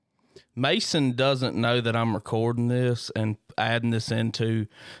Mason doesn't know that I'm recording this and adding this into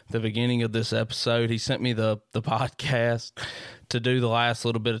the beginning of this episode. He sent me the podcast to do the last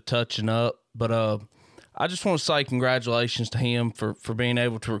little bit of touching up. But I just want to say congratulations to him for being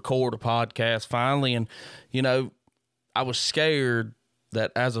able to record a podcast finally. And, you know, I was scared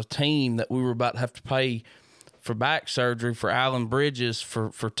that as a team that we were about to have to pay for back surgery for Alan Bridges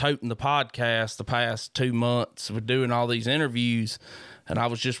for toting the podcast the past 2 months. We're doing all these interviews, and I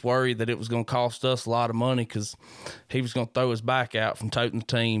was just worried that it was going to cost us a lot of money because he was going to throw his back out from toting the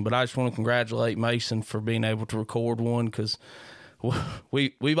team. But I just want to congratulate Mason for being able to record one because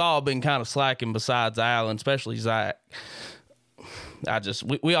we've all been kind of slacking besides Alan, especially Zach.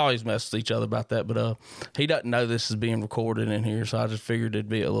 We always mess with each other about that, but he doesn't know this is being recorded in here, so I just figured it'd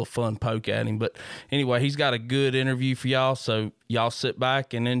be a little fun poke at him. But anyway, he's got a good interview for y'all, so y'all sit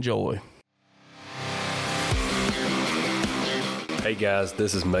back and enjoy. Hey guys,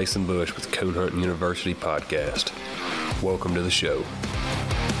 this is Mason Bush with Coon Hunting University Podcast. Welcome to the show.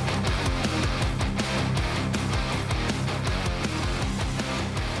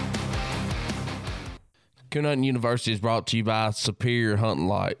 Coon Hunting University is brought to you by Superior Hunting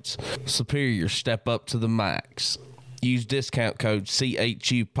Lights. Superior, step up to the max. Use discount code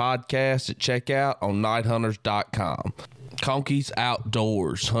CHU Podcast at checkout on nighthunters.com. Conkey's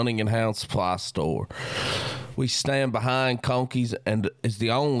Outdoors, hunting and hound supply store. We stand behind Conkey's and is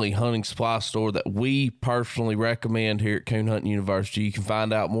the only hunting supply store that we personally recommend here at Coon Hunting University. You can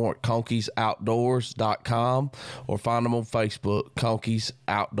find out more at conkeys.outdoors.com or find them on Facebook, Conkey's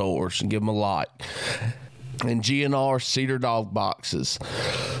Outdoors, and give them a like. And GNR Cedar Dog Boxes.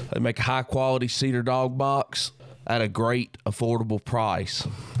 They make a high-quality cedar dog box at a great, affordable price.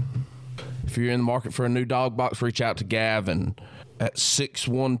 If you're in the market for a new dog box, reach out to Gavin at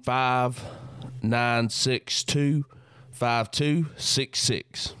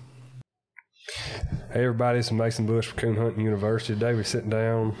 615-962-5266. Hey everybody, it's Mason Bush from Coon Hunting University. Today we're sitting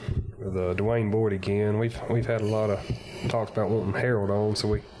down with Dwayne Boyd again. We've had a lot of talks about wanting Harold on, so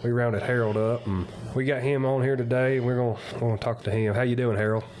we rounded Harold up and we got him on here today. And we're gonna talk to him. How you doing,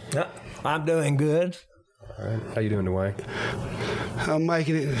 Harold? I'm doing good. All right. How you doing, Dwayne? I'm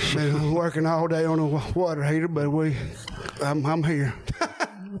making it. Been working all day on a water heater, but I'm here.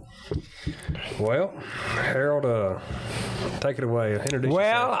 Well, Harold, take it away. Introduce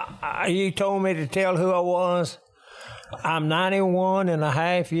yourself. You told me to tell who I was. I'm 91 and a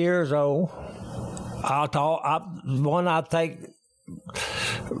half years old. I'm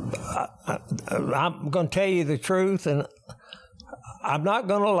going to tell you the truth, and I'm not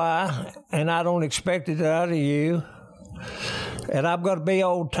going to lie, and I don't expect it out of you. And I'm going to be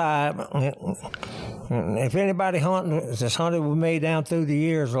old time. If anybody that's hunted with me down through the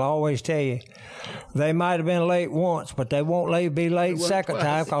years will always tell you, they might have been late once, but they won't be late second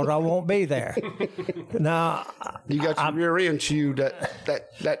time because I won't be there. Now, you got your rear end chewed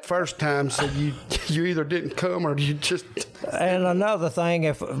that first time, so you either didn't come or you just. And another thing,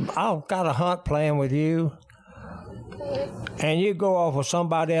 if I've got a hunt plan with you, and you go off with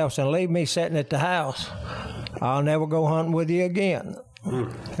somebody else and leave me sitting at the house, I'll never go hunting with you again.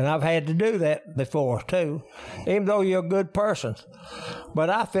 And I've had to do that before, too, even though you're a good person. But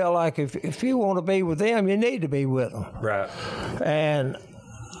I feel like if you want to be with them, you need to be with them. Right. And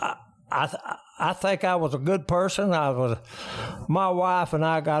I think I was a good person. My wife and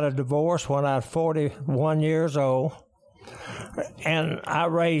I got a divorce when I was 41 years old. And I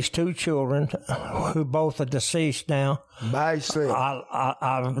raised 2 children who both are deceased now. By yourself.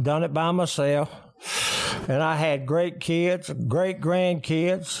 I've done it by myself. And I had great kids, great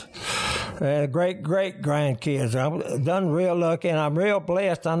grandkids, and great grandkids. I'm done real lucky, and I'm real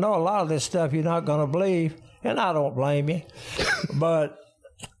blessed. I know a lot of this stuff you're not going to believe, and I don't blame you. But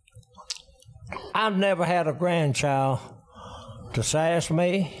I've never had a grandchild to sass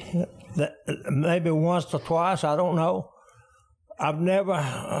me. Maybe once or twice, I don't know. I've never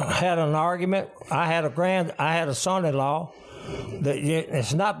had an argument. I had a son-in-law.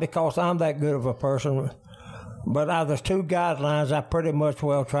 It's not because I'm that good of a person, but there's 2 guidelines I pretty much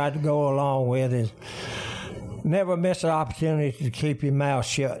tried to go along with is never miss an opportunity to keep your mouth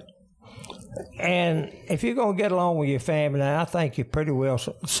shut. And if you're going to get along with your family, I think you pretty well,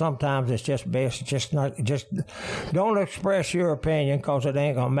 sometimes it's just best, just don't express your opinion because it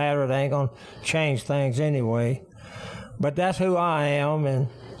ain't going to matter, it ain't going to change things anyway. But that's who I am, and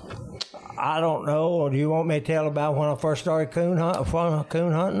I don't know, or do you want me to tell about when I first started coon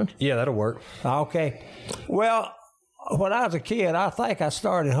hunting? Yeah, that'll work. Okay. Well, when I was a kid, I think I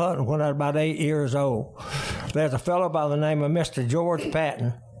started hunting when I was about 8 years old. There's a fellow by the name of Mr. George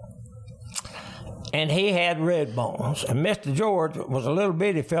Patton. and he had red bones. And Mr. George was a little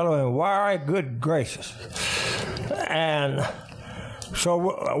bitty fellow and wiry, good gracious. And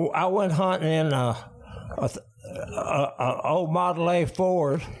so I went hunting in a old Model A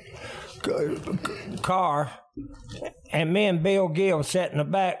Ford car, and me and Bill Gill sat in the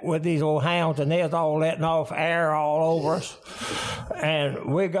back with these old hounds, and they was all letting off air all over us.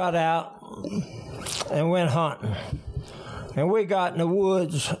 And we got out and went hunting. And we got in the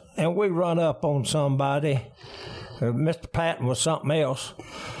woods, and we run up on somebody. Mr. Patton was something else.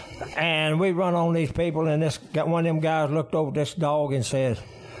 And we run on these people, and one of them guys looked over this dog and said,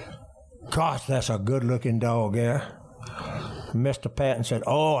 "Gosh, that's a good-looking dog there." Mr. Patton said,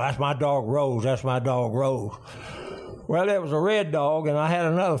 "Oh, that's my dog Rose. That's my dog Rose." Well, there was a red dog, and I had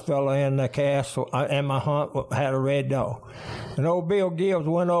another fellow in the cast, and my hunt had a red dog. And old Bill Gibbs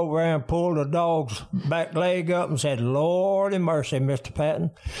went over there and pulled the dog's back leg up and said, "Lordy mercy, Mr.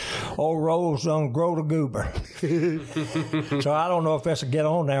 Patton, old Rose done grow the goober." So I don't know if this will get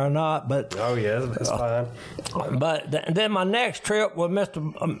on there or not, but... Oh, yeah, that's fine. But then my next trip with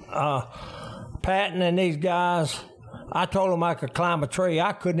Mr. Patton and these guys... I told them I could climb a tree.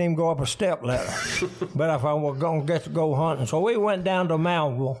 I couldn't even go up a step ladder. But if I was going to get to go hunting. So we went down to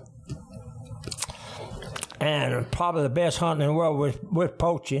Moundsville. And probably the best hunting in the world was with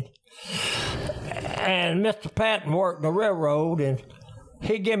poaching. And Mr. Patton worked the railroad, and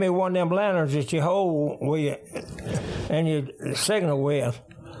he gave me one of them lanterns that you hold and you signal with.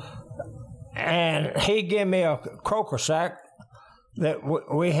 And he gave me a croaker sack that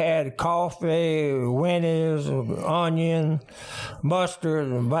we had coffee, Winnie's, onion, mustard,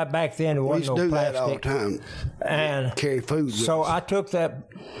 and back then there wasn't no plastic. We used to do that all the time. And carry food with so us. I took that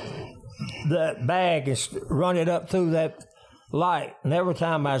bag and run it up through that light. And every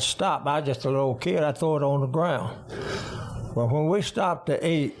time I'd stop, I was just a little kid, I'd throw it on the ground. Well, when we stopped to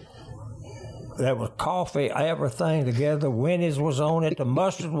eat, there was coffee, everything together. Winnie's was on it. The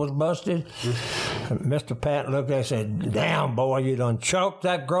mustard was busted. And Mr. Patton looked at it and said, "Damn, boy, you done choked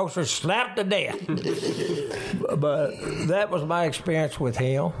that grocer slap to death." But that was my experience with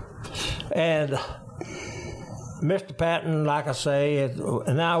him. And Mr. Patton, like I say,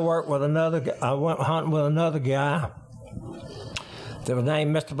 and I worked with I went hunting with another guy that was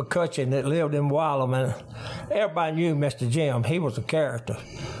named Mr. McCutcheon that lived in Wyoming. Everybody knew Mr. Jim. He was a character.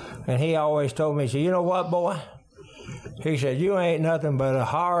 And he always told me, he said, "You know what, boy?" He said, "You ain't nothing but a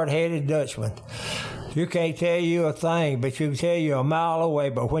hard-headed Dutchman. You can't tell you a thing, but you can tell you a mile away.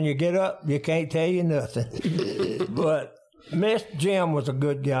 But when you get up, you can't tell you nothing." But Mr. Jim was a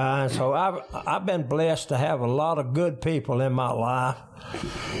good guy, and so I've been blessed to have a lot of good people in my life.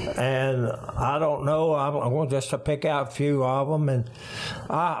 And I don't know, I'm going just to pick out a few of them. And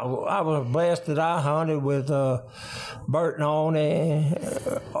I was blessed that I hunted with Bert Noney,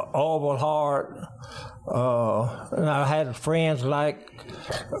 Orville Hart. And I had friends like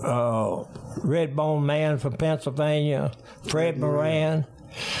Redbone Man from Pennsylvania, Fred Moran.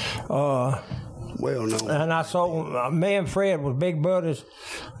 Well known. And I sold, me and Fred was big buddies.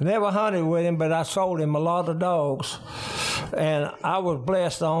 Never hunted with him, but I sold him a lot of dogs. And I was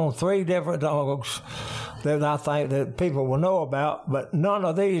blessed on 3 different dogs that I think that people will know about, but none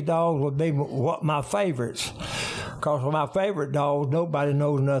of these dogs would be my favorites. Because my favorite dogs, nobody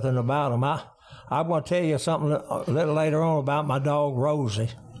knows nothing about them. I'm going to tell you something a little later on about my dog, Rosie.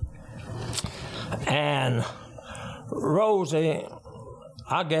 And Rosie,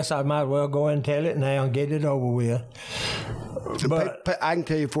 I guess I might as well go and tell it now and get it over with. But I can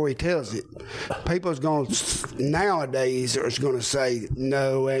tell you before he tells it, people's going to, nowadays, are going to say,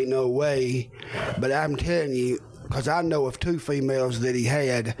 "No, ain't no way." But I'm telling you, because I know of 2 females that he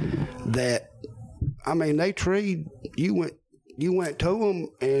had that, I mean, they treed, you went to them,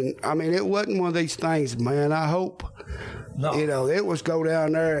 and I mean, it wasn't one of these things, man. I hope, it was go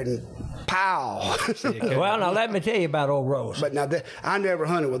down there and pow. Well, now let me tell you about old Rose. But now I never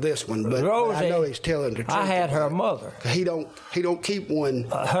hunted with this one, but Rosie, I know he's telling the truth. I had her mother. He don't keep one.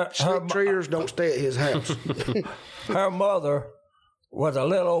 Slick treaters don't stay at his house. Her mother was a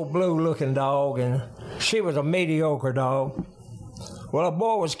little old blue-looking dog, and she was a mediocre dog. Well, a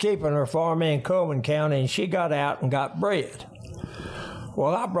boy was keeping her for me in Coleman County, and she got out and got bred.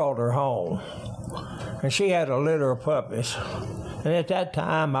 Well, I brought her home, and she had a litter of puppies. And at that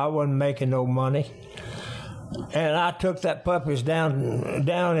time, I wasn't making no money. And I took that puppies down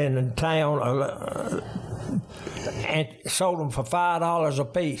in town and sold them for $5 a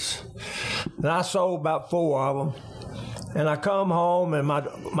piece. And I sold about 4 of them. And I come home, and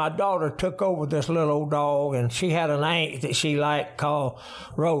my daughter took over this little old dog, and she had an aunt that she liked called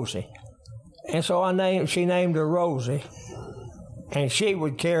Rosie. And so she named her Rosie. and she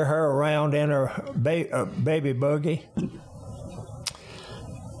would carry her around in her baby buggy.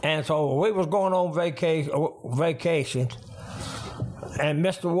 And so we was going on vacation, and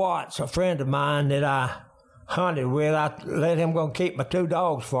Mr. Watts, a friend of mine that I hunted with, I let him go keep my 2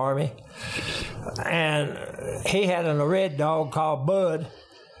 dogs for me. And he had a red dog called Bud,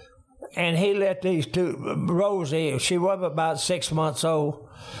 and he let these 2, Rosie, she was about 6 months old,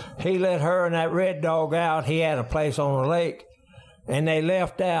 he let her and that red dog out. He had a place on the lake, and they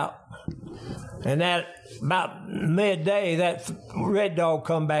left out. And that about midday, that red dog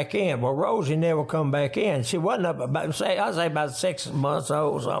come back in. Well, Rosie never come back in. She wasn't up about, I'd say about 6 months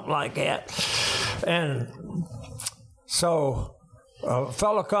old, something like that. And so a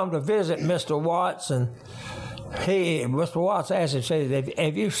fellow come to visit Mr. Watts, and Mr. Watts asked him, said,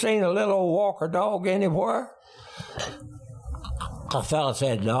 have you seen a little old Walker dog anywhere? The fellow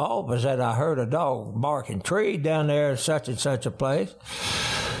said, no, but said, I heard a dog barking tree down there in such and such a place.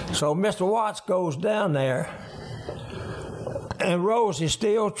 So Mr. Watts goes down there, and Rosie's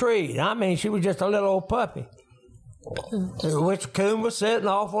still treed. I mean, she was just a little old puppy, which coon was sitting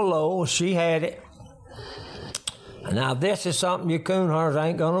awful low. She had it. Now, this is something you coon hunters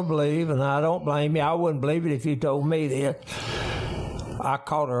ain't going to believe, and I don't blame you. I wouldn't believe it if you told me this. I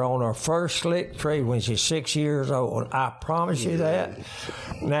caught her on her first slick tree when she's 6 years old. I promise you that.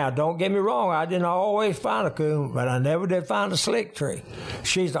 Now, don't get me wrong. I didn't always find a coon, but I never did find a slick tree.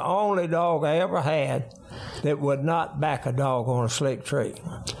 She's the only dog I ever had that would not back a dog on a slick tree.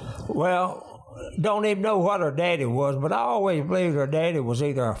 Well, don't even know what her daddy was, but I always believed her daddy was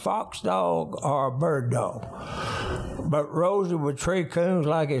either a fox dog or a bird dog. But Rosie would tree coons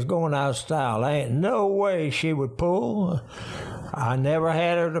like it's going out of style. There ain't no way she would pull. I never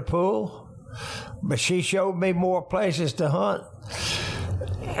had her to pull, but she showed me more places to hunt.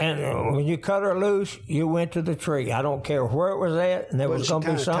 And when you cut her loose, you went to the tree. I don't care where it was at, and there was going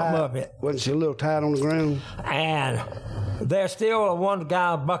to be something up it. Wasn't she a little tight on the ground? And there's still one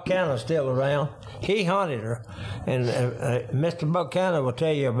guy, Buchanan, still around. He hunted her, and Mr. Buchanan will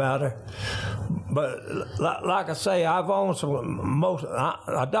tell you about her. But like I say, I've owned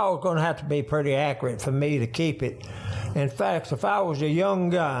a dog's going to have to be pretty accurate for me to keep it. In fact, if I was a young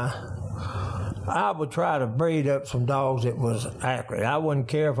guy, I would try to breed up some dogs that was accurate. I wouldn't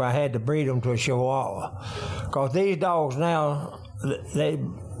care if I had to breed them to a Chihuahua. Because these dogs now, they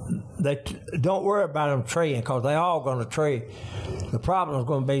don't worry about them treeing, because they all going to tree. The problem is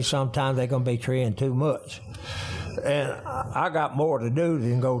going to be sometimes they're going to be treeing too much. And I got more to do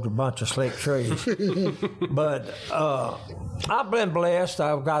than go to a bunch of slick trees. But I've been blessed.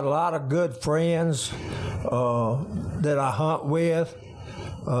 I've got a lot of good friends that I hunt with.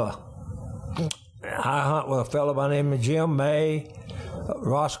 I hunt with a fellow by the name of Jim May,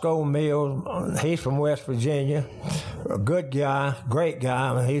 Roscoe Mills. He's from West Virginia. A good guy, great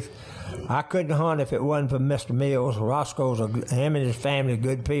guy. I couldn't hunt if it wasn't for Mr. Mills. Roscoe's him and his family are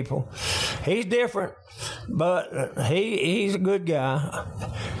good people. He's different, but he's a good guy.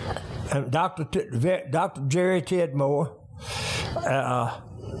 And Dr. Jerry Tidmore,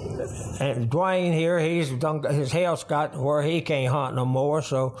 and Dwayne here, his health's got where he can't hunt no more.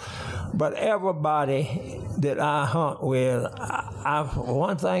 So, but everybody that I hunt with,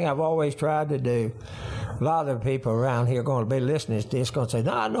 one thing I've always tried to do. A lot of the people around here are going to be listening to this, going to say,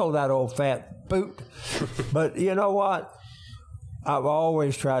 "No, I know that old fat boot," but you know what? I've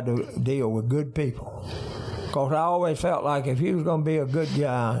always tried to deal with good people, because I always felt like if you was going to be a good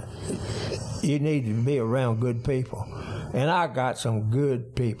guy, you needed to be around good people. And I got some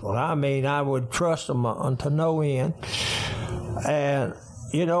good people. I mean, I would trust them to no end. And,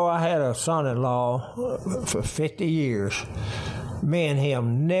 you know, I had a son-in-law for 50 years. Me and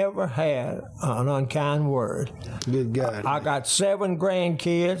him never had an unkind word. Good guy. I got 7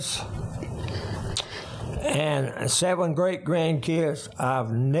 grandkids and 7 great-grandkids.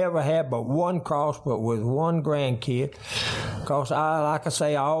 I've never had but one cross, but with one grandkid. Because like I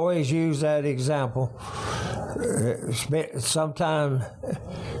say, I always use that example. Sometimes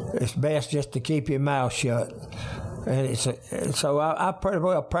it's best just to keep your mouth shut. And so I pretty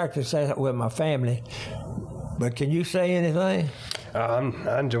well practice that with my family. But can you say anything?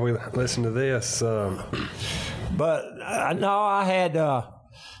 I enjoy listening to this. But no, I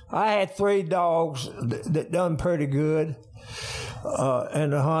had 3 dogs that done pretty good in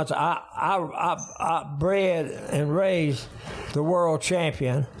the hunts. I bred and raised the world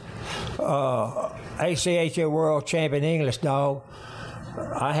champion, ACHA world champion English dog.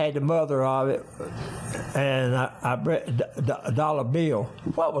 I had the mother of it, and I bred Dollar Bill.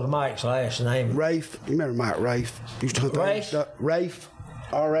 What was Mike's last name? Rafe. You remember Mike Rafe? Used to hunt Rafe? Rafe.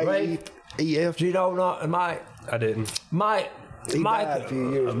 R-A-E-F. You don't know Mike? I didn't. Mike He died a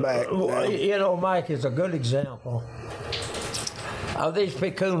few years back. You know, Mike is a good example of these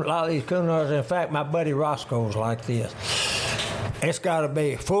coon. A lot of these cooners. In fact, my buddy Roscoe's like this. It's got to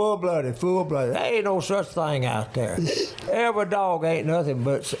be full-blooded. There ain't no such thing out there. Every dog ain't nothing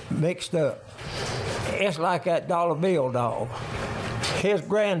but mixed up. It's like that dollar bill dog. His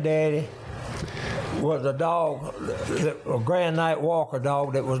granddaddy was a dog, a Grand Night Walker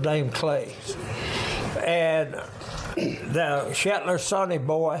dog that was named Clay. And the Shetler Sonny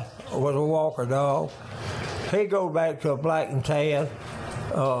boy was a Walker dog. He goes back to a black and tan.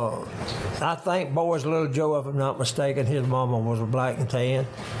 I think Boy's Little Joe, if I'm not mistaken, his mama was a black and tan.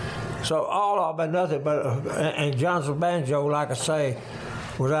 So all of them nothing but, and Johnson Banjo, like I say,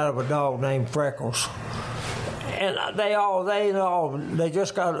 was out of a dog named Freckles. And they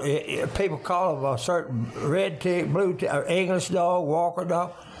just got, people call them a certain red tick, blue tick, English dog, Walker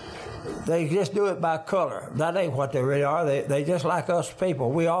dog. They just do it by color. That ain't what they really are. They just like us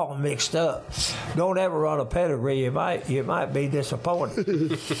people. We all mixed up. Don't ever run a pedigree. You might be disappointed.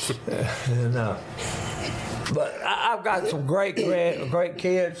 No. But I've got some great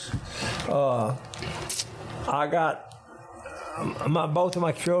kids. I got both of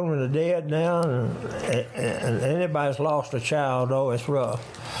my children are dead now, and anybody's lost a child, though it's rough.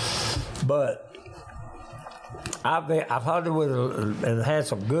 But I've hunted with and had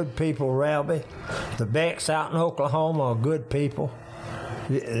some good people around me. The Becks out in Oklahoma are good people.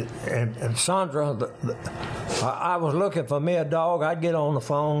 And Sandra, I was looking for me a dog. I'd get on the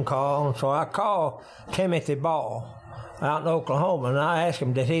phone call, and so I called Timothy Ball out in Oklahoma, and I asked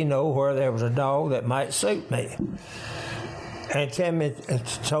him, did he know where there was a dog that might suit me? And Timmy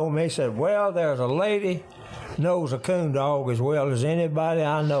told me, he said, well, there's a lady knows a coon dog as well as anybody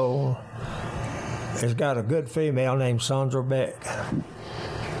I know. Has got a good female named Sandra Beck.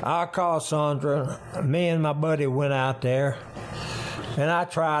 I called Sandra. Me and my buddy went out there, and I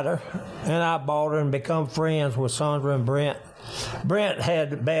tried her, and I bought her and become friends with Sandra and Brent. Brent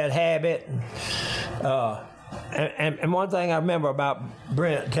had a bad habit, and one thing I remember about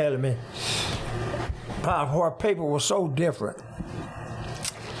Brent telling me, where people were so different.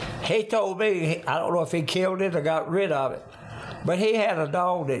 He told me, I don't know if he killed it or got rid of it, but he had a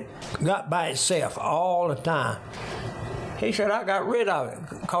dog that got by itself all the time. He said, I got rid of it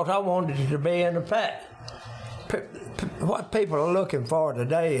because I wanted it to be in the pack. What people are looking for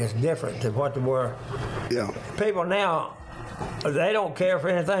today is different than what they were. Yeah. People now, they don't care if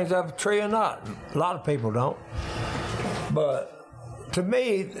anything's up a tree or not. A lot of people don't. But to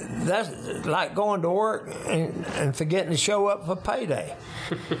me, that's like going to work and forgetting to show up for payday.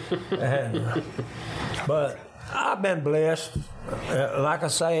 But I've been blessed, like I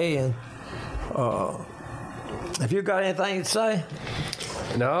say, and if you got anything to say?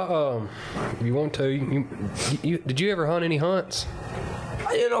 No, if you want to. Did you ever hunt any hunts?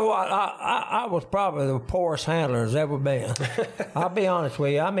 You know what? I was probably the poorest handler there's ever been. I'll be honest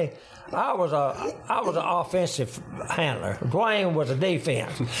with you. I mean, I was an offensive handler. Dwayne was a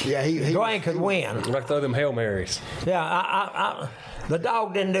defense. Yeah, Dwayne could win. Like throw them Hail Marys. Yeah, the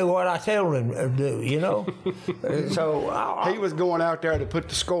dog didn't do what I told him to do, you know? So he was going out there to put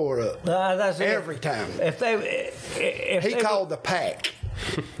the score up. That's every time. He called the pack.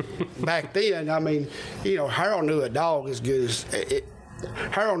 Back then, I mean, you know, Harold knew a dog as good as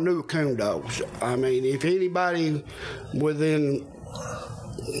Harold knew coon dogs. I mean, if anybody within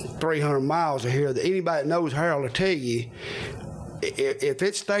 300 miles of here, anybody that knows Harold will tell you, if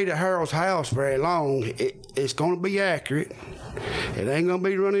it stayed at Harold's house very long, it's going to be accurate. It ain't going to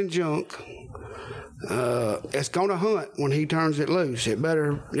be running junk. It's going to hunt when he turns it loose.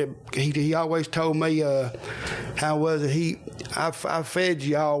 He always told me, how was it? I fed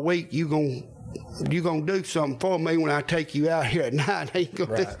you all week. You gonna do something for me when I take you out here at night. I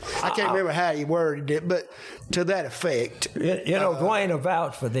can't remember how he worded it, but to that effect. You know, Dwayne will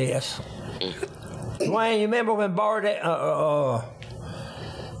vouch for this. Dwayne, you remember when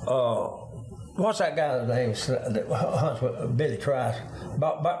what's that guy's name that hunts with Billy Trice?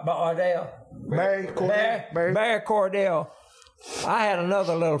 Bardell? Barry Cordell. I had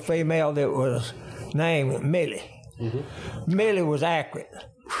another little female that was named Millie. Mm-hmm. Millie was accurate.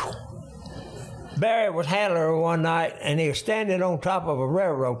 Barry was handling her one night, and he was standing on top of a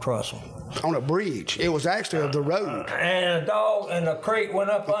railroad trestle. On a bridge. It was actually of the road. And a dog in the creek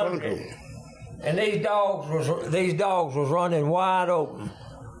went up under it. And these dogs was running wide open.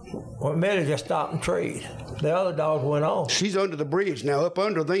 Well, Millie just stopped and treed. The other dogs went on. She's under the bridge now, up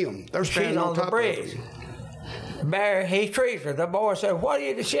under them. They're standing on top the bridge. Of Barry, he trees her. The boy said, "What do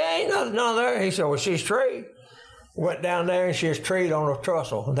you? She ain't nothing there." He said, "Well, she's treed." went down there and she was treed on a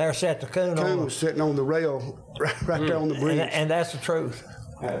trestle. And there sat the coon Coon on was sitting on the rail right there on the bridge. and that's the truth.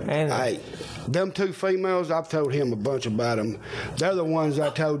 And Hey, them two females, I've told him a bunch about them. They're the ones I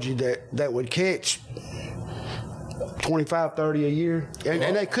told you that would catch 25, 30 a year.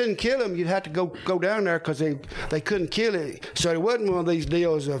 And they couldn't kill them. You'd have to go down there because they couldn't kill it. So it wasn't one of these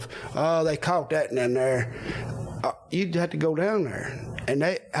deals of, oh, they caught that in there. You'd have to go down there. And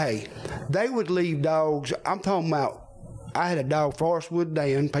they would leave dogs. I'm talking about, I had a dog, Forestwood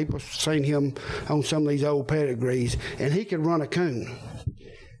Dan. People seen him on some of these old pedigrees, and he could run a coon.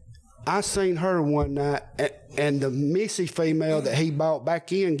 I seen her one night, and the Missy female that he bought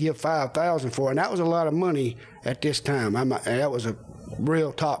back in give $5,000 for, and that was a lot of money at this time. And that was a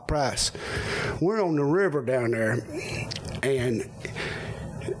real top price. We're on the river down there, and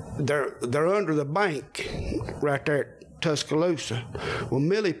they're under the bank right there at Tuscaloosa. Well,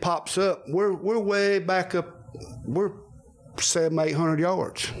 Millie pops up. We're way back up. We're 700-800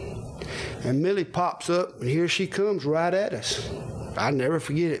 yards, and Millie pops up, and here she comes right at us. I never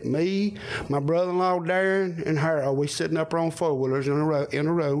forget it. Me, my brother-in-law Darren, and Harold, we sitting up on four-wheelers in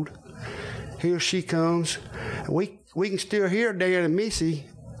the road. Here she comes. We can still hear Darren and Missy.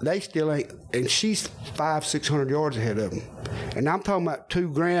 They still ain't, and she's 500-600 yards ahead of them. And I'm talking about 2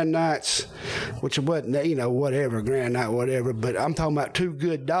 grand nights, which wasn't, whatever, grand night, whatever, but I'm talking about 2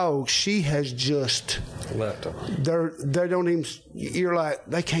 good dogs. She has just left them. They don't even, you're like,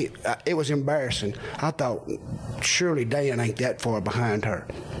 they can't, it was embarrassing. I thought, surely Dan ain't that far behind her.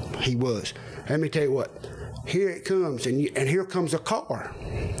 He was. Let me tell you what, here it comes, and here comes a car.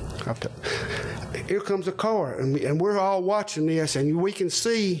 Here comes a car, and we're all watching this, and we can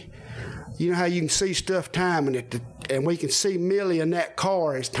see, you know how you can see stuff timing it, and we can see Millie and that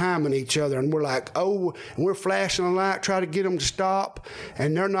car is timing each other, and we're like, oh, and we're flashing a light, try to get them to stop,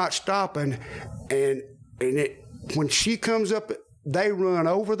 and they're not stopping, and when she comes up, they run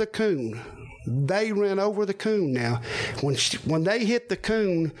over the coon. They ran over the coon now. When they hit the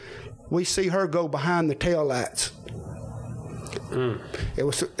coon, we see her go behind the tail lights.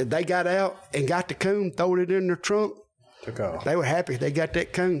 They got out and got the coon, throwed it in their trunk. Took off. They were happy they got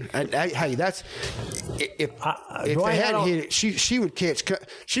that coon. And, hey, that's if they hadn't hit it, she would catch.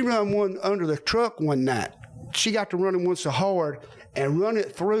 She run one under the truck one night. She got to running one so hard and run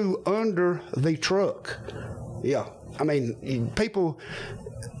it through under the truck. Yeah, I mean, people.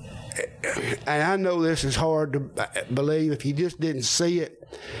 And I know this is hard to believe if you just didn't see it.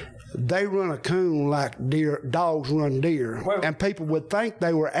 They run a coon like dogs run deer, and people would think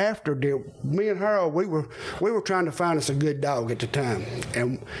they were after deer. Me and Harold, we were trying to find us a good dog at the time,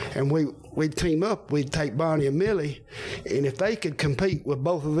 and we'd team up. We'd take Bonnie and Millie, and if they could compete with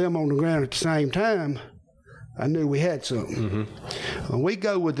both of them on the ground at the same time, I knew we had something. Mm-hmm. When we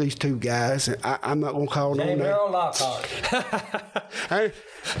go with these 2 guys, and I'm not gonna call no names. I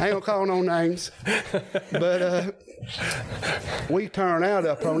ain't gonna call no names, but we turn out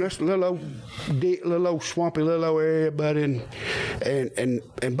up on this little old swampy little old area, but and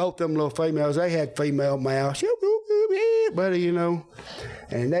both them little females, they had female mouths, buddy,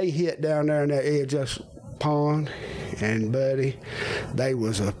 and they hit down there in that edge of the pond, and buddy, they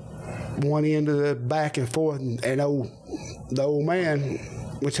was a one end of the back and forth, and the old man,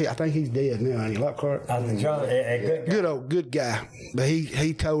 which I think he's dead now, ain't he? Lockhart? Good guy. But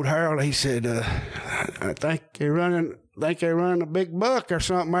he told Harold, he said, I think they're running a big buck or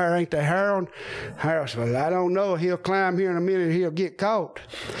something there, ain't they, Harold? Harold said, well, I don't know. He'll climb here in a minute, he'll get caught.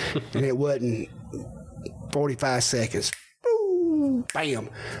 And it wasn't 45 seconds. Boom, bam.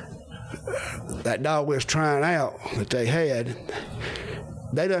 That dog was trying out that they had.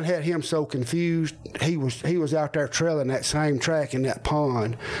 They done had him so confused. He was out there trailing that same track in that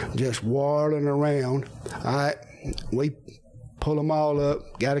pond, just whirling around. All right, we pull them all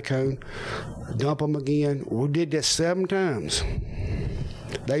up, got a coon, dump them again. We did that 7 times.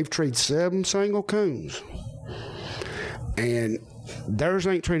 They've treated 7 single coons, and theirs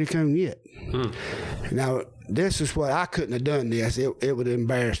ain't treated a coon yet. Now, this is what I couldn't have done this. It would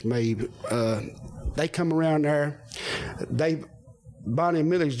embarrass me. They come around there. Bonnie and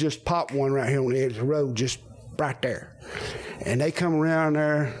Millie's just popped one right here on the edge of the road, just right there. And they come around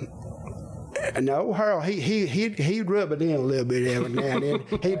there. And the old Harold, he'd rub it in a little bit every now and then.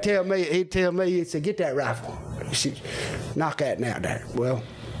 He'd tell me, he'd say, get that rifle. Knock that out there. Well,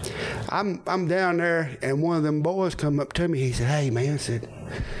 I'm down there, and one of them boys come up to me. He said, hey, man,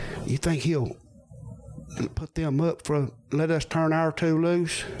 you think he'll put them up let us turn our 2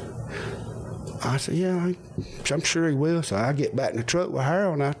 loose? I said, yeah, I'm sure he will. So I get back in the truck with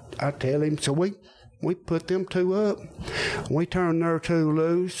Harold, and I tell him. So we put them 2 up. We turned their 2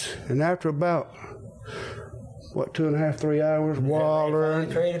 loose, and after about what, 2.5, 3 hours, water.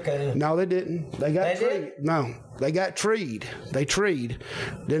 They treed a coon. No, they didn't. They got They treed. No, they got treed. They treed.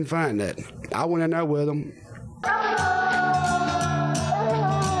 Didn't find that. I went in there with them.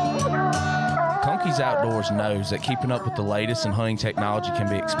 Conkeys Outdoors knows that keeping up with the latest in hunting technology can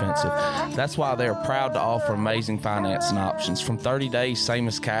be expensive. That's why they are proud to offer amazing financing options, from 30 days same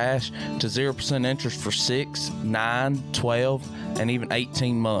as cash to 0% interest for 6, 9, 12, and even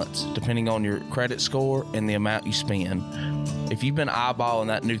 18 months, depending on your credit score and the amount you spend. If you've been eyeballing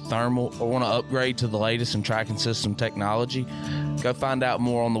that new thermal or want to upgrade to the latest in tracking system technology, go find out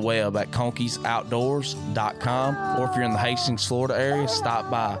more on the web at Conkey'sOutdoors.com, or if you're in the Hastings, Florida area, stop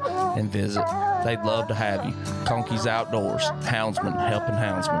by and visit. They'd love to have you. Conkeys Outdoors, houndsman helping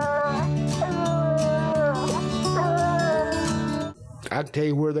houndsman. I can tell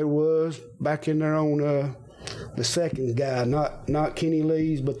you where they was back in there on the second guy, not Kenny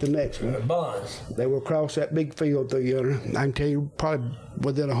Lee's, but the next one. Buns. They were across that big field through yonder. I can tell you probably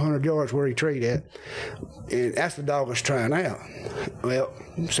within 100 yards where he treed at. And that's the dog I was trying out. Well,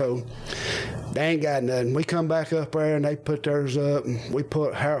 so they ain't got nothing. We come back up there and they put theirs up and we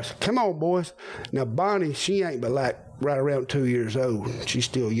put Harris. Come on, boys. Now, Bonnie, she ain't but like right around 2 years old. She's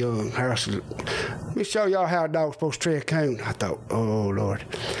still young. Harris, let me show y'all how a dog's supposed to tree a coon. I thought, oh, Lord.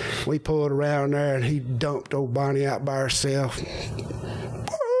 We pulled around there and he dumped old Bonnie out by herself.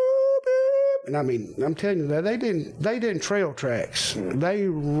 And I mean, I'm telling you that they didn't trail tracks. They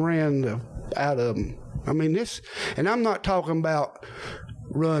ran out of them. I mean, this, and I'm not talking about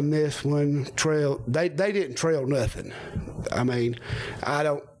run this one trail. They didn't trail nothing. I mean,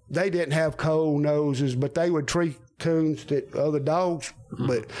 they didn't have cold noses, but they would treat coons that other dogs.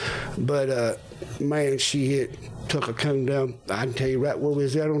 But man, she took a coon down. I can tell you right where we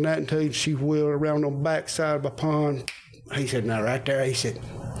was at on that until she wheeled around on the backside of a pond. He said, "Now right there," he said,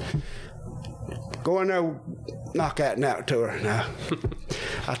 "Go in there, knock out and out to her." Now,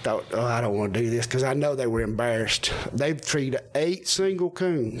 I thought, oh, I don't want to do this because I know they were embarrassed. They've treated 8 single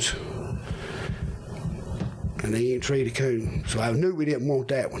coons, and they ain't treated a coon. So I knew we didn't want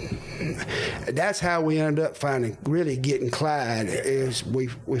that one. That's how we ended up getting Clyde. Is we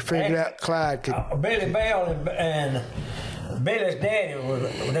figured out Clyde could. Billy Bell and Billy's daddy was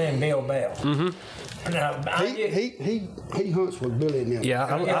named Bill Bell. Mm-hmm. Now, He hunts with Billy and them. Yeah,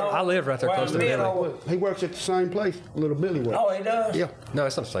 I live right there close to Billy. He works at the same place little Billy works. Oh, he does? Yeah. No,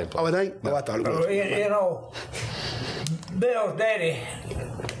 it's not the same place. Oh, it ain't? No. Oh, I thought it was. You know, Bill's daddy,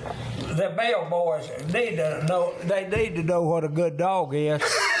 the Bell boys need to know. They need to know what a good dog is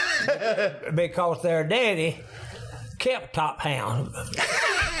because their daddy kept top hound.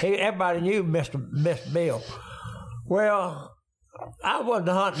 Everybody knew Mr. Bill. Well, I wasn't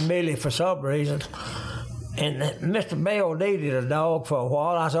hunting Millie for some reason, and Mr. Bell needed a dog for a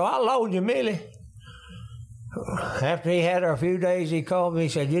while. I said, "I'll loan you Millie." After he had her a few days, he called me. He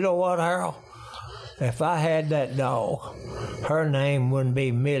said, "You know what, Harold? If I had that dog, her name wouldn't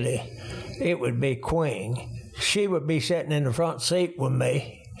be Millie. It would be Queen. She would be sitting in the front seat with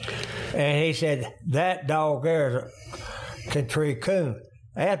me." And he said, "That dog there can tree coon."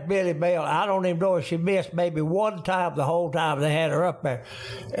 Asked Billy Bell, I don't even know if she missed maybe one time the whole time they had her up there.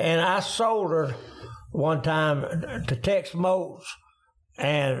 And I sold her one time to Tex Moats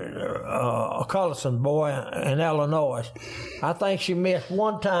and a Cullison boy in Illinois. I think she missed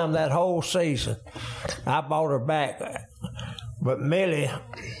one time that whole season. I bought her back. But Millie,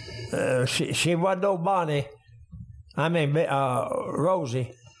 she wasn't no Bonnie. I mean,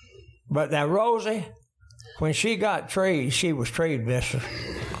 Rosie. But that Rosie, when she got treed, she was treed, mister.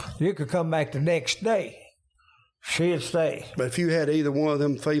 You could come back the next day. She'd stay. But if you had either one of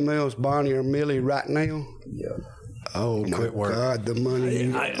them females, Bonnie or Millie, right now, oh my God, the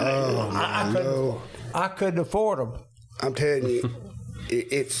money! I couldn't afford them. I'm telling you,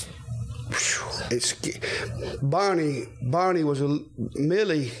 it's Bonnie was a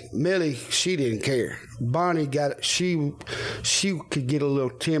Millie. She didn't care. Bonnie she could get a little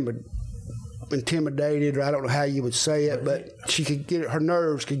intimidated, or I don't know how you would say it, but she could get her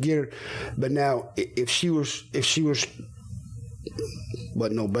nerves could get her. But now, if she was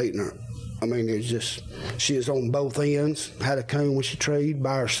wasn't no baiting her. I mean, it's just she was on both ends. Had a coon when she treed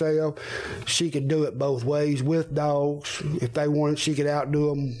by herself. She could do it both ways with dogs. If they wanted, she could outdo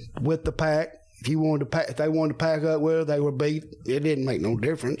them with the pack. If they wanted to pack up with her, they were beat. It didn't make no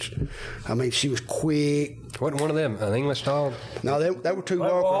difference. I mean, she was quick. Wasn't one of them an English dog? No, they were two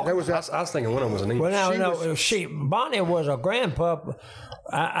walkers. I was thinking one of them was an English. Well, Bonnie was a grandpup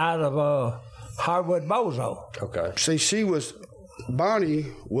out of Hardwood Bozo. Okay. See, Bonnie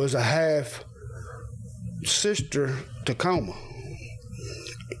was a half sister Tacoma.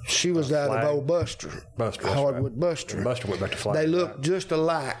 She was out of old Buster. Buster, Hardwood right. Buster. And Buster went back to Flag. They looked just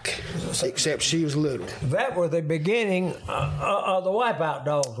alike, except she was little. That was the beginning of the Wipeout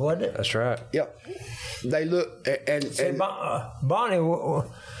dogs, wasn't it? That's right. Yep. They look and Bonnie,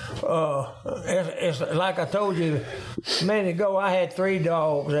 it's like I told you a minute ago, I had 3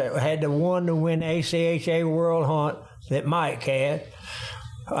 dogs. I had the one to win the ACHA World Hunt that Mike had.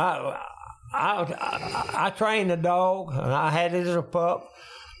 I trained the dog, and I had it as a pup.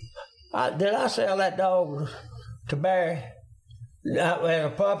 Did I sell that dog to Barry? As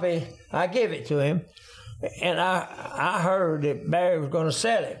a puppy, I give it to him, and I heard that Barry was going to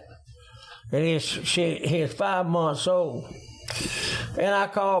sell it. And he's 5 months old. And I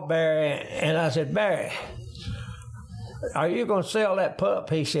called Barry, and I said, Barry, are you going to sell that pup?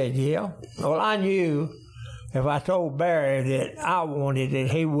 He said, yeah. Well, I knew if I told Barry that I wanted it,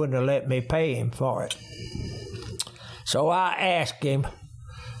 he wouldn't have let me pay him for it. So I asked him,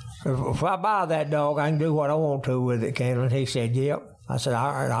 if I buy that dog, I can do what I want to with it, can't I? And he said, yep. I said,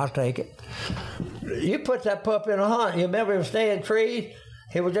 all right, I'll take it. You put that pup in a hunt. You remember him staying trees?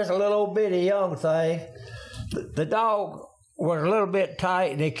 He was just a little old bitty young thing. The dog was a little bit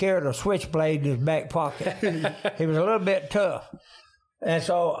tight, and he carried a switchblade in his back pocket. He was a little bit tough. And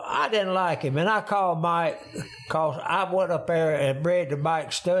so I didn't like him. And I called Mike, because I went up there and bred the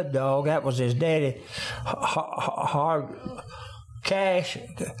Mike stud dog. That was his daddy. Hard cash,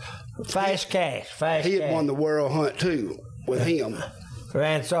 fast cash. He had won the World Hunt, too, with him.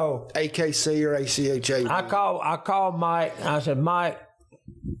 And so AKC or ACHA. I called Mike. I said, Mike,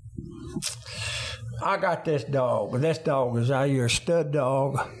 I got this dog. This dog is your stud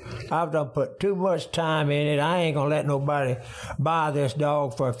dog. I've done put too much time in it. I ain't gonna let nobody buy this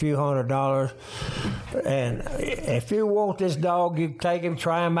dog for a few $100s. And if you want this dog, you can take him,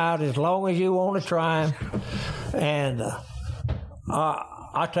 try him out as long as you want to try him. And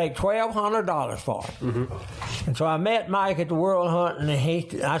I take $1,200 for him. Mm-hmm. And so I met Mike at the World Hunt, and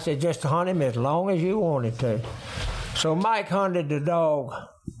I said, just hunt him as long as you wanted to. So Mike hunted the dog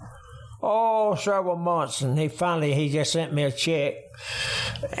several months, and he just sent me a check.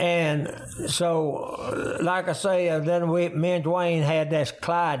 And so, like I say, then me and Dwayne had this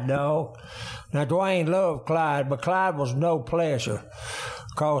Clyde dog. Now, Dwayne loved Clyde, but Clyde was no pleasure,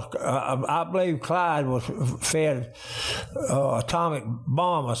 because I believe Clyde was fed atomic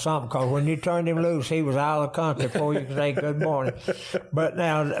bomb or something, because when you turned him loose, he was out of the country before you could say good morning. But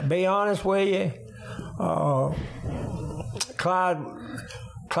now, to be honest with you, Clyde,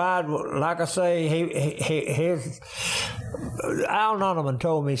 like I say, Al Nuneman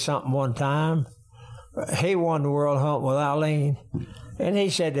told me something one time. He won the World Hunt with Eileen, and he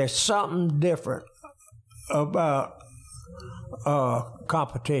said there's something different about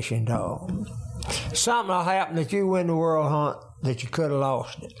competition dog. Something will happen that you win the World Hunt that you could have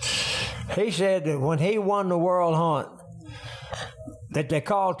lost it. He said that when he won the World Hunt, that they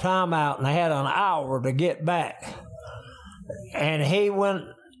called timeout and they had an hour to get back. And he went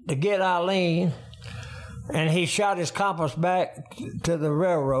to get Eileen, and he shot his compass back to the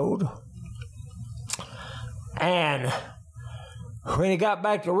railroad. And when he got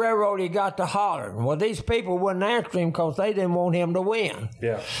back to the railroad, he got to hollering. Well, these people wouldn't answer him because they didn't want him to win.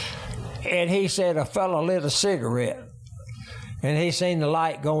 Yeah. And he said a fella lit a cigarette, and he seen the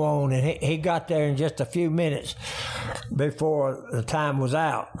light go on, and he got there in just a few minutes before the time was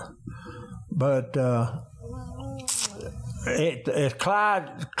out. But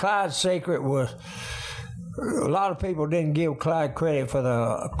Clyde's secret was, a lot of people didn't give Clyde credit for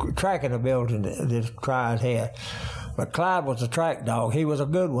the tracking ability that Clyde had. But Clyde was a track dog. He was a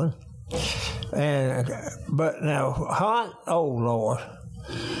good one. But now Hunt, oh Lord.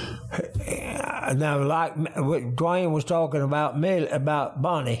 Now, like what Dwayne was talking about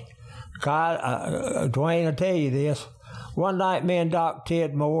Bonnie, Dwayne will tell you this. One night, me and Doc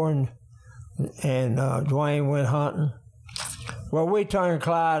Tidmore and Dwayne went hunting. Well, we turned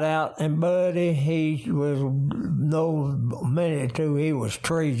Clyde out, and Buddy, he was no minute or two, he was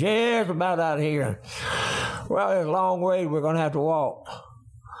trees just about out of here. Well, it's a long way, we're going to have to walk.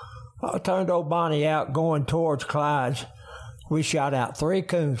 I turned old Bonnie out going towards Clyde's. We shot out 3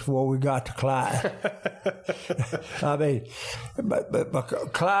 coons before we got to Clyde. I mean, but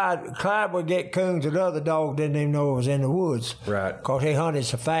Clyde would get coons that other dog didn't even know it was in the woods. Right. Because he hunted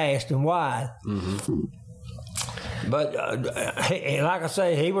so fast and wide. Mm-hmm. But like I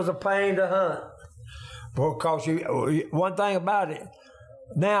say, he was a pain to hunt. Because one thing about it,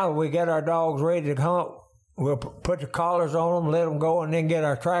 now we get our dogs ready to hunt. We'll put the collars on them, let them go, and then get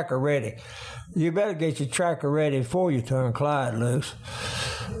our tracker ready. You better get your tracker ready before you turn Clyde loose.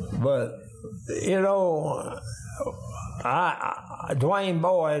 But, Dwayne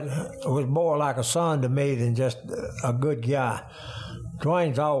Boyd was more like a son to me than just a good guy.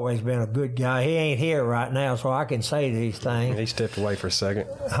 Dwayne's always been a good guy. He ain't here right now, so I can say these things. He stepped away for a second.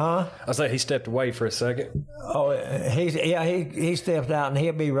 Huh? I say he stepped away for a second. Oh, he stepped out and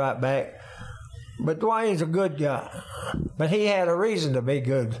he'll be right back. But Dwayne's a good guy. But he had a reason to be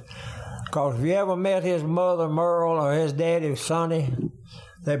good. Because if you ever met his mother, Merle, or his daddy, Sonny,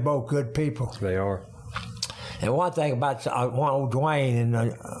 they're both good people. They are. And one thing about one old Dwayne and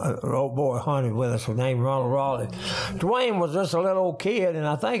an old boy hunted with us named Ronald Raleigh. Dwayne was just a little old kid, and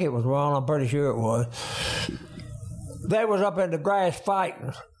I think it was Ronald, I'm pretty sure it was. They was up in the grass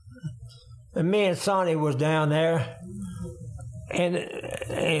fighting. And me and Sonny was down there.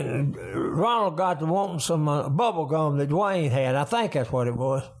 And Ronald got to wanting some bubble gum that Dwayne had. I think that's what it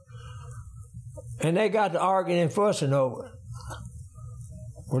was. And they got to arguing and fussing over it.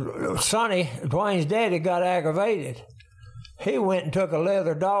 Sonny, Dwayne's daddy, got aggravated. He went and took a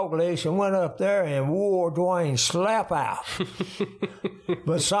leather dog leash and went up there and wore Dwayne's slap out.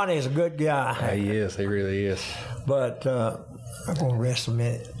 But Sonny's a good guy. Yeah, he is. He really is. But I'm going to rest a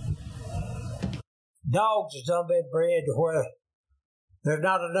minute. Dogs has done been bred to where there's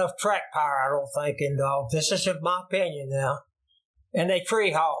not enough track power, I don't think, in dogs. This is just my opinion now. And they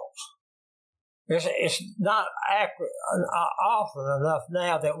tree hogs. It's not accurate often enough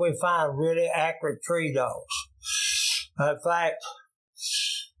now that we find really accurate tree dogs. In fact,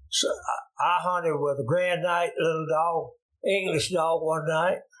 I hunted with a Grand Night little dog, English dog, one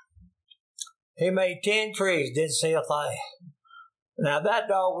night. He made 10 trees, didn't see a thing. Now that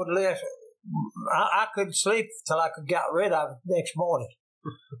dog would live. I couldn't sleep till I could get rid of it next morning.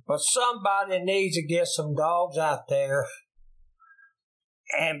 But somebody needs to get some dogs out there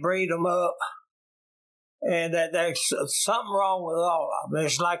and breed them up. And that there's something wrong with all of them.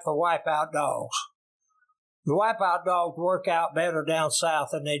 It's like the wipeout dogs. The wipeout dogs work out better down south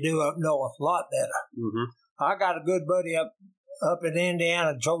than they do up north, a lot better. Mm-hmm. I got a good buddy up in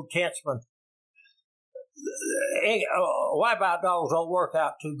Indiana, Joe Tentzman. Wipeout dogs don't work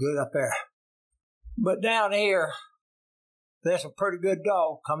out too good up there. But down here, there's a pretty good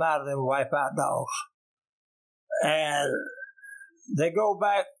dog come out of them wipeout dogs. And they go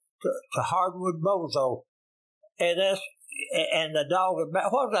back to Hardwood Bozo. And the dog,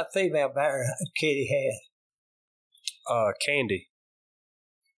 what was that female bear Kitty had? Candy.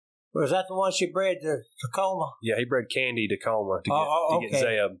 Was that the one she bred to Tacoma? Yeah, he bred Candy Tacoma to get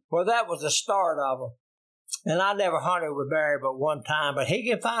Zeb. Well, that was the start of them. And I never hunted with Barry but one time, but he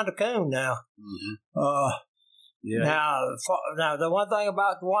can find a coon now. Mm-hmm. Yeah. Now, the one thing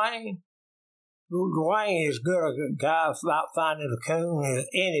about Dwayne is good a guy about finding a coon as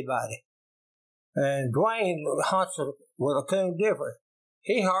anybody. And Dwayne hunts with a coon different.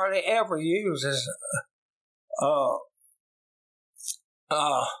 He hardly ever uses a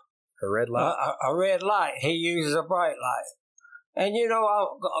red light. A red light. He uses a bright light. And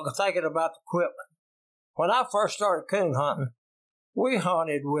I'm thinking about the equipment. When I first started coon hunting, we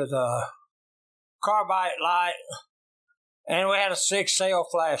hunted with a carbide light, and we had a 6-cell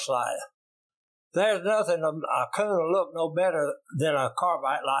flashlight. There's nothing a coon will look no better than a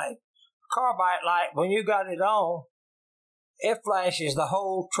carbide light. Carbide light, when you got it on, it flashes the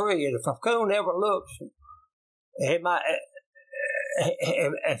whole tree. And if a coon ever looks, it might.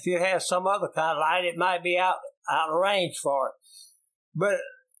 If you have some other kind of light, it might be out of range for it. But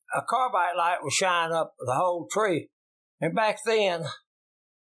a carbide light would shine up the whole tree. And back then,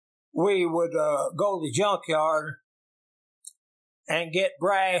 we would go to the junkyard and get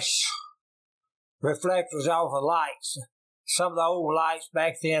brass reflectors off of lights. Some of the old lights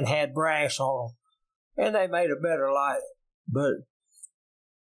back then had brass on them, and they made a better light. But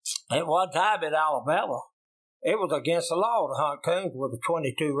at one time in Alabama, it was against the law to hunt coons with a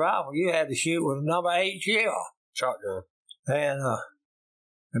 .22 rifle. You had to shoot with a number 8 shell. Shotgun.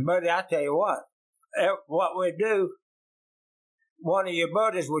 And buddy, I tell you what we'd do, one of your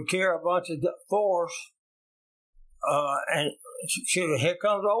buddies would carry a bunch of 4s, and shoot, here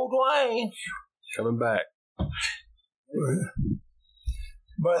comes old Dwayne. Coming back.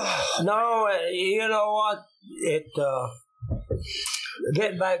 But no, you know what?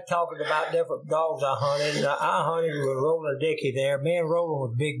 Getting back talking about different dogs I hunted with Roland Dickey there. Me and Roland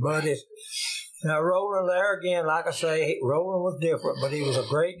was big buddies. Now Roland there again, like I say, Roland was different, but he was a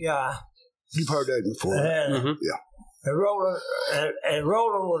great guy. You've heard that before. Yeah. And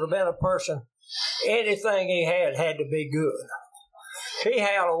Roland would have been a person. Anything he had to be good. He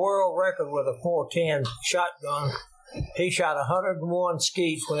had a world record with a .410 shotgun. He shot 101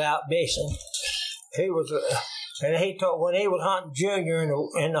 skeets without missing. And he told when he was hunting junior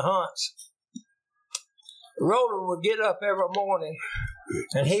in the hunts, Roland would get up every morning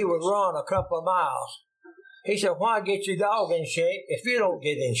and he would run a couple of miles. He said, why get your dog in shape if you don't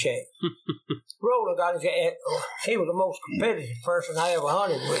get in shape? Roland got in shape. He was the most competitive person I ever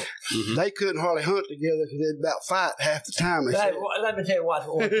hunted with. Mm-hmm. They couldn't hardly hunt together because they'd about fight half the time. Let me tell you what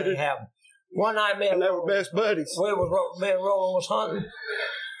one thing happened. One night, me and they were best buddies. Me and Roland was hunting.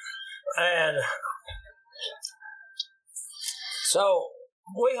 And so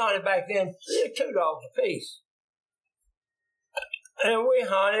we hunted back then, 2 dogs apiece. And we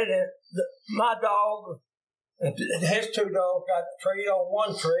hunted, and my dog, his 2 dogs got treed on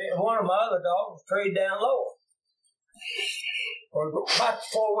one tree, and one of my other dogs was treed down lower. Right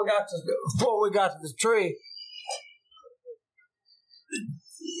before we got to the tree,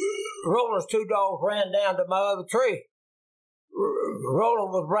 Roland's 2 dogs ran down to my other tree.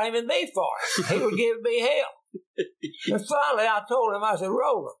 Roland was blaming me for it. He was giving me hell. And finally I told him, I said,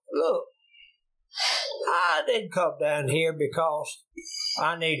 Roland, look, I didn't come down here because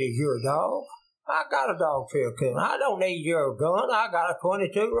I needed your dog. I got a dog field coon. I don't need your gun. I got a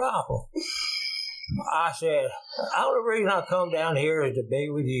 .22 rifle. I said, the only reason I come down here is to be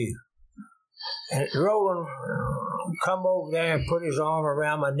with you. And Roland come over there and put his arm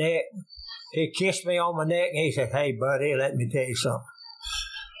around my neck. He kissed me on my neck and he said, hey, buddy, let me tell you something.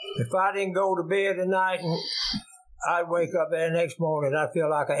 If I didn't go to bed tonight and I'd wake up there the next morning, I'd feel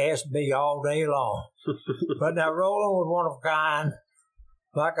like a SB all day long. But now Roland was one of a kind.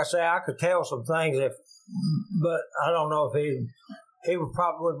 Like I say, I could tell some things, but I don't know if he would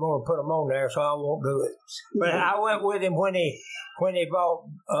probably wouldn't want to put them on there, so I won't do it. But I went with him when he bought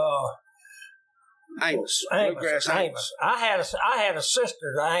Amos. I had a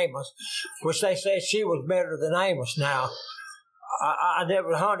sister to Amos, which they said she was better than Amos. Now, I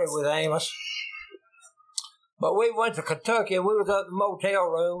never hunted with Amos, but we went to Kentucky and we was up in the motel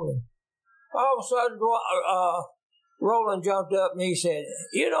room, and all of a sudden, Roland jumped up and he said,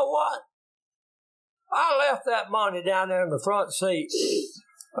 you know what? I left that money down there in the front seat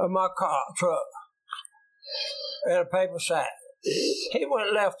of my truck in a paper sack. He went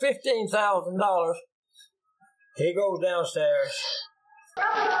and left $15,000. He goes downstairs.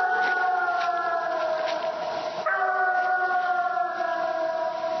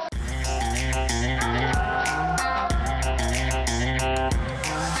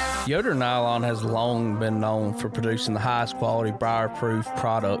 Yoder Nylon has long been known for producing the highest quality briar-proof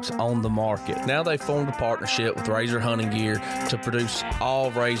products on the market. Now they've formed a partnership with Razor Hunting Gear to produce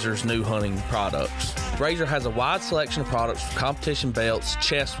all Razor's new hunting products. Razor has a wide selection of products from competition belts,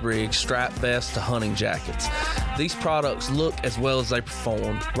 chest rigs, strap vests to hunting jackets. These products look as well as they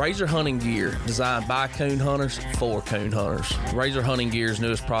perform. Razor Hunting Gear, designed by coon hunters for coon hunters. Razor Hunting Gear's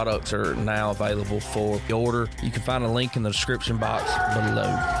newest products are now available for order. You can find a link in the description box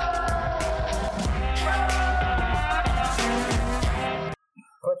below.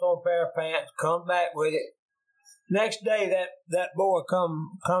 Put on a pair of pants, come back with it. Next day, that boy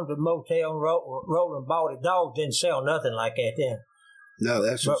come to the motel and Roland bought it. Dogs didn't sell nothing like that then. No,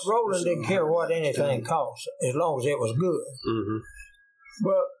 that's. But Roland didn't care what anything cost, as long as it was good. Mm-hmm.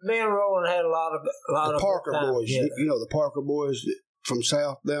 But me and Roland had a lot of the Parker boys. You know the Parker boys from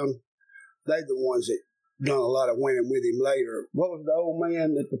South down. They the ones that done a lot of winning with him later. What was the old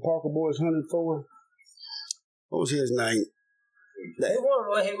man that the Parker boys hunted for? What was his name? He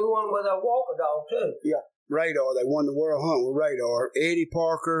won with a Walker dog too. Yeah, Radar. They won the World Hunt with Radar. Eddie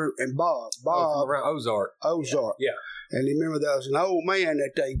Parker and Bob. Ozark. Yeah. And remember, there was an old man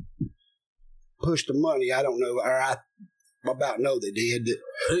that they pushed the money. I don't know, or I about know they did.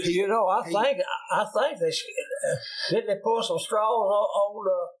 You know, I think they didn't they pull some straws on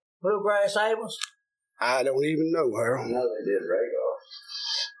the Bluegrass Amos? I don't even know, Harold. No, they did Radar.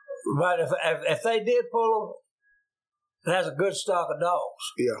 But if they did pull them, that's a good stock of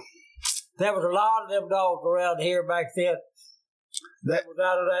dogs. Yeah. There was a lot of them dogs around here back then. That was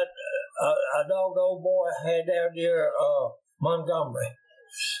out of that a dog the old boy had down near Montgomery.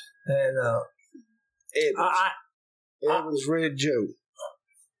 And Evans Red Joe.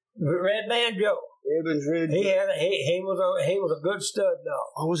 Red Man Joe. Evans Red Joe. He was a good stud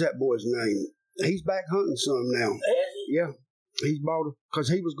dog. What was that boy's name? He's back hunting some now. Yeah. He's bought it because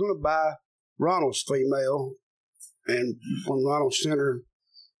he was going to buy Ronald's female and from Ronald Center,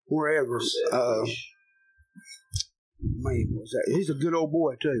 wherever. Man, was that? He's a good old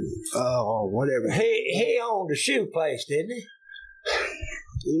boy too. Whatever. He owned a shoe place, didn't he?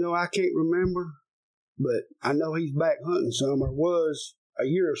 You know, I can't remember, but I know he's back hunting some, or was a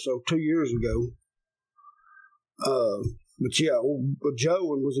year or so, 2 years ago. But yeah, Joe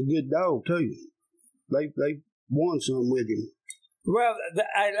was a good dog too. They won some with him. Well,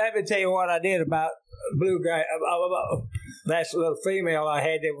 let me tell you what I did about Blue Guy. That's a little female I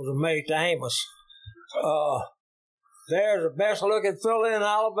had that was a mate to Amos. There's the best looking fella in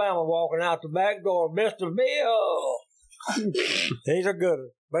Alabama walking out the back door, Mr. Bill. He's a good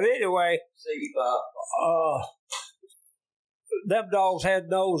one. But anyway, them dogs had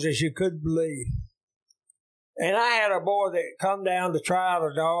noses you couldn't believe. And I had a boy that come down to try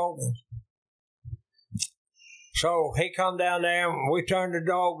the dog. So he come down there and we turned the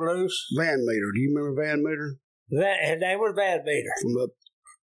dog loose. Van Meter. Do you remember Van Meter? His name was Van Meter. From up,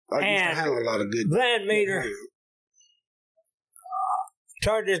 I used to handle a lot of good. Van Meter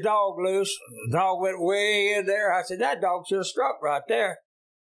turned his dog loose. The dog went way in there. I said, that dog should have struck right there.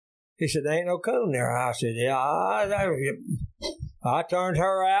 He said, there ain't no coon there. I said, yeah. I turned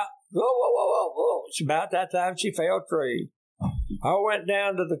her out. Whoa, whoa, whoa, whoa, whoa. It's about that time she fell a tree. I went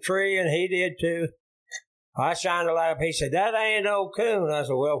down to the tree and he did too. I shined a light up. He said, that ain't no coon. I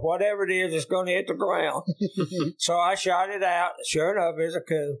said, well, whatever it is, it's going to hit the ground. So I shot it out. Sure enough, it's a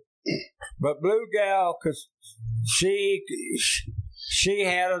coon. But Blue Gal, because she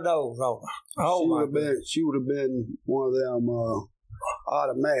had a nose on her. Oh, she would have been one of them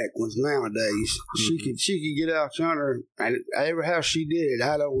automatic ones nowadays. Mm-hmm. She could get out yonder, and ever how she did it,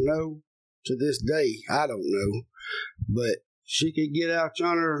 I don't know. To this day, I don't know. But she could get out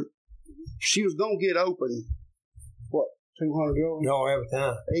yonder. She was gonna get open. What, 200 yards? No, every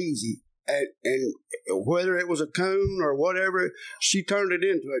time. Easy. And whether it was a coon or whatever, she turned it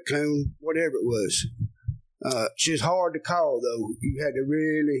into a coon, whatever it was. She was hard to call though. You had to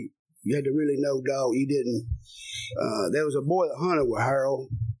really know dog. You didn't. There was a boy that hunted with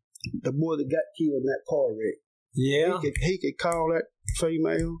Harold, the boy that got killed in that car wreck. Yeah. He could call that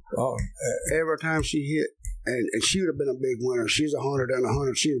female every time she hit, and she would have been a big winner. She's 100 and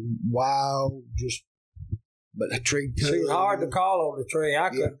 100. She was wild, but the tree. She was hard to call on the tree. I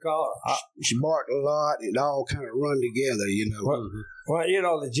couldn't call her. She barked a lot. It all kind of run together, you know. Well, you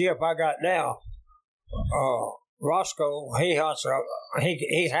know the Jeep I got now. Roscoe, he hunts her.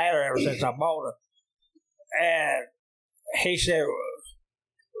 He's had her ever since I bought her, and he said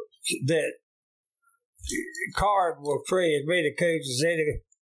that card will tree as many coons as any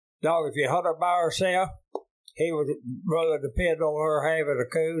dog. If you hunt her by herself, he would rather depend on her having a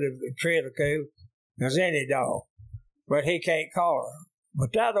coon and treeing a coon as any dog. But he can't call her.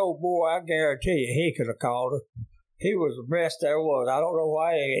 But that old boy, I guarantee you, he could have called her. He was the best there was. I don't know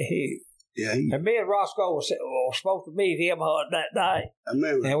why and me and Roscoe was supposed to meet him hunting that night. I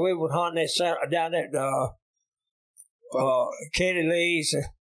remember. And we would hunt down at Kenny Lee's.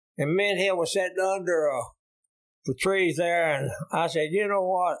 And me and him were sitting under the trees there. And I said, you know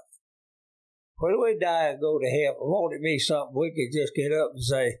what? When we die and go to heaven, won't it be something we could just get up and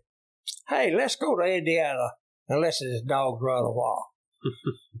say, hey, let's go to Indiana and let this dog run a while.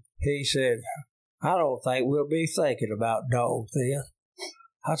 He said, I don't think we'll be thinking about dogs then.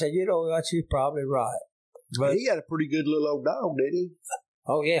 I said, you know what, you're probably right. But he had a pretty good little old dog, didn't he?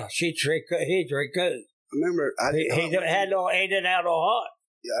 Oh, yeah. He drank good. I remember. He didn't have no heart.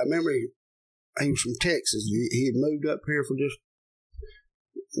 Yeah, I remember he was from Texas. He had moved up here for just.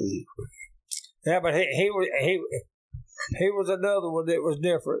 Yeah, but he was another one that was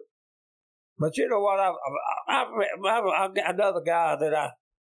different. But you know what? I got another guy that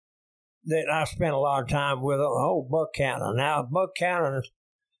I spent a lot of time with, Buck Cannon. Now, Buck Cannon,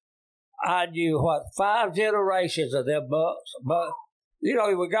 I knew 5 generations of them bucks. But you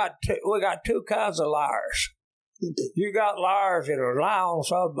know, we got two kinds of liars. You got liars that'll lie on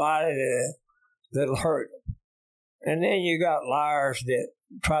somebody that'll hurt them, and then you got liars that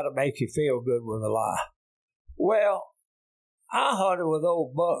try to make you feel good with a lie. Well, I hunted with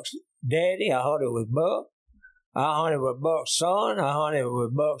old Buck's daddy. I hunted with Buck. I hunted with Buck's son. I hunted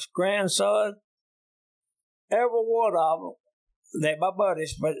with Buck's grandson. Every one of them, they're my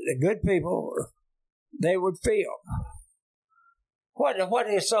buddies, but the good people, they would feel. What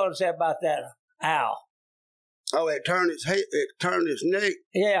did his son say about that owl? Oh, it turned his head. It turned his neck.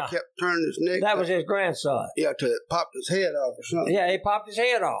 Yeah, kept turning his neck. That was his grandson. Yeah, till it popped his head off or something. Yeah, he popped his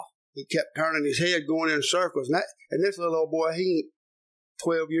head off. He kept turning his head, going in circles, and this little old boy, he ain't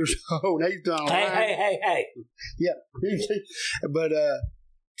 12 years old. He's done. Hey. Yeah, but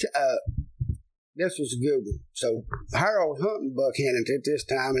this was a good one. So Harold was hunting Buck Hannon at this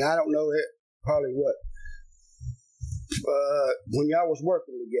time, and I don't know it probably what. When y'all was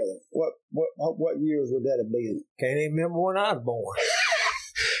working together, what years would that have been? Can't even remember when I was born.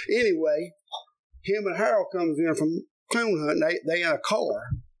 Anyway, him and Harold comes in from coon hunting. They in a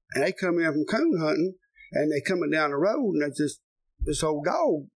car, and they come in from coon hunting, and they coming down the road, and there's this old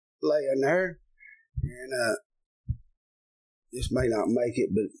dog laying there, and this may not make it,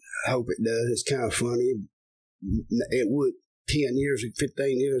 but I hope it does. It's kind of funny. It would 10 years,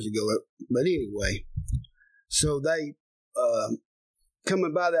 15 years ago. But anyway, so they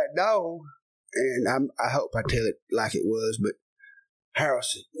coming by that dog, and I hope I tell it like it was, but Harold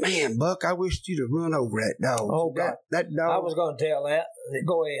said, "Man, Buck, I wished you'd have run over that dog." Oh, God. That dog. I was going to tell that.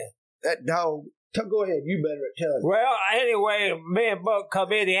 Go ahead. That dog. Go ahead. You better tell it. Well, anyway, me and Buck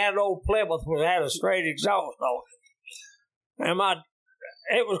come in. He had an old Plymouth that had a straight exhaust on it. And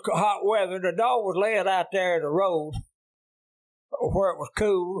it was hot weather. The dog was laying out there in the road where it was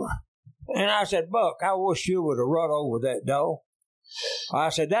cool. And I said, "Buck, I wish you would have run over that dog." I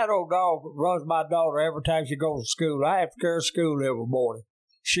said, "That old dog runs my daughter every time she goes to school. I have to carry her to school every morning.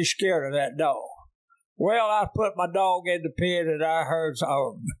 She's scared of that dog." Well, I put my dog in the pen and I heard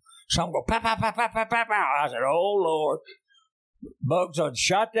something go, "Pow, pow, pow, pow, pow, pow, pow." I said, "Oh, Lord." Bugs had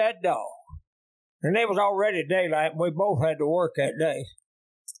shot that dog. And it was already daylight, and we both had to work that day.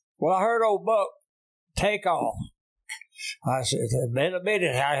 Well, I heard old Buck take off. I said, "In a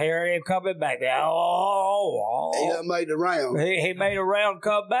minute, I hear him coming back." He done made the round. He made a round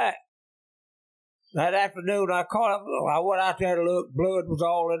come back. That afternoon, I caught him. I went out there to look. Blood was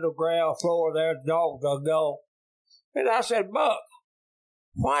all in the ground floor there. The dog was gone. And I said, "Buck,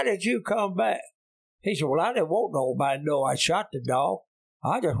 why did you come back?" He said, "Well, I didn't want nobody to know I shot the dog.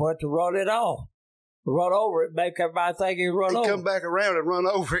 I just went to run it off. Run over it, make everybody think he run over it." He come back around and run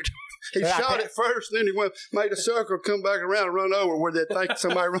over it. He shot it first, then he made a circle, come back around and run over where they think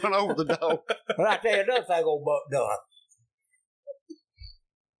somebody run over the dog. But I tell you another thing old Buck done.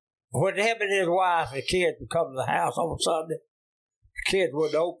 When him and his wife and kids would come to the house on Sunday, the kids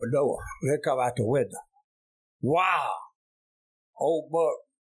wouldn't open the door. They'd come out the window. Wow. Old Buck,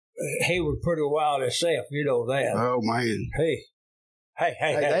 he was pretty wild himself, you know that. Oh, man. Hey.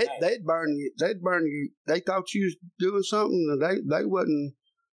 They'd burn you. They thought you was doing something. They wasn't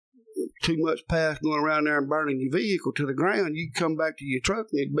too much past going around there and burning your vehicle to the ground. You'd come back to your truck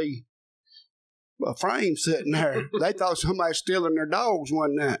and it'd be a frame sitting there. They thought somebody was stealing their dogs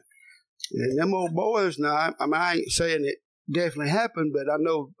one night. And them old boys, now, I ain't saying it definitely happened, but I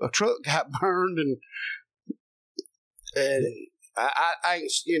know a truck got burned, and I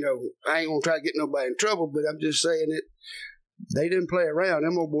ain't, I ain't gonna try to get nobody in trouble, but I'm just saying it. They didn't play around.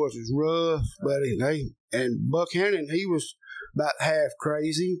 Them old boys was rough, buddy. And Buck Hannon, he was about half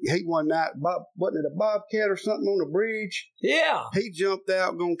crazy. He one night, wasn't it a bobcat or something on the bridge? Yeah. He jumped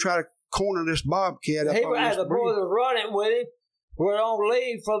out, gonna try to corner this bobcat up on this bridge. The boy that was running with him was on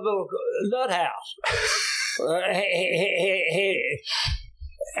leave from the nut house.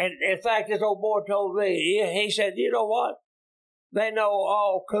 And in fact, this old boy told me, he said, "You know what? They know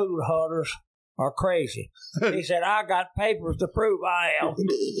all coon hunters are crazy." He said, "I got papers to prove I am."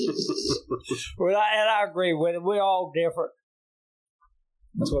 And I agree with him. We're all different.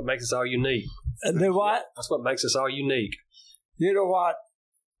 That's what makes us all unique. Do what? That's what makes us all unique. You know what?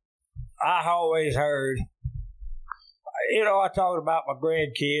 I always heard, I talked about my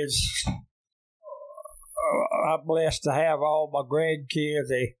grandkids. I'm blessed to have all my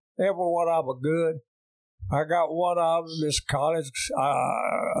grandkids. Every one of them are good. I got one of them, this college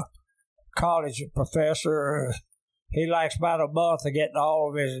professor. He likes about a month to get all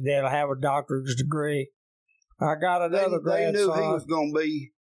of his, and then have a doctor's degree. I got another grandson. They knew he was going to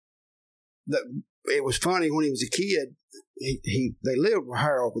be. It was funny when he was a kid. They lived with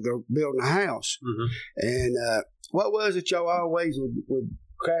Harold. They were building a house, and what was it y'all always would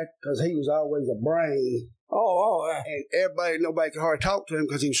crack, because he was always a brain. And nobody could hardly talk to him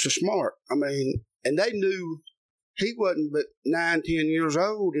because he was so smart. I mean, and they knew he wasn't but 9, 10 years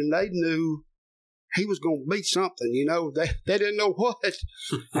old, and they knew he was going to be something. They didn't know what.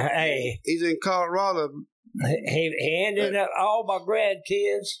 Hey, he's in Colorado. He ended up all my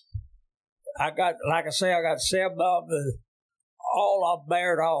grandkids. I got 7 of them. All of them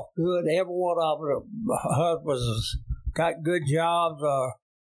married off good. Every one of them, husbands got good jobs.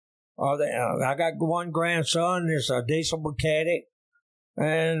 I got one grandson is a diesel mechanic,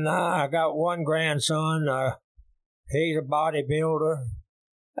 and I got one grandson. He's a bodybuilder.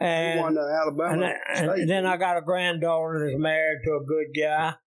 And, he won the Alabama and then I got a granddaughter that's married to a good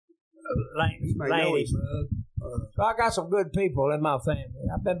guy. So I got some good people in my family.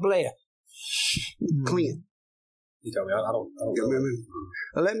 I've been blessed. Clint. You tell me, I don't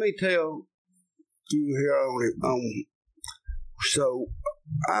know. Let me tell you here on it. So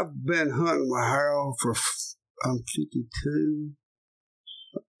I've been hunting with Harold for, I'm 52,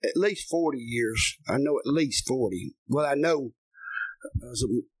 at least 40 years. I know at least 40. Well, I know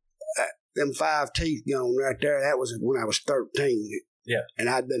them 5 teeth gone right there. That was when I was 13. Yeah. And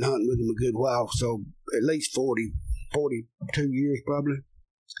I'd been hunting with him a good while, so at least 40 42 years probably.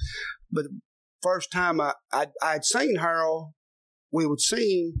 But the first time I'd seen Harold, we would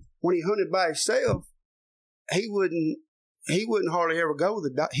see him when he hunted by himself. He wouldn't hardly ever go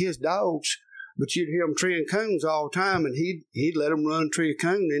with his dogs, but you'd hear him treeing coons all the time, and he'd let them run tree a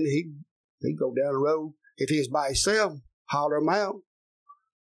coon, and he'd go down the road. If he was by himself, holler him out,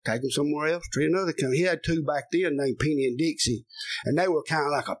 take him somewhere else, tree another coon. He had two back then named Penny and Dixie, and they were kind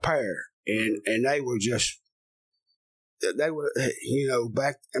of like a pair, and they were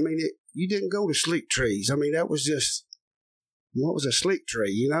back. I mean, you didn't go to slick trees. I mean, that was just, what was a slick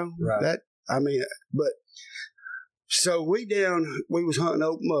tree, you know? Right. But so we was hunting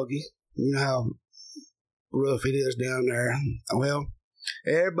Oak Muggy. You know how rough it is down there. Well,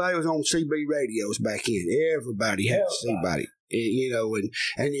 everybody was on CB radios back in. Everybody had CB. You know, and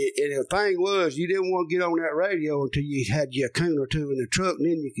the thing was, you didn't want to get on that radio until you had your coon or two in the truck, and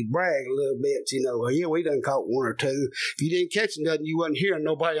then you could brag a little bit. You know, well, yeah, we done caught one or two. If you didn't catch nothing, you wasn't hearing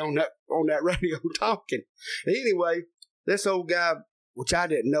nobody on that radio talking. Anyway, this old guy, which I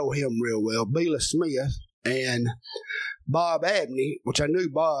didn't know him real well, Bela Smith, and Bob Abney, which I knew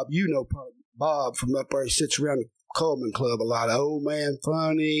Bob. You know Bob from up there. He sits around the Coleman Club a lot. Old man,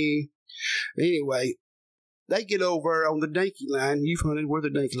 funny. Anyway, they get over on the Dinky line. You've hunted where the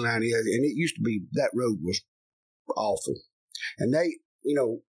Dinky line is, and it used to be, that road was awful. And they, you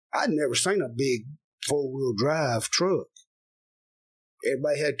know, I'd never seen a big 4-wheel drive truck.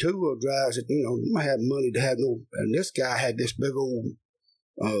 Everybody had 2-wheel drives that, you know, you might have money to have no, and this guy had this big old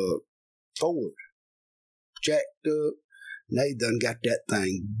Ford, jacked up, and they done got that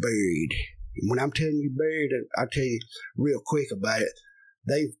thing buried. And when I'm telling you buried, I'll tell you real quick about it.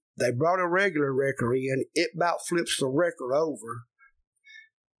 They brought a regular wrecker in. It about flips the wrecker over.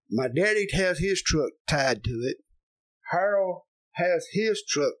 My daddy has his truck tied to it. Harold has his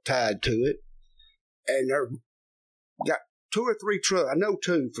truck tied to it. And they're got 2 or 3 trucks. I know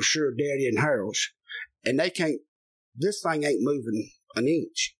 2 for sure, Daddy and Harold's. And they can't, this thing ain't moving an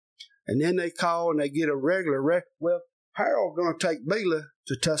inch. And then they call and they get a regular wrecker. Well, Harold's going to take Bela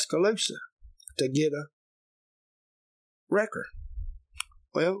to Tuscaloosa to get a wrecker.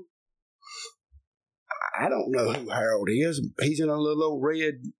 Well, I don't know who Harold is. He's in a little old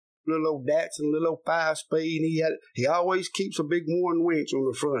Datsun, little old 5-speed. He always keeps a big Warren winch on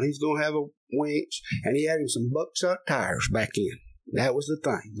the front. He's going to have a winch, and he had him some buckshot tires back in. That was the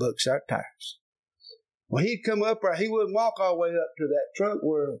thing, buckshot tires. Well, he'd come up there. He wouldn't walk all the way up to that truck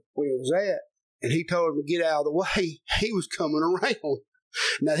where he was at, and he told him to get out of the way. He was coming around.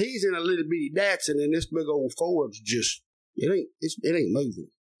 Now, he's in a little bitty Datsun, and this big old Ford's just, it ain't moving.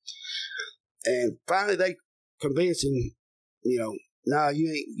 And finally, they convinced him, you know, no,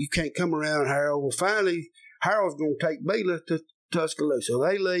 you can't come around, Harold. Well, finally, Harold's going to take Bela to Tuscaloosa. So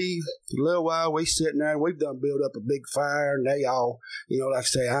they leave. For a little while, we sitting there. We've done built up a big fire, and they all, you know, like I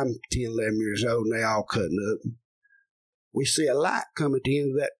say, I'm 10, 11 years old, and they all cutting up. We see a light come at the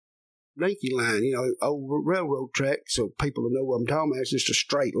end of that Dinky line, you know, old railroad track, so people will know what I'm talking about. It's just a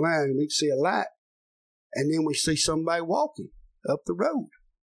straight line, and we see a light, and then we see somebody walking up the road.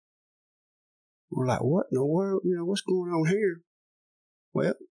 We're like, what in the world? You know, what's going on here?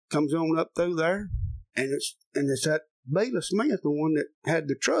 Well, comes on up through there, and it's that Bela Smith, the one that had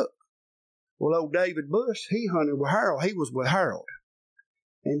the truck. Well, old David Bush, he hunted with Harold. He was with Harold.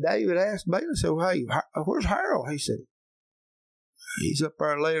 And David asked Bela, said, well, hey, where's Harold? He said, he's up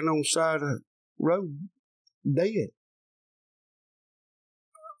there laying on the side of the road, dead.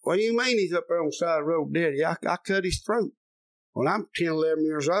 What do you mean he's up there on the side of the road dead? I cut his throat. Well, I'm 10, 11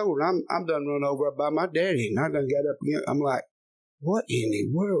 years old, and I'm done run over by my daddy, and I done got up again. I'm like, what in the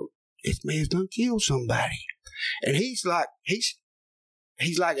world? This man's done killed somebody. And he's like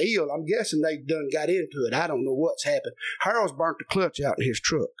ill. I'm guessing they done got into it. I don't know what's happened. Harold's burnt the clutch out in his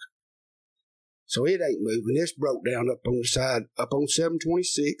truck. So it ain't moving. It's broke down up on the side, up on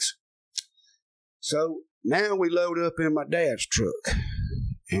 726. So now we load up in my dad's truck.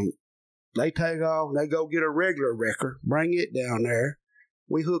 And they take off, and they go get a regular wrecker, bring it down there.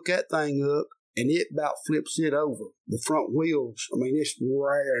 We hook that thing up, and it about flips it over. The front wheels, I mean, it's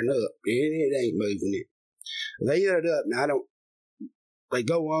rearing up, and it ain't moving it. They ended up, now they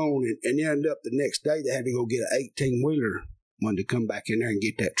go on and end up the next day, they had to go get an 18-wheeler, wanted to come back in there and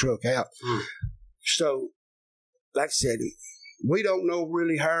get that truck out. So, like I said, we don't know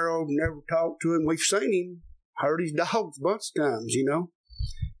really Harold, never talked to him. We've seen him, heard his dogs a bunch of times, you know.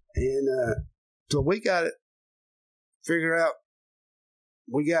 And so we got to figure out,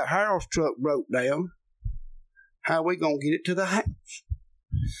 we got Harold's truck broke down. How we going to get it to the house?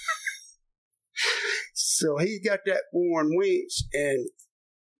 So he's got that Warren winch, and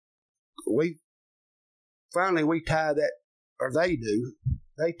we finally we tie that, or they do.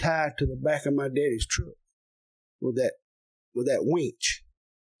 They tie it to the back of my daddy's truck with that winch.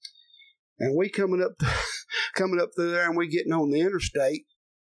 And we coming up through there, and we getting on the interstate,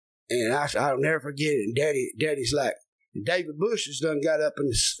 and I'll never forget it. And Daddy's like, David Bush has done got up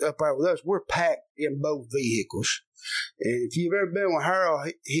there with us. We're packed in both vehicles, and if you've ever been with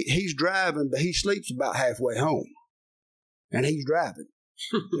Harold, he's driving, but he sleeps about halfway home, and he's driving.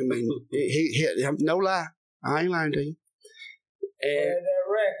 I mean, he no lie, I ain't lying to you. And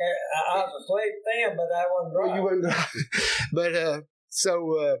I was asleep then, but I wasn't driving. You wasn't driving. But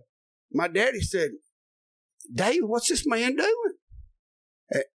so my daddy said, David, what's this man doing?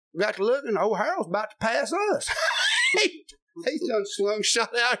 Got to look, and old Harold's about to pass us. He's done slung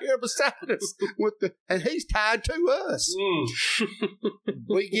shot out here beside us and he's tied to us.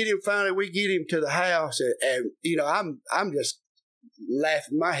 We get him to the house, and you know, I'm just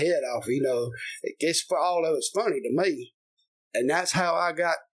laughing my head off. You know, it's for all of it's funny to me, and that's how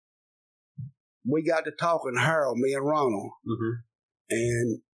we got to talking, Harold, me and Ronald,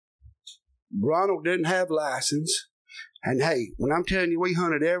 and Ronald didn't have license. And hey, when I'm telling you, we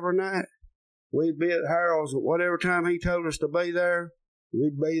hunted every night. We'd be at Harold's whatever time he told us to be there.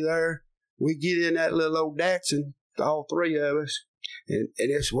 We'd be there. We'd get in that little old Datsun, all three of us, and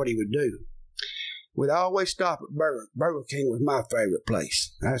that's what he would do. We'd always stop at Burger King was my favorite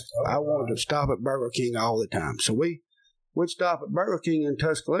place. I wanted to stop at Burger King all the time. So we'd stop at Burger King in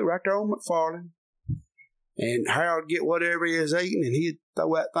Tuscaloosa, right there on McFarland. And Harold would get whatever he was eating, and he'd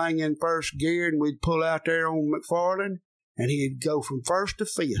throw that thing in first gear, and we'd pull out there on McFarland, and he'd go from first to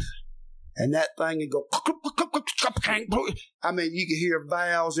fifth. And that thing would go, I mean, you could hear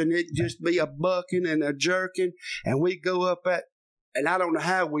valves, and it'd just be a bucking and a jerking, and we'd go up and I don't know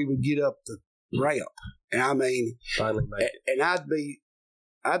how we would get up the ramp. And I mean, finally, and I'd be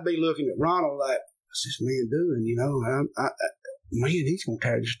looking at Ronald like, what's this man doing? You know, man, he's going to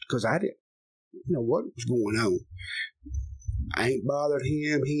tear this, because I didn't know what was going on. I ain't bothered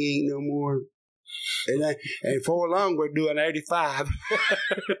him. He ain't no more. And for long, we're doing 85,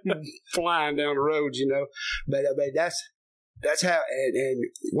 flying down the roads, you know. But that's how. And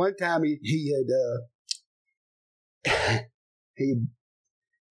one time he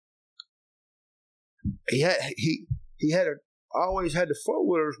always had the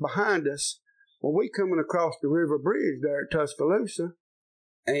 4-wheelers behind us. Well, we coming across the river bridge there at Tuscaloosa,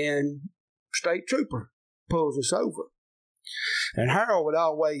 and state trooper pulls us over. And Harold would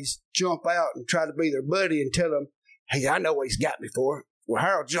always jump out and try to be their buddy and tell him, hey, I know what he's got me for. Well,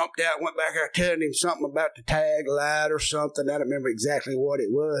 Harold jumped out and went back there telling him something about the tag light or something. I don't remember exactly what it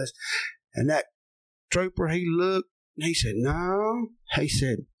was. And that trooper, he looked, and he said, no. He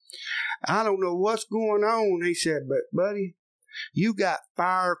said, I don't know what's going on. He said, but, buddy, you got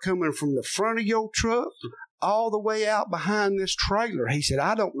fire coming from the front of your truck all the way out behind this trailer. He said,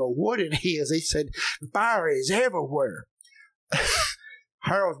 I don't know what it is. He said, fire is everywhere.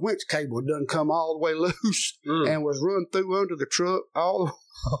 Harold's winch cable done come all the way loose and was run through under the truck all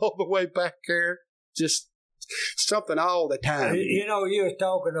the way back there. Just something all the time. You know, you was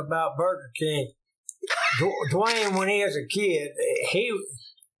talking about Burger King. Dwayne, when he was a kid, he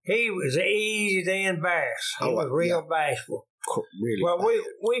was easy to embarrass. He was real bashful. Really? Well,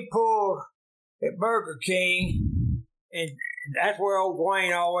 we pulled at Burger King, and that's where old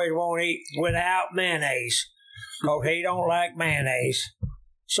Dwayne always want to eat without mayonnaise, because he don't like mayonnaise.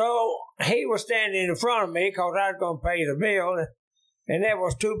 So he was standing in front of me because I was going to pay the bill, and there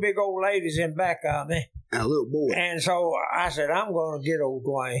was 2 big old ladies in back of me. And a little boy. And so I said, I'm going to get old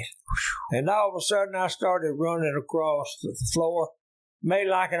Dwayne. And all of a sudden I started running across the floor, made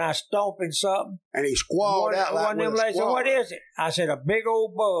like I was stomping something. And he squalled out like one of them ladies said, what is it? I said, a big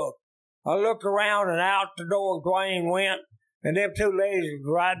old bug. I looked around, and out the door Dwayne went, and them 2 ladies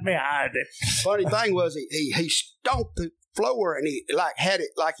was right behind it. Funny thing was, he stomped the floor, and he had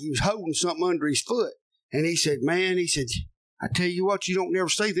it like he was holding something under his foot. And he said, man, I tell you what, you don't never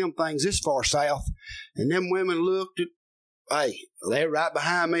see them things this far south. And them women looked at, hey, they were right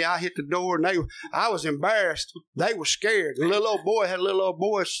behind me. I hit the door, and I was embarrassed. They were scared. The little old boy had a little old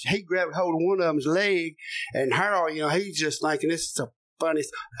boy. He grabbed hold of one of them's leg, and Harold, you know, he's just thinking this is a funny.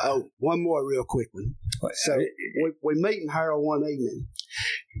 Oh, one more real quick one. So we meeting Harold one evening,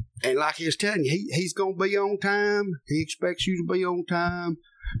 and like he was telling you, he's gonna be on time. He expects you to be on time.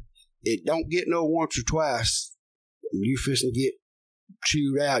 It don't get no once or twice. You fixing to get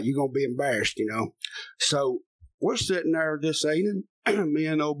chewed out. You're gonna be embarrassed, you know. So we're sitting there this evening. Me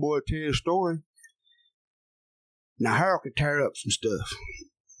and old boy tell a story. Now Harold could tear up some stuff.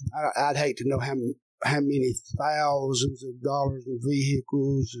 I'd hate to know how many thousands of dollars in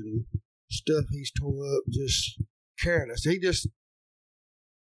vehicles and stuff he's tore up, just careless. It's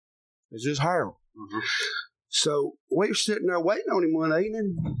just Harold. Mm-hmm. So we were sitting there waiting on him one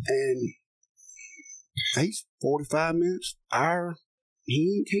evening, and he's 45 minutes, hour,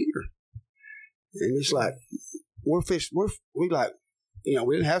 he ain't here. And it's like, we like,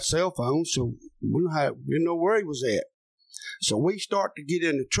 we didn't have cell phones, so we didn't know where he was at. So we start to get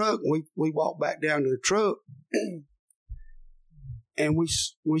in the truck, and we walk back down to the truck, and we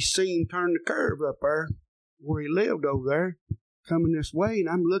seen him turn the curve up there where he lived over there, coming this way, and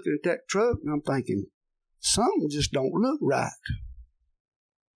I'm looking at that truck, and I'm thinking, something just don't look right.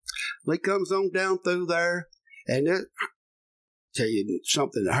 He comes on down through there, and tell you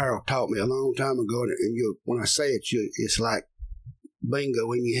something that Harold taught me a long time ago, and when I say it, it's like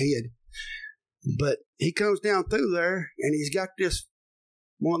bingo in your head. But he comes down through there, and he's got this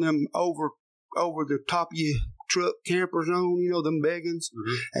one of them over the top of your truck campers on, them beggins,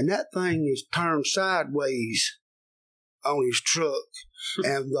 mm-hmm. and that thing is turned sideways on his truck,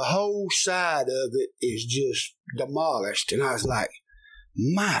 and the whole side of it is just demolished. And I was like,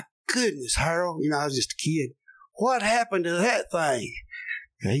 my goodness, Harold, I was just a kid. What happened to that thing?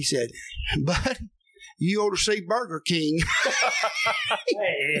 And he said, bud, you ought to see Burger King.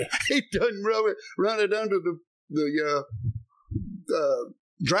 He done run it under the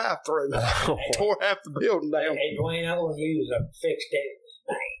drive-through. Tore half the building down. Hey, Dwayne, I want to use a fixed name.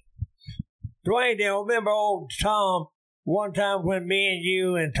 Dwayne, do you remember old Tom? One time when me and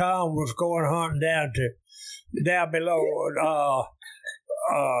you and Tom was going hunting down below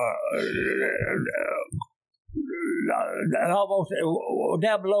almost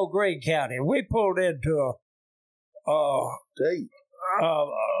down below Greene County, we pulled into what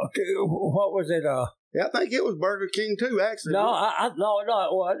was it? Yeah, I think it was Burger King too. Actually, no, it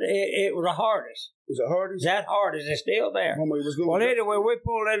was. It was a Hardee's. Was it Hardee's? That Hardee's is still there. Well, anyway, we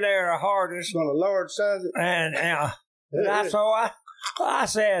pulled in there a Hardee's. On a large size. And I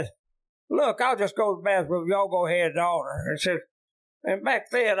said, look, I'll just go to the bathroom. Y'all go ahead and order. And back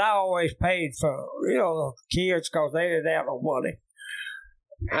then, I always paid for, the kids because they didn't have no money.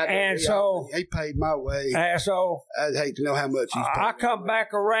 He paid my way. And so I'd hate to know how much he's paid. I come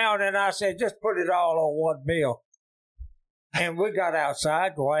back around and I said, just put it all on one bill. And we got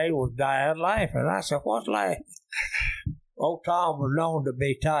outside. Dwayne was dying laughing. I said, what's laughing? Old Tom was known to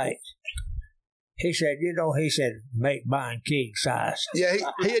be tight. He said, make mine king size. Yeah,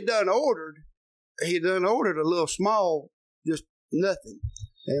 he had done ordered a little small, just nothing.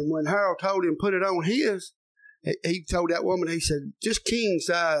 And when Harold told him put it on his, he told that woman, he said, just king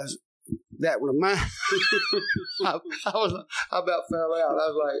size that one of mine. I about fell out. I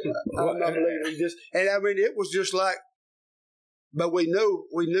was like, I'm not believing it. And I mean, it was just like, but we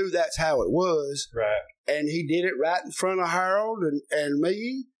knew that's how it was. Right. And he did it right in front of Harold and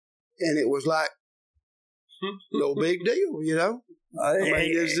me. And it was like, no big deal, I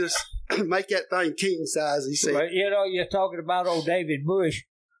mean, it's just make that thing king size, he said. But, you're talking about old David Bush.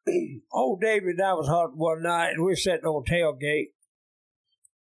 Old David and I was hunting one night, and we were sitting on a tailgate.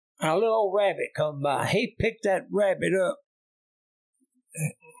 And a little old rabbit come by. He picked that rabbit up.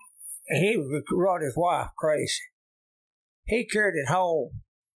 And he run his wife crazy. He carried it home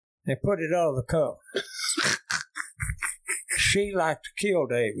and put it under the cover. She liked to kill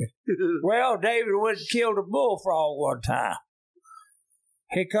David. Well, David went and killed a bullfrog one time.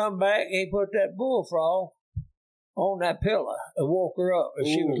 He come back, he put that bullfrog on that pillow and woke her up, and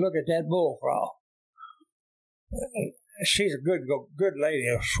she was looking at that bullfrog. She's a good lady,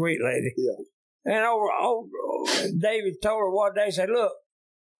 a sweet lady. Yeah. And David told her one day, said, look,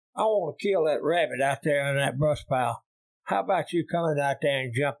 I want to kill that rabbit out there in that brush pile. How about you coming out there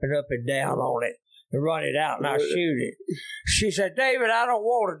and jumping up and down on it and run it out and I'll shoot it? She said, David, I don't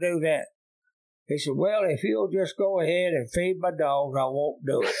want to do that. He said, well, if you'll just go ahead and feed my dog, I won't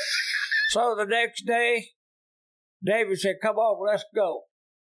do it. So the next day, David said, come on, let's go.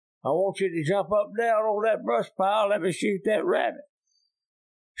 I want you to jump up and down on that brush pile. Let me shoot that rabbit.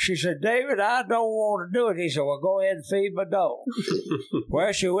 She said, David, I don't want to do it. He said, well, go ahead and feed my dog.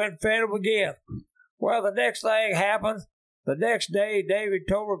 Well, she went and fed him again. Well, the next thing happened. The next day, David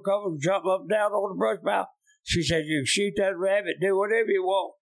told her to come and jump up and down on the brush pile. She said, you can shoot that rabbit, do whatever you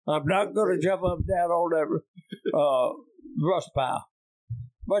want. I'm not going to jump up and down on that brush pile.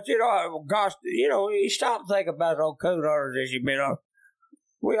 But, gosh, you stop and think about those coon hunters as you've been on.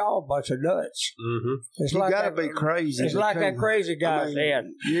 We all a bunch of nuts. Mm-hmm. It's you got to be crazy. It's like that crazy guy said.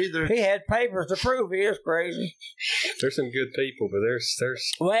 He had papers to prove he is crazy. There's some good people, but there's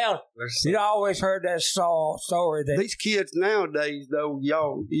you always heard that story that these kids nowadays, though,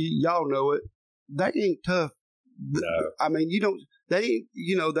 y'all know it. They ain't tough No. I mean, you don't. They,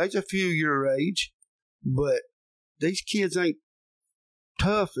 there's a few your age, but these kids ain't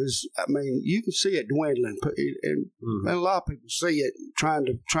tough as. I mean, you can see it dwindling, and a lot of people see it trying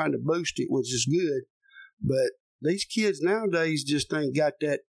to boost it, which is good. But these kids nowadays just ain't got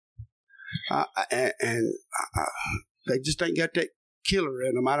that, and they just ain't got that killer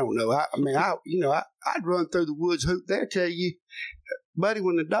in them. I don't know. I'd run through the woods hoop. They'll tell you, buddy,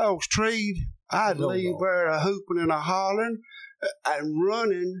 when the dogs treed, I'd leave there a hooping and a hollering and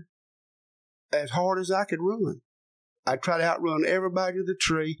running as hard as I could run. I'd try to outrun everybody to the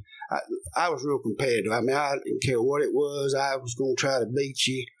tree. I was real competitive. I mean, I didn't care what it was. I was going to try to beat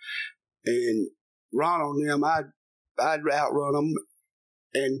you and run on them. I'd outrun them,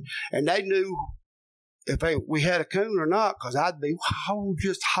 and they knew if we had a coon or not, because I'd be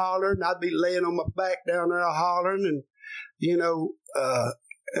just hollering. I'd be laying on my back down there hollering, and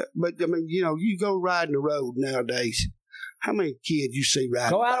but I mean, you go riding the road nowadays. How many kids you see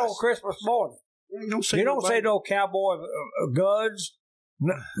riding? Go out on Christmas morning. You don't see no cowboy guns.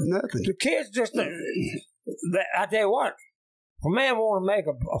 Nothing. The kids just. I tell you what, if a man want to make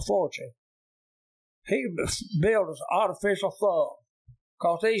a fortune, he can build an artificial thumb.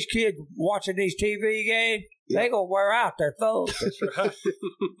 Because these kids watching these TV games, they going to wear out their thumbs.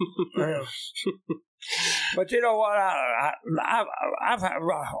 But you know what? I've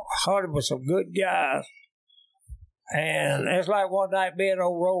hunted with some good guys. And it's like one night me and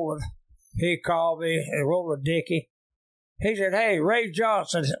old Roland, he called me, and Roland Dickey. He said, hey, Ray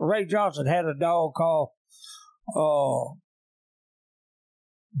Johnson had a dog called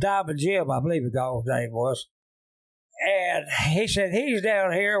Diamond Jim, I believe the dog's name was. And he said he's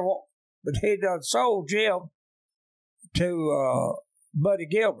down here, but he done sold Jim to Buddy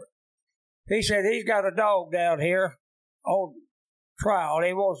Gilbert. He said he's got a dog down here on trial.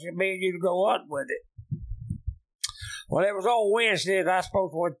 He wants me and you to go hunt with it. Well, it was on Wednesday, and I was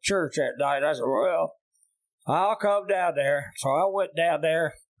supposed to went to church that night. I said, well, I'll come down there. So I went down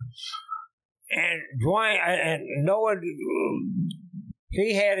there, and Dwayne, and knowing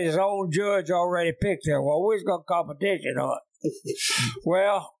he had his own judge already picked there. Well, we was going to competition on it.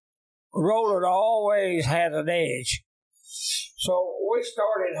 Well, Roland always had an edge. So we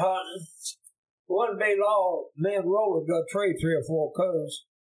started hunting. Wouldn't be long, me and Roland got tree 3 or 4 coons.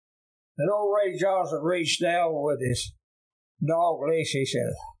 And old Ray Johnson reached down with his dog leash. He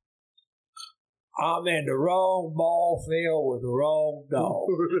said, I'm in the wrong ball field with the wrong dog.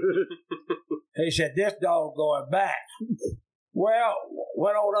 He said, this dog going back. Well,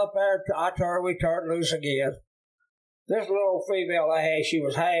 went on up there. We turned loose again. This little female I had, she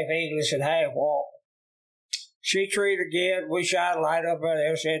was half English and half walk. She treated again. We shot a light up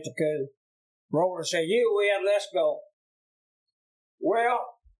there, sent the coon. Roland said, you win, let's go. Well,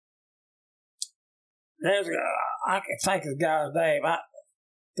 I can think of the guy's name.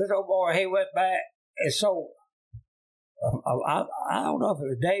 This old boy, he went back and sold. I don't know if it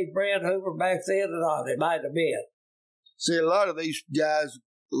was Dave Brand Hoover back then or not. It might have been. See, a lot of these guys,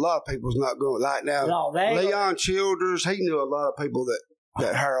 a lot of people's not going like now. No, Leon Childers, he knew a lot of people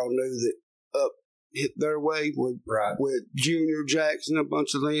that Harold knew that hit their way with Junior Jackson, a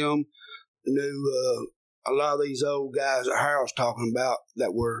bunch of them knew a lot of these old guys that Harold's talking about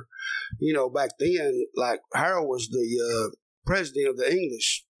that were, back then, like Harold was the president of the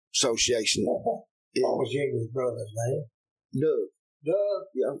English Association. What was Junior's brother's name? Doug.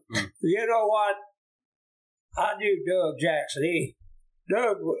 Yeah. You know what? I knew Doug Jackson.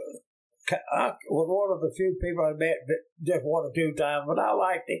 Doug was one of the few people I met just 1 or 2 times, but I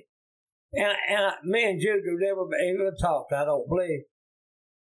liked him. And me and Junior never even talked, I don't believe.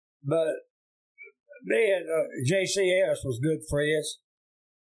 But me and JCS was good friends.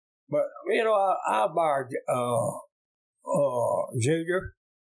 But, I admired Junior.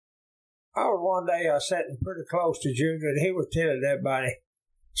 I was one day, I was sitting pretty close to Junior, and he was telling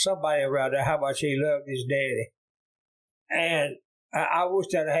somebody around there, how much he loved his daddy. And I wish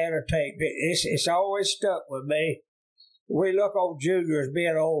that I had a tape. It's always stuck with me. We look on Junior as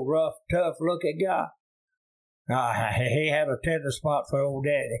being an old, rough, tough-looking guy. He had a tender spot for old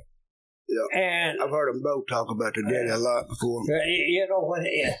daddy. Yeah, and I've heard them both talk about their daddy a lot before. When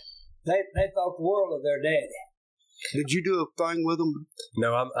they thought the world of their daddy. Did you do a thing with them?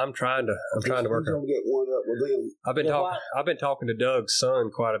 No, I'm trying to work on. Get one up with them. I've been talking to Doug's son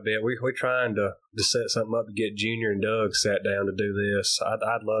quite a bit. We're trying to set something up to get Junior and Doug sat down to do this.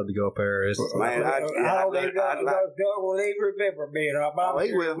 I'd love to go up there. I don't think Doug will even remember me.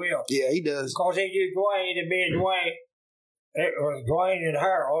 He will. Yeah, he does. Because he knew Dwayne and me and Dwayne. It was Dwayne and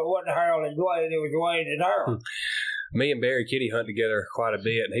Harold. It wasn't Harold and Dwayne. It was Dwayne and Harold. Me and Barry Kitty hunt together quite a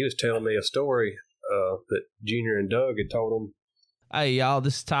bit, and he was telling me a story that Junior and Doug had told them. Hey, y'all,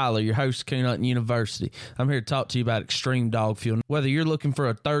 this is Tyler, your host of Coon Hunting University. I'm here to talk to you about Extreme Dog Fuel. Whether you're looking for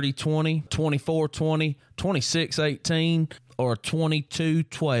a 30-20, 24-20, 26-18, or a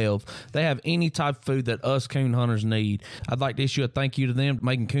 22-12, they have any type of food that us coon hunters need. I'd like to issue a thank you to them for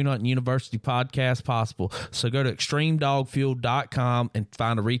making Coon Hunting University podcast possible. So go to extremedogfuel.com and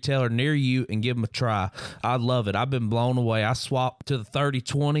find a retailer near you and give them a try. I love it. I've been blown away. I swapped to the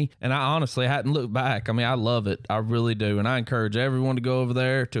 30-20, and I honestly hadn't looked back. I mean, I love it. I really do. And I encourage everyone to go over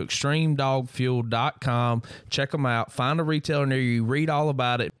there to extremedogfuel.com, check them out, find a retailer near you, read all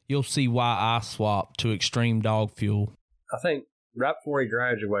about it. You'll see why I swapped to Extreme Dog Fuel. I think right before he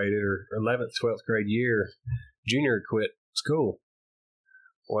graduated, or 11th, 12th grade year, Junior quit school.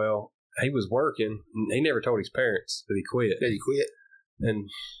 Well, he was working. And he never told his parents that he quit. Did he quit? And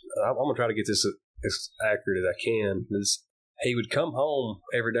I'm going to try to get this as accurate as I can. He would come home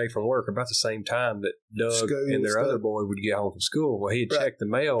every day from work about the same time that Doug and their other boy would get home from school. Well, he'd check the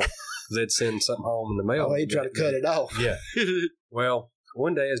mail because they'd send something home in the mail. Oh, he'd try to cut it off. Yeah. Well,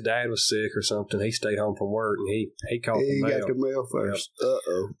 one day his dad was sick or something. He stayed home from work and he caught the mail. He got the mail first. Yep.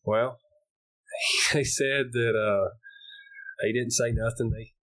 Uh-oh. Well, he said that he didn't say nothing.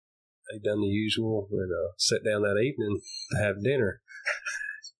 They done the usual and sat down that evening to have dinner.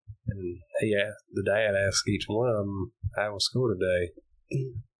 And the dad asked each one of them, how was school today?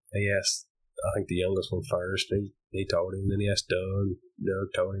 He asked, I think the youngest one first. He told him. Then he asked Doug.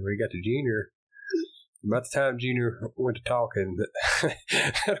 Doug told him. Where he got to Junior. About the time Junior went to talking,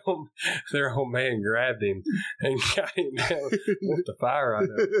 their old man grabbed him and got him down, whooped the fire out of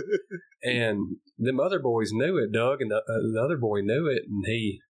him. And them other boys knew it. Doug and the other boy knew it, and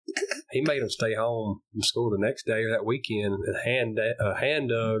he made them stay home from school the next day or that weekend and hand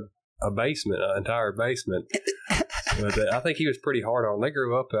dug a basement, an entire basement. But I think he was pretty hard on them. They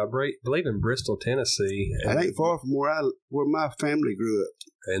grew up, I believe, in Bristol, Tennessee. I ain't far from where my family grew up.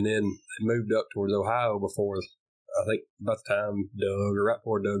 And then they moved up towards Ohio before, I think, about the time Doug, or right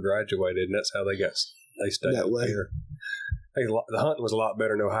before Doug graduated, and that's how they stayed that way. There. The hunting was a lot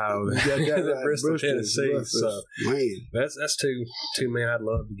better in Ohio than Bristol, Tennessee. So man, that's two men I'd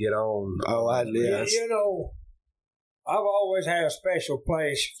love to get on. Oh, I'd love. You know, I've always had a special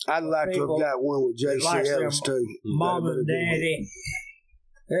place. I'd like to have got one with J.C. Ellis too. Mom and Daddy.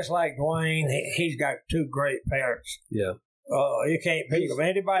 It's like Dwayne. He's got two great parents. Yeah. You can't beat them.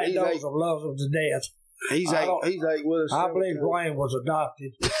 Anybody knows them loves them to death. He's eight with us. I believe Dwayne was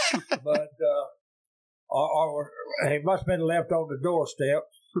adopted, but or he must have been left on the doorstep.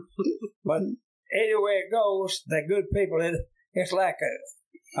 But anyway it goes, they're good people. It's like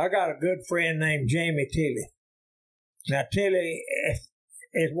I got a good friend named Jamie Tilley. Now Tilly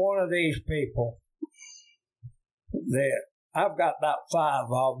is one of these people that I've got about 5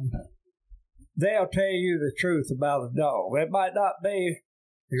 of them. They'll tell you the truth about a dog. It might not be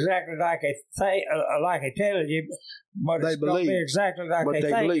exactly like they say, like they tell you, but it's going to be exactly like they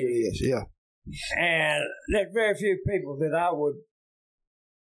think believe it is. Yeah. And there's very few people that I would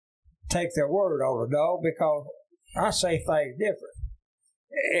take their word on a dog because I say things different.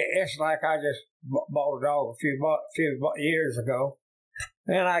 It's like I just bought a dog a few years ago,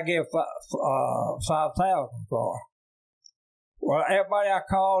 and I give $5,000 for her. Well, everybody I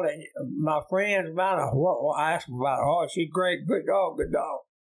called, and my friends, I asked them about her. Oh, she's great, good dog.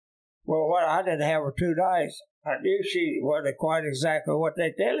 Well, I didn't have her 2 days. I knew she wasn't quite exactly what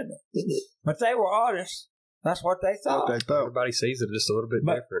they telling me. But they were honest. That's what they thought. Everybody sees it just a little bit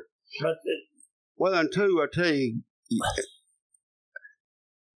different. Well, and two, I tell you,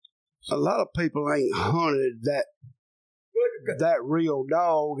 a lot of people ain't hunted that real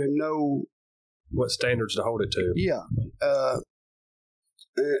dog and know what standards to hold it to. Yeah.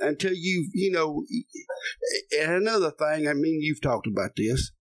 Until you know, and another thing, I mean, you've talked about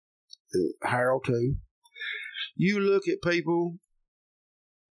this, and Harold too. You look at people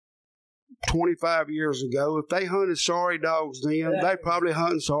 25 years ago, if they hunted sorry dogs then, they probably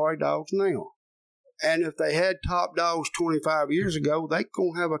hunting sorry dogs now. And if they had top dogs 25 years ago, they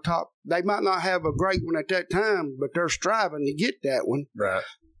gonna have they might not have a great one at that time, but they're striving to get that one. Right.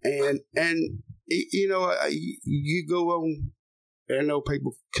 And you know, you go on, I know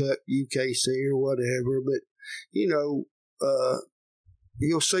people cut UKC or whatever, but you know,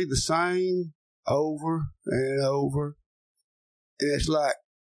 you'll see the same over and over. And it's like,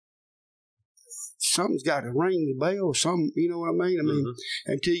 something's got to ring the bell. You know what I mean? I mean,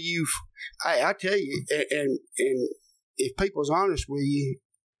 until I tell you, and if people's honest with you,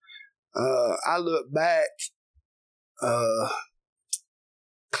 I look back.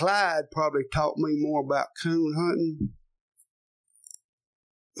 Clyde probably taught me more about coon hunting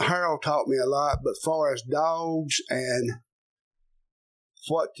Harold taught me a lot, but far as dogs and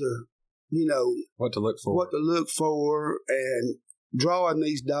what to look for, and drawing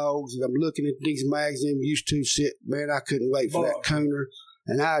these dogs, and I'm looking at these magazines. Used to sit, man, I couldn't wait for that cooner,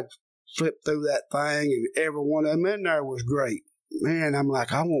 and I'd flip through that thing, and every one of them in there was great. Man, I'm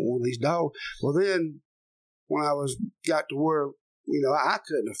like, I want one of these dogs. Well, then when I got to where, I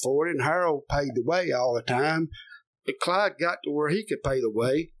couldn't afford it, and Harold paid the way all the time. But Clyde got to where he could pay the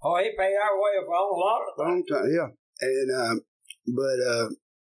way. Oh, he paid our way for a lot of things. Yeah. And,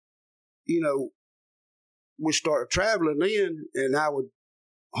 we started traveling in, and I would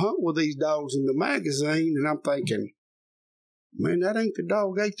hunt with these dogs in the magazine, and I'm thinking, man, that ain't the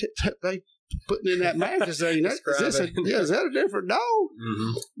dog they putting in that magazine. Is that a different dog?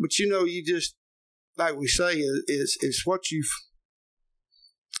 Mm-hmm. But, you just, like we say, it's what you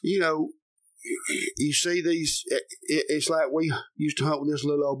see these. It's like we used to hunt with this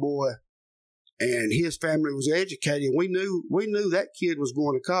little old boy, and his family was educated. We knew that kid was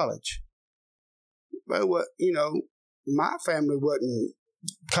going to college. But my family wasn't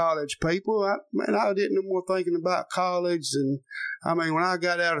college people. I didn't know more thinking about college. And when I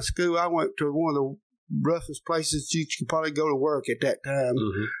got out of school, I went to one of the roughest places you could probably go to work at that time,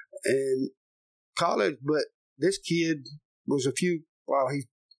 and college. But this kid was he's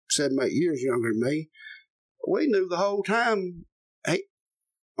 7, 8 years younger than me. We knew the whole time.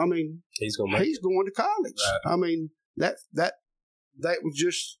 He's going to college. Right. That was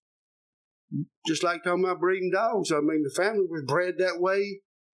just like talking about breeding dogs. The family was bred that way.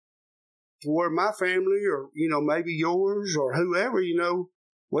 For my family, or maybe yours, or whoever,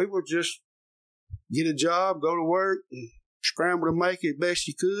 we would just get a job, go to work, and scramble to make it best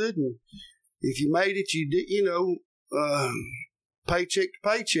you could. And if you made it, you did, paycheck to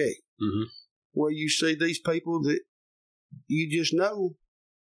paycheck. Mm-hmm. Where you see these people that you just know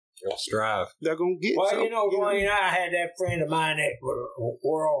they'll strive. They're going to get something. Dwayne, I had that friend of mine that was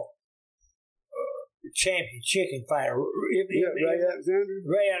world champion chicken fighter.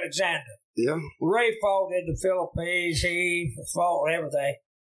 Ray Alexander. Yeah. Ray fought in the Philippines. He fought everything.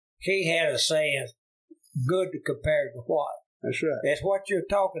 He had a saying, good compared to what? That's right. That's what you're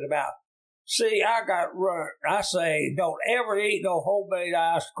talking about. See, I got run. I say, don't ever eat no homemade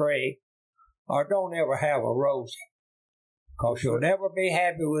ice cream, or don't ever have a Rosie. Because you'll never be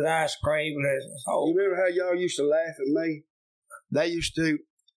happy with ice cream. You remember how y'all used to laugh at me? They used to,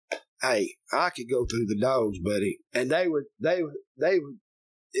 hey, I could go through the dogs, buddy. And they would, it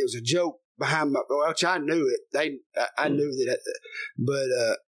was a joke behind my, which I knew it. I knew that, but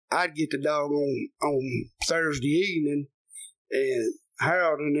I'd get the dog on Thursday evening, and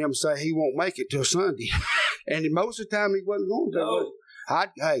Harold and them say he won't make it till Sunday. And most of the time he wasn't going to. No.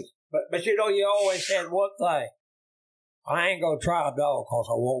 But you always said one thing. I ain't going to try a dog because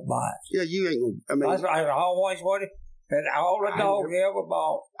I won't buy it. Yeah, you ain't going to. I always wanted, and all the dogs ever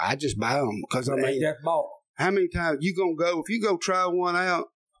bought. I just buy them because They just bought. How many times you going to go, if you go try one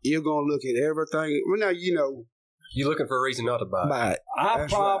out, you're going to look at everything. Well, now, you're looking for a reason not to buy it. I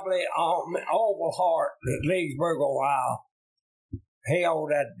probably, Oval Heart at Leesburg, Ohio, he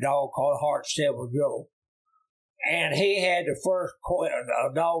owned that dog called Hart Silver Joe. And he had the first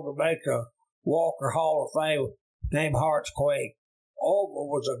a dog to make the Walker Hall of Fame named Hart's Quake. Oval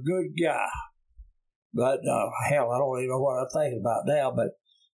was a good guy. But, hell, I don't even know what I'm thinking about now, but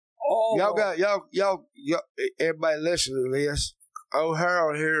Oval, y'all, everybody listen to this. Old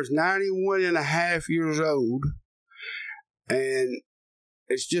Harold here is 91 and a half years old. And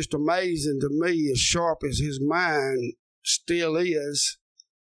it's just amazing to me, as sharp as his mind still is.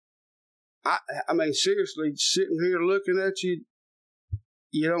 I seriously, sitting here looking at you,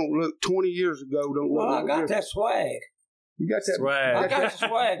 you don't look 20 years ago. Don't look. Well, I got that swag. You got that swag. I got the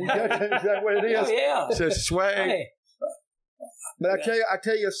swag. Is that what it is? Oh, yeah. So it's swag. Hey. But I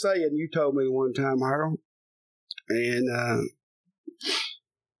tell you a saying you told me one time, Harold, and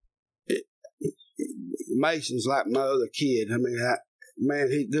Mason's like my other kid.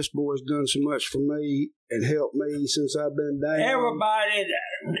 This boy's done so much for me and helped me since I've been down. Everybody,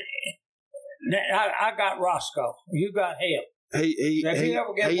 I got Roscoe. You got him. If you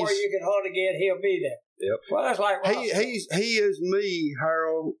ever get where you can hunt again, he'll be there. Yep. Well, that's like Roscoe. He is me,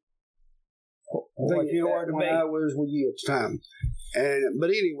 Harold. What you were to when me. I was with you at the time. But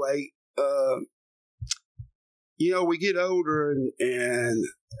anyway, we get older and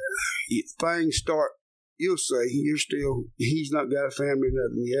things start. You'll say he's not got a family or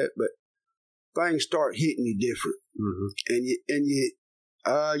nothing yet, but things start hitting you different. Mm-hmm.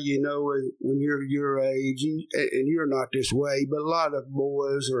 When you're your age, and you're not this way, but a lot of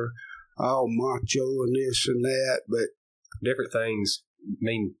boys are all macho and this and that, but different things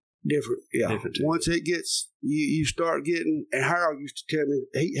mean different. Yeah. different to you. Once it gets, you start getting. And Harold used to tell me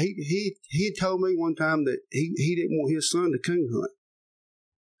he had told me one time that he didn't want his son to coon hunt.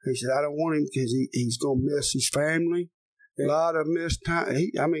 He said, I don't want him because he's going to miss his family. A lot of missed time.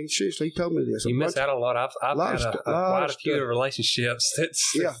 Seriously, he told me this. You miss out on a lot. I've had quite a few relationships.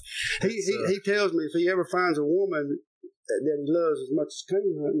 Yeah. He tells me if he ever finds a woman that he loves as much as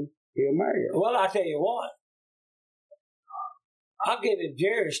coon hunting, he'll marry her. Well, I tell you what. I'll give it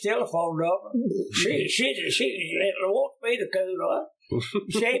Jerry's telephone number. She wants me to coon hunt.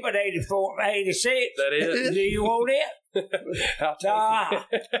 She ain't but 84, 86. That is. Do you want it?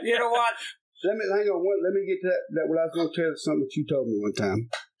 You know what? Let me get to that. What I was going to tell you something that you told me one time,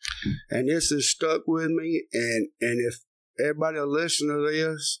 and this has stuck with me. And if everybody will listen to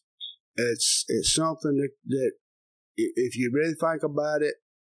this, it's something that if you really think about it,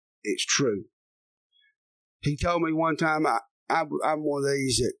 it's true. He told me one time, I'm one of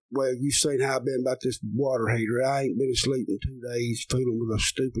these that, well, you've seen how I've been about this water heater. I ain't been asleep in 2 days fooling with a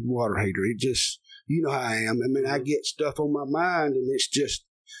stupid water heater. It just, you know how I am. I mean, I get stuff on my mind, and it's just.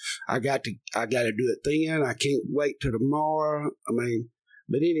 I got to do it then. I can't wait till tomorrow.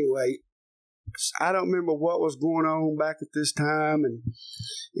 But anyway, I don't remember what was going on back at this time, and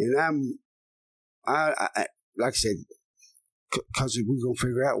I like I said, because we're gonna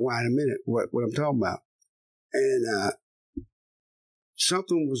figure out why in a minute what I'm talking about, and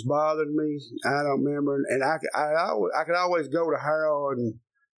something was bothering me. I don't remember, and I could always go to Harold, and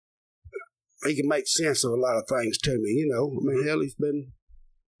he can make sense of a lot of things to me. You know, hell, he's been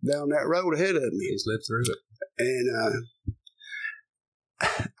down that road ahead of me. He's lived through it. And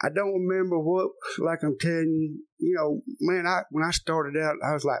I don't remember what, like I'm telling you, man, when I started out,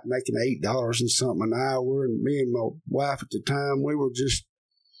 I was like making $8 and something an hour, and me and my wife at the time, we were just,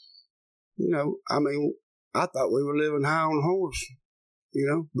 I thought we were living high on a horse,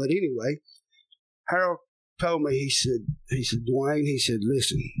 But anyway, Harold told me, he said, Dwayne, he said,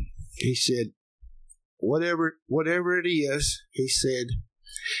 listen, he said, whatever it is, he said,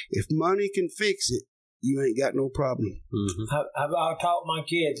 if money can fix it, you ain't got no problem. Mm-hmm. I've taught my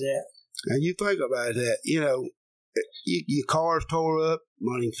kids that. And you think about that, your car's tore up,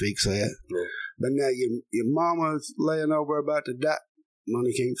 money can fix that. Yeah. But now your mama's laying over about to die,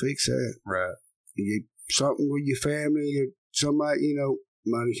 money can't fix that. Right. Something with your family or somebody,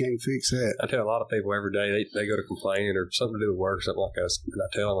 money can't fix that. I tell a lot of people every day they go to complaining or something to do with work or something like that. And I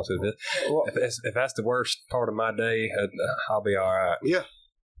tell them, I said, if that's the worst part of my day, I'll be all right. Yeah.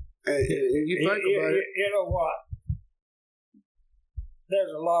 And you think about it. You know what?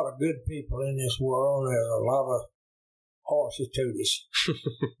 There's a lot of good people in this world. There's a lot of horsey tooties.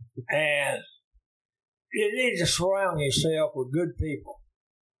 And you need to surround yourself with good people.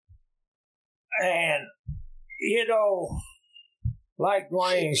 And, like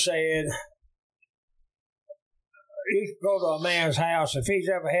Dwayne said, you can go to a man's house, if he's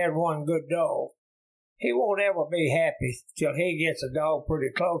ever had one good dog, he won't ever be happy till he gets a dog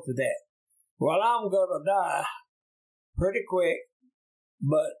pretty close to that. Well, I'm going to die pretty quick,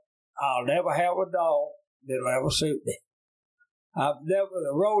 but I'll never have a dog that'll ever suit me.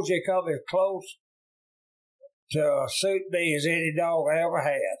 Rosie come as close to suit me as any dog I ever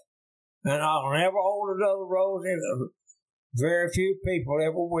had. And I'll never own another Rosie. Very few people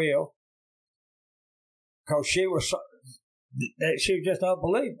ever will. Because she was just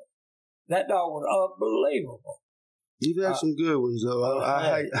unbelievable. That dog was unbelievable. You've had some good ones, though.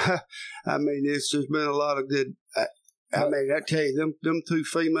 I mean, it's just been a lot of good. I tell you, them two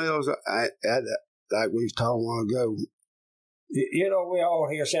females, like we was talking a while ago. We all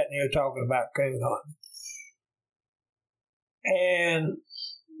here sitting here talking about coon hunting. And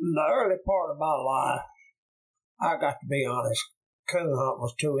the early part of my life, I got to be honest, coon hunting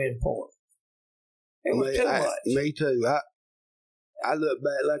was too important. It was too much. Me too. I look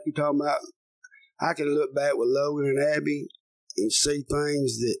back, like you're talking about, I can look back with Logan and Abby and see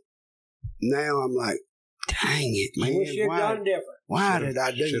things that now I'm like, dang it, man. We should have done different. Why did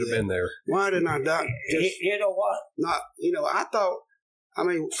I do that? Should have been there. Why didn't I do You know what? I thought,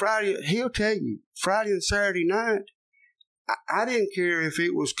 Friday, he'll tell you, Friday and Saturday night, I didn't care if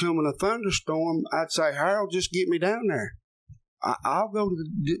it was coming a thunderstorm. I'd say, Harold, just get me down there. I'll go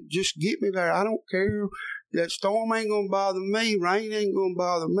just get me there. I don't care. That storm ain't going to bother me. Rain ain't going to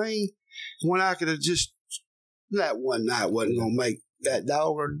bother me. When I could have just, that one night wasn't going to make that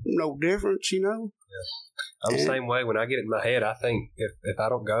dog no difference, Yeah. I'm the same way. When I get it in my head, I think if I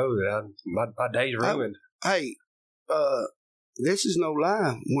don't go, my day's ruined. This is no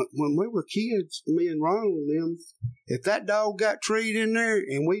lie. When we were kids, me and Ron and them, if that dog got treed in there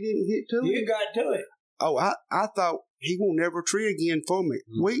and we didn't get to it. You got to it. Oh, I thought he won't never tree again for me.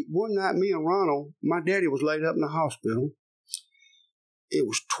 One night, me and Ronald, my daddy was laid up in the hospital. It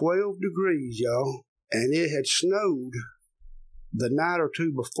was 12 degrees, y'all, and it had snowed the night or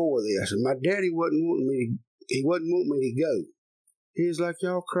two before this, and my daddy wasn't wanting me to go. He was like,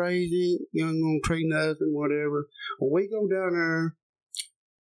 y'all crazy, you ain't gonna tree nothing, whatever. When we go down there,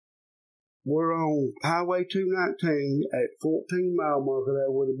 we're on Highway 219 at 14 mile marker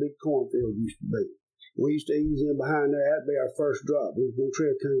there where the big cornfield used to be. We used to ease in behind there. That'd be our first drop. We was going to tree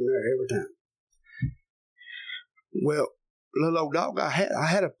a coon there every time. Well, little old dog, I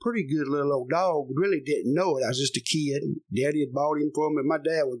had a pretty good little old dog. Really didn't know it. I was just a kid. Daddy had bought him for me. My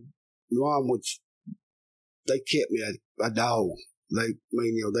mom they kept me a dog. They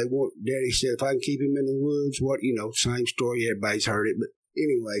want, Daddy said, if I can keep him in the woods, same story. Everybody's heard it. But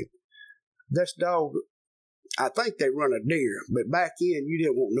anyway, this dog, I think they run a deer, but back then you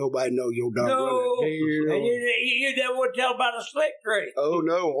didn't want nobody to know your dog run a deer. And you didn't want to tell about a slick tree. Oh,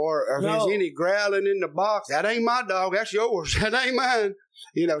 no, or if there's any growling in the box, that ain't my dog, that's yours, that ain't mine.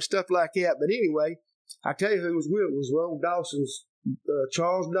 Stuff like that. But anyway, I tell you who was with it was old Dawson's,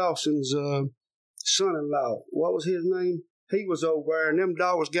 Charles Dawson's son-in-law. What was his name? He was over there, and them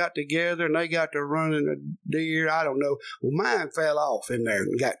dogs got together, and they got to running a deer. I don't know. Well, mine fell off in there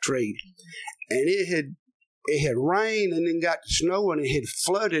and got treed. And it had rained and then got to snow, and it had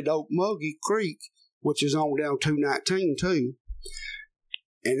flooded Okmulgee Creek, which is on down 219 too.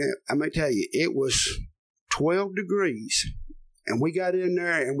 And I'm going to tell you, it was 12 degrees. And we got in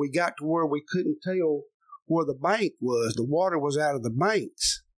there, and we got to where we couldn't tell where the bank was. The water was out of the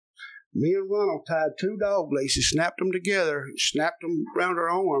banks. Me and Ronald tied 2 dog leashes, snapped them together, snapped them around our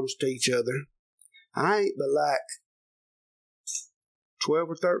arms to each other. I ain't but like 12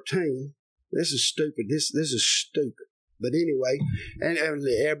 or 13. This is stupid. This is stupid. But anyway, and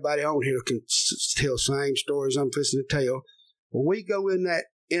everybody on here can tell same stories I'm fixing to tell. Well, we go in there,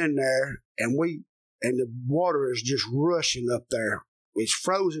 and the water is just rushing up there. It's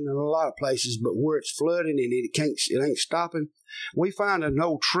frozen in a lot of places, but where it's flooding and it ain't stopping. We find an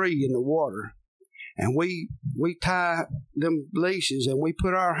old tree in the water, and we tie them leashes, and we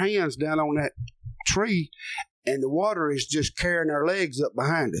put our hands down on that tree, and the water is just carrying our legs up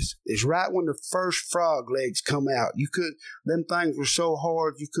behind us. It's right when the first frog legs come out. Them things were so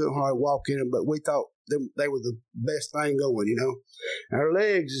hard you couldn't hardly walk in them, but we thought they were the best thing going, Our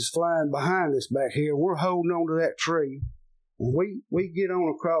legs is flying behind us back here. We're holding on to that tree. We get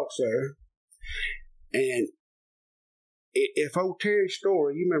on across there, and if old Terry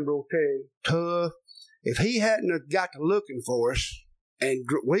Story, you remember old Terry, tough, if he hadn't have got to looking for us, and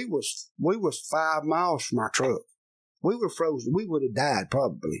we was 5 miles from our truck, we were frozen. We would have died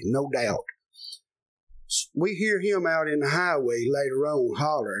probably, no doubt. We hear him out in the highway later on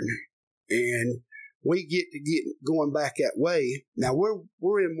hollering, and we get going back that way. Now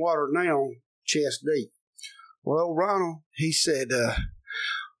we're in water now, chest deep. Well, old Ronald, he said,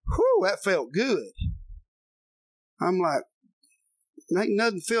 whew, that felt good. I'm like, ain't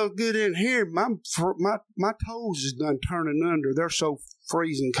nothing feels good in here. My toes is done turning under. They're so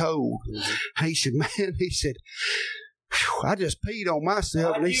freezing cold. Mm-hmm. He said, I just peed on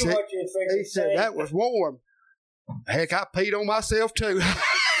myself. And he said, that was warm. Heck, I peed on myself too.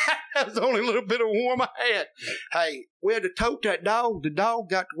 That was the only little bit of warm I had. Hey, we had to tote that dog. The dog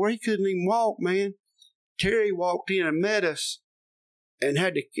got to where he couldn't even walk, man. Terry walked in and met us, and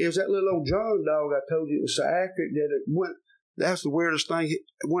it was that little old John dog I told you. It was so accurate that it went. That's the weirdest thing. It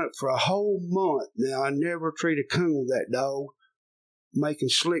went for a whole month. Now, I never treated a coon with that dog making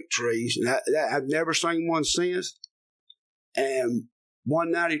slick trees. And I've never seen one since. And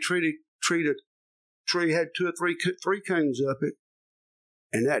one night he treated a tree, had 2 or 3 coons up it,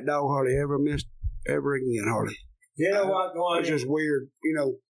 and that dog hardly ever missed ever again, hardly. You know what, It's just weird,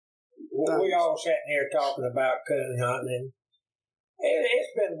 We all sitting here talking about coon hunting, and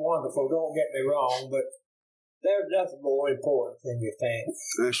it's been wonderful, don't get me wrong, but there's nothing more important than your family.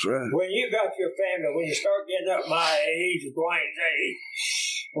 That's right. When you got your family, when you start getting up my age, Dwayne's age,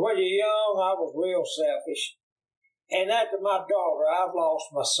 when you're young, I was real selfish. And after my daughter, I've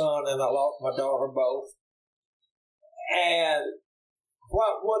lost my son and I lost my daughter both. And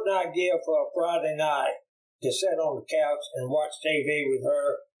what wouldn't I give for a Friday night to sit on the couch and watch TV with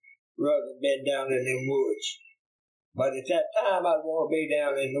her rather than been down in the woods? But at that time, I'd want to be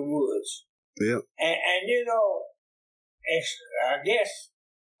down in the woods. Yeah. And I guess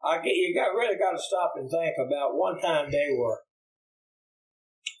you really got to stop and think about one time they were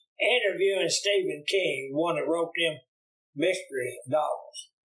interviewing Stephen King, one that wrote them mystery novels.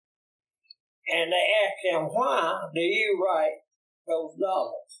 And they asked him, why do you write those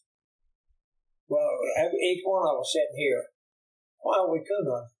novels? Well, each one of us sitting here, why we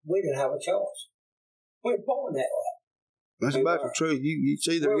couldn't? We didn't have a choice. We were born that way. That's about the truth. You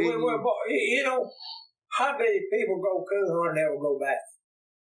see the you know, how many people go coon hunting and never go back?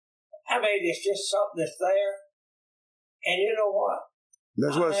 I mean, it's just something that's there. And you know what?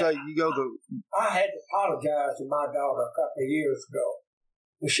 That's what I say. You go to. I had to apologize to my daughter a couple of years ago.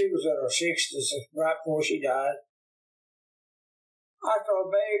 When she was in her 60s, right before she died. I told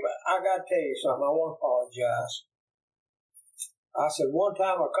her, babe, I got to tell you something. I want to apologize. I said, one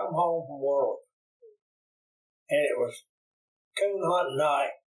time I come home from work, and it was coon hunting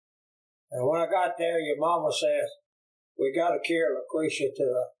night. And when I got there, your mama says, we got to carry Lucretia to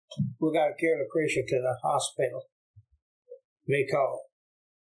the hospital because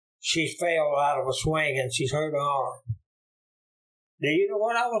she fell out of a swing and she's hurt her arm. Do you know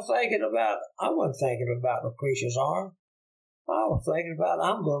what I was thinking about? I wasn't thinking about Lucretia's arm. I was thinking about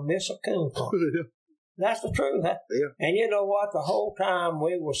I'm going to miss a coon hunt. That's the truth. Huh? Yeah. And you know what? The whole time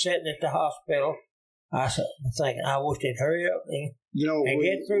we were sitting at the hospital, I was thinking, I wish they'd hurry up and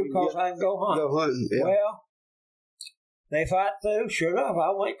get through because I can go hunting. Go hunting, yeah. Well, they fight through. Sure enough,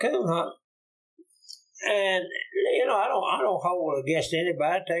 I went coon hunting. And, you know, I don't hold it against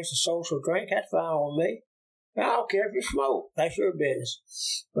anybody. It takes a social drink. That's fine with me. I don't care if you smoke. That's your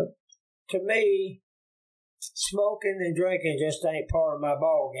business. But to me, smoking and drinking just ain't part of my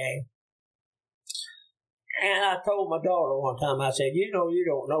ball game. And I told my daughter one time, I said, you know, you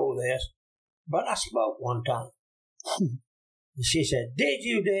don't know this, but I smoked one time. And she said, did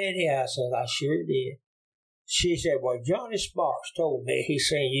you, Daddy? I said, I sure did. She said, well, Johnny Sparks told me he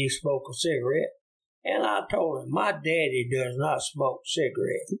seen you smoke a cigarette. And I told him, my daddy does not smoke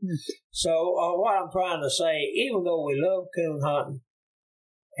cigarettes. So what I'm trying to say, even though we love coon hunting,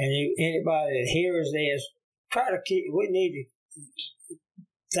 and anybody that hears this, we need to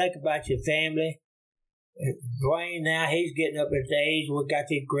think about your family. Dwayne now, he's getting up at age, we got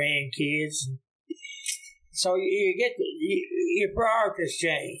these grandkids. So you get your priorities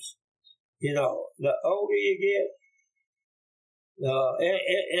change. You know, the older you get,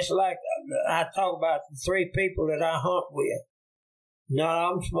 it's like I talk about the 3 people that I hunt with. None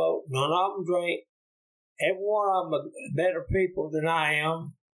of them smoke, none of them drink. Every one of them are better people than I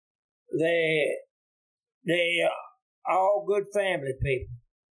am. They are all good family people.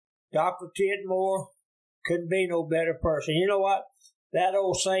 Dr. Tidmore couldn't be no better person. You know what? That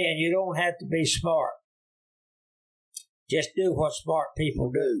old saying, you don't have to be smart. Just do what smart people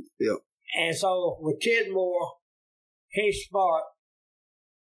do. Yep. And so with Tidmore, he's smart.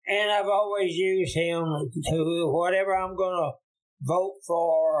 And I've always used him to whatever I'm going to vote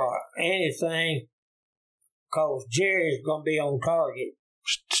for or anything, because Jerry's going to be on target.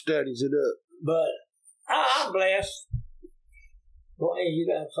 Studies it up. But I'm blessed. Dwayne, you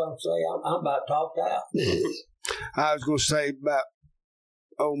got something to say? I'm about talked out. I was going to say about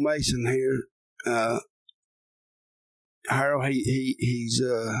old Mason here. Harold, he's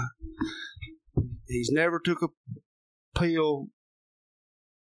never took a pill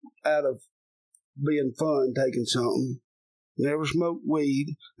out of being fun, taking something. Never smoked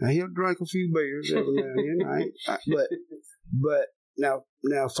weed. Now he'll drink a few beers every now and then, but now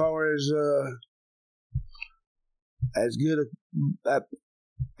as far as good as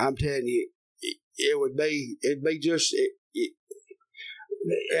I'm telling you, it'd be just.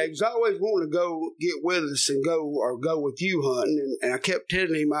 He was always wanting to go get with us and go with you hunting, and I kept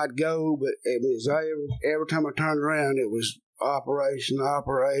telling him I'd go, but it was every time I turned around, it was operation,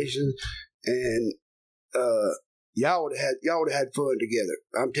 and y'all would have had fun together.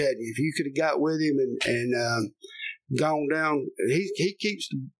 I'm telling you, if you could have got with him and gone down, he keeps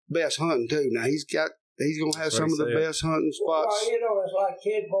the best hunting too. Now he's gonna have some of the best hunting spots. Well, you know, it's like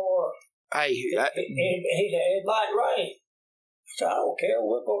Tidmore. Hey, it might rain. So I don't care.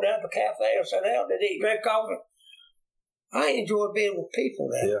 We'll go down to the cafe or sit down and eat, drink coffee. I enjoy being with people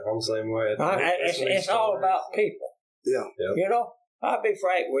now. Yeah, I'm the same way. It's all about people. Yeah. Yep. You know, I'll be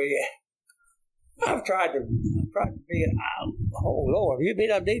frank with you. I've tried to be, oh Lord, you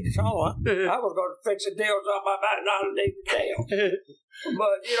mean I need the trauma? I was going to fix the deals on my back, not need the deal.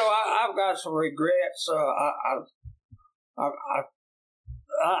 But, you know, I've got some regrets. I've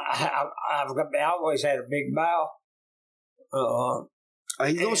always had a big mouth.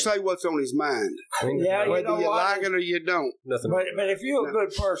 He's gonna say what's on his mind. Yeah, whether you like it or you don't. But if you're a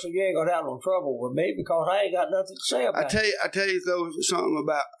good person, you ain't gonna have no trouble with me because I ain't got nothing to say about it. I tell you though something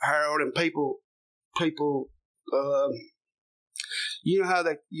about Harold and people. You know how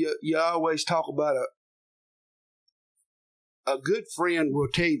you always talk about a good friend will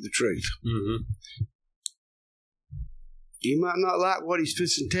tell you the truth. Mm-hmm. You might not like what he's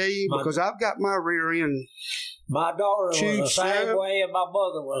fixing to tell you because I've got my rear end. My daughter was the same way, and my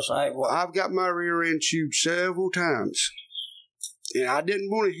mother was the same way. I've got my rear end chewed several times, and I didn't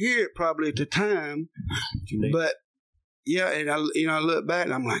want to hear it probably at the time, but yeah, and I look back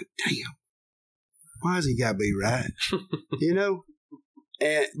and I'm like, damn, why has he got to be right? You know.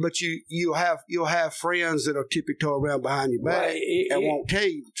 But you'll have friends that'll tippy-toe around behind your back and won't tell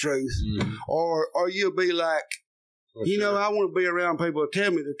you the truth, or you'll be like, I want to be around people that tell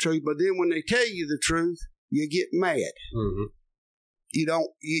me the truth, but then when they tell you the truth, you get mad. Mm-hmm. You don't.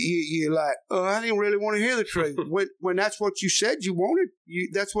 You're like, oh, I didn't really want to hear the truth. when that's what you said you wanted,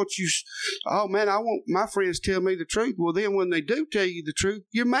 that's what you. Oh man, I want my friends tell me the truth. Well, then when they do tell you the truth,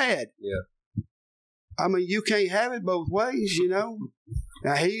 you're mad. Yeah. I mean, you can't have it both ways, you know.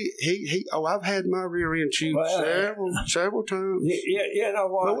 Now I've had my rear end chewed several times. You know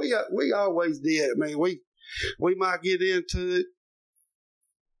what? But we always did. I mean, we might get into it.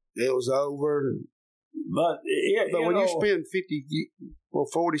 It was over. But when you spend 50 or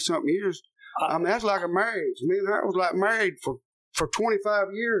 40 something years, I mean that's like a marriage. Me and her was like married for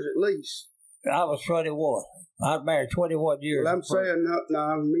 25 years at least. I was 21. I was married 21 years. Well, I'm saying,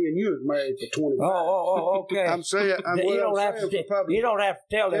 no, me and you was married for 25. Oh, okay. I'm saying, you don't have to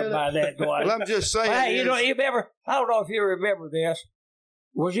tell everybody that, Dwight. Well, I'm just saying. Hey, you remember? I don't know if you remember this.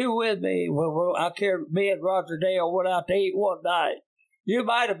 Was you with me when me and Roger Dale went out to eat one night? You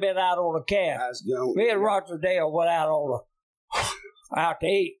might have been out on the cast. Me and Roger Dale went out to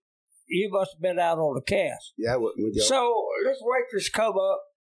eat. You must have been out on the cast. Yeah, I wouldn't. So this waitress come up.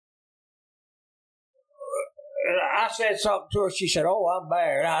 And I said something to her. She said, "Oh, I'm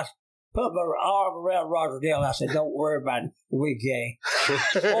married." I put my arm around Roger Dale. And I said, "Don't worry about it. We gay."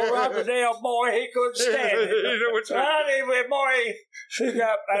 Oh, Roger Dale, boy, he couldn't stand it. Anyway, boy, she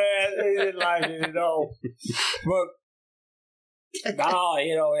got mad. He didn't like it, you know. But it's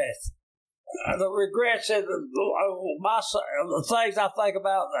the regrets and the things I think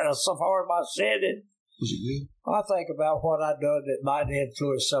about so far as my sinning. I think about what I done that might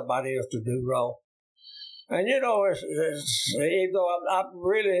influence somebody else to do wrong. And even though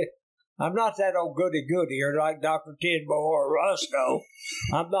I'm not that old goody-goody or like Dr. Tidmore or Roscoe.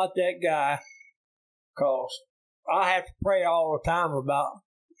 I'm not that guy because I have to pray all the time about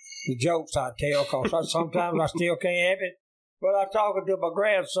the jokes I tell because sometimes I still can't have it. But I'm talking to my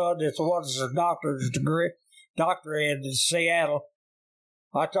grandson that's the one that's a doctor in Seattle.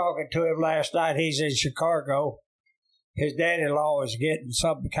 I talking to him last night. He's in Chicago. His daddy-in-law is getting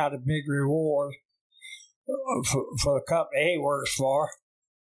some kind of big reward for the company he works for.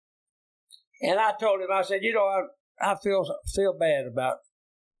 And I told him, I said, I feel bad about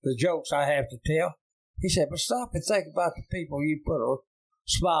the jokes I have to tell. He said, but stop and think about the people you put a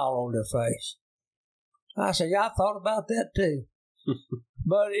smile on their face. I said, yeah, I thought about that too.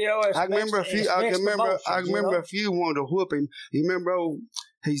 But I remember a few wanted to whoop him. You remember?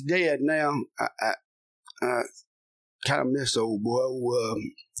 He's dead now. I kind of miss old boy,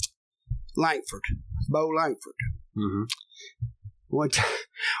 Langford, Bo Langford. Mm-hmm.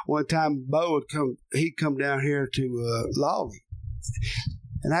 One time, Bo he'd come down here to Lawley,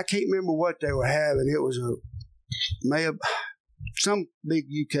 and I can't remember what they were having. It was some big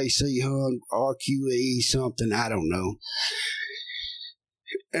UKC hunt, RQE something, I don't know.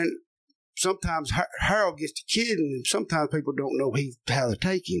 And sometimes Harold gets to kidding, and sometimes people don't know how to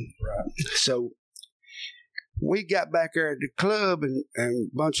take him. Right. So we got back there at the club, and a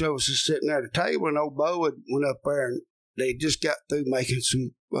bunch of us was sitting there at the table, and old Bo went up there, and they just got through making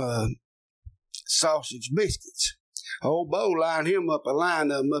some sausage biscuits. Old Bo lined him up, a line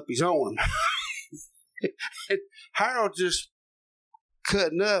of them up his arm. And Harold just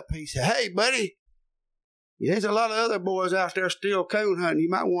cutting up. He said, "Hey, buddy, there's a lot of other boys out there still coon hunting. You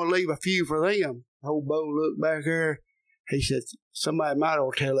might want to leave a few for them." Old Bo looked back there. He said, "Somebody might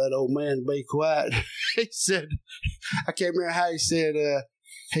ought to tell that old man to be quiet." He said, I can't remember how he said,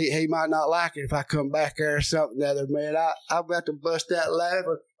 he might not like it if I come back there or something. The other man, I'm about to bust that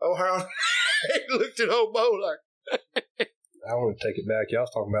laughing. Oh, Harold, he looked at old Bo like. I want to take it back. Y'all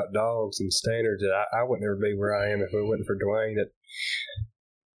was talking about dogs and standards that I would never be where I am if it wasn't for Dwayne.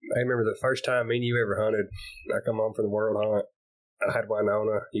 I remember the first time me and you ever hunted. I come home from the World Hunt. I had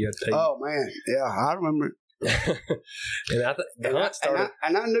Winona. You had Tate. Oh man, yeah, I remember.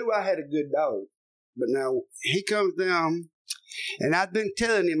 And I knew I had a good dog, but now he comes down, and I've been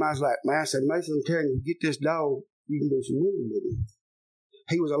telling him. I was like, man, I said, Mason, I'm telling you, get this dog. You can do some winning with him.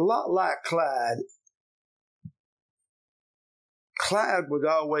 He was a lot like Clyde. Clyde would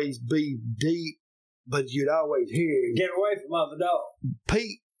always be deep, but you'd always hear him. Get away from other dog.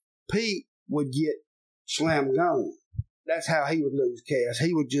 Pete would get slam gone. that's how he would lose casts.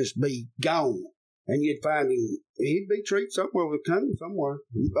 He would just be gone. And you'd find him, he'd be treated somewhere with Coon somewhere,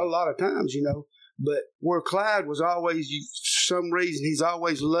 a lot of times, you know. But where Clyde was always, some reason, he's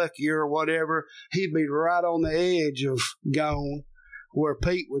always luckier or whatever, he'd be right on the edge of gone, where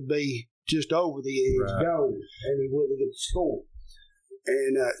Pete would be just over the edge, gone, and he wouldn't get the score.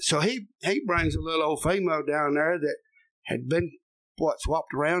 And so he brings a little old female down there that had been,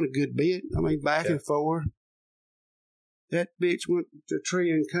 swapped around a good bit. I mean, back and forth. That bitch went to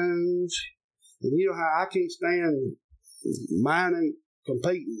treeing coons. And you know how I can't stand mining,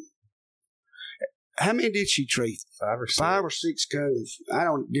 competing. How many did she tree? 5 or 6. 5 or 6 coons.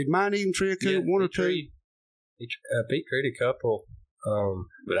 Did mine even tree a coon? Yeah, 1 or 2? Pete treated a couple.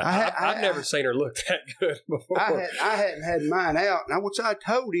 But I've never seen her look that good before. I hadn't had mine out, and which I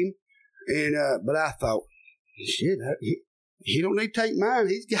told him, and but I thought, shit, he don't need to take mine.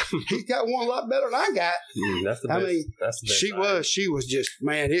 He's got one a lot better than I got. That's the best. I mean, that's the best. She was just,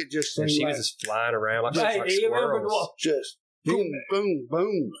 man. It just seemed she like, was just flying around like Hey, do you remember just boom, boom,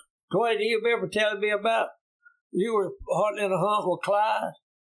 boom. Dwayne, do you remember telling me about you were hunting in a hunt with Clyde,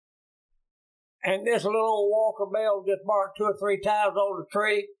 and this little old Walker Bell just barked 2 or 3 times on the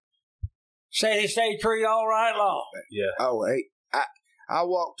tree? Said he stayed tree all right long. Yeah. Oh, hey, I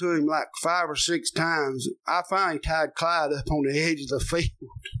walked to him like 5 or 6 times. I finally tied Clyde up on the edge of the field.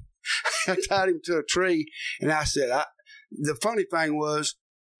 I tied him to a tree, and I said, the funny thing was,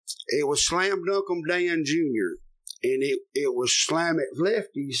 it was Slam Dunkum Dan Jr., and it was Slam at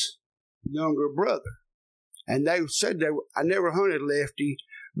Lefty's younger brother. And they said I never hunted Lefty,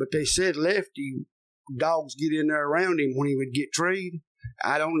 but they said Lefty, dogs get in there around him when he would get treed.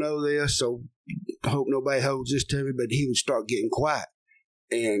 I don't know this, so I hope nobody holds this to me, but he would start getting quiet.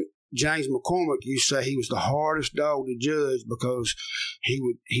 And James McCormick used to say he was the hardest dog to judge because he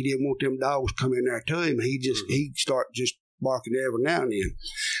didn't want them dogs coming in there to him. He'd start just barking every now and then.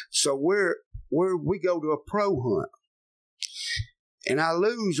 So we go to a pro hunt, and I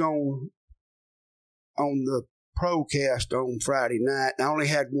lose on the pro cast on Friday night. I only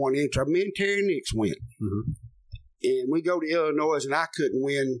had one entry. Me and Terry Nix went. Mm-hmm. And we go to Illinois, and I couldn't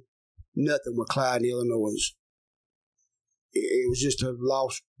win nothing with Clyde in Illinois. It was just a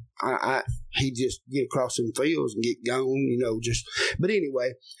loss. He'd just get across some fields and get gone, you know, but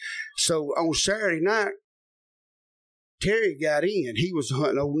anyway, so on Saturday night, Terry got in. He was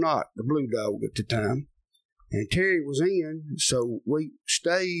hunting Old Knot, the blue dog at the time, and Terry was in, so we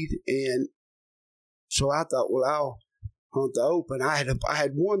stayed, and so I thought, well, I'll hunt the Open. I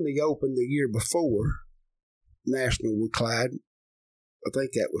had won the Open the year before, National with Clyde. I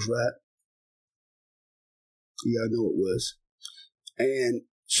think that was right. Yeah, I know it was. And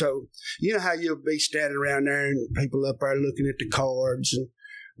so, you know how you'll be standing around there and people up there looking at the cards, and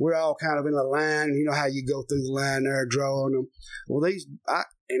we're all kind of in a line. You know how you go through the line there drawing them. Well, I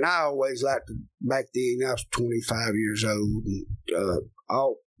always liked to, back then, I was 25 years old, and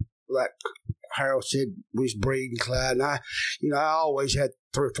all, like Harold said, we was breeding Clyde, and I always had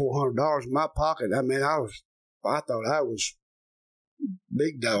 $300 or $400 in my pocket. I mean, I thought I was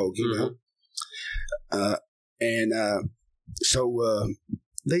big dog, you know. So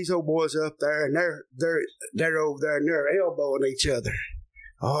these old boys up there, and they're over there, and they're elbowing each other.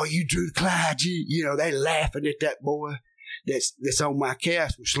 Oh, you drew Clyde, you know, they laughing at that boy that's on my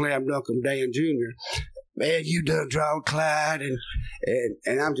cast with Slam Dunkum Dan Jr. Man, you done drawn Clyde,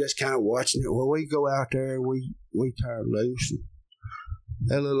 and I'm just kind of watching it. Well, we go out there, and we turn loose, and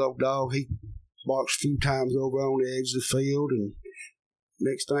that little old dog, he barks a few times over on the edge of the field, and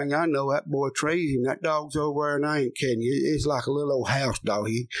next thing I know, that boy trees him. That dog's over there, and I ain't kidding you. It's like a little old house dog.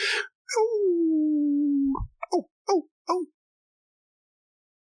 Oh.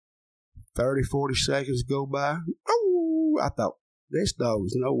 30, 40 seconds go by. Oh, I thought, this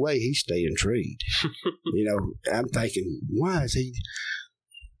dog's no way he's staying treed. You know, I'm thinking, why is he?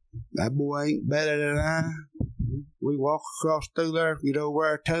 That boy ain't better than I. We walk across through there, get over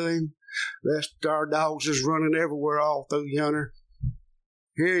there to him. The rest of our dogs is running everywhere all through yonder.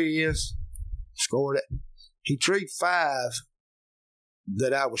 Here he is. Scored it. He treed 5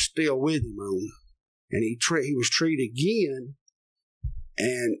 that I was still with him on. And he was treed again.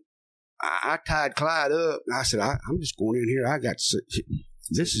 And I tied Clyde up. And I said, I'm just going in here. I got 6.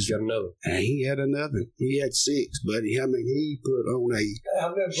 This is got another. And he had another. He had 6, buddy. I mean, he put on a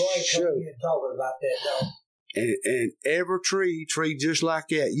I'm going to come here talking about that, though. And every tree just like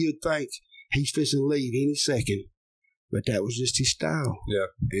that. You'd think he's fixing to leave any second. But that was just his style. Yeah.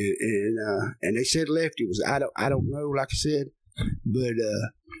 And they said Lefty was, I don't know, like I said, but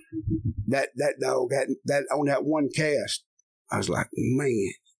that dog, that on that one cast, I was like,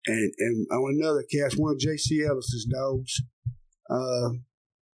 man, And on another cast, one of J.C. Ellis's dogs.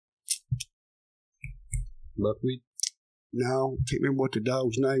 Buckwheat? No, can't remember what the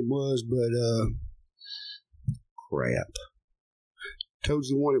dog's name was, but crap. Toad's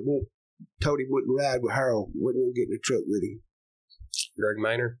the one that told he wouldn't ride with Harold, wouldn't want to get in the truck with him. Greg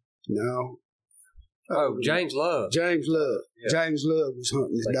Maynard? No. Oh, James Love. James Love. Yeah. James Love was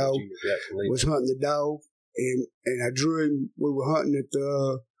hunting his dog. And I drew him. We were hunting at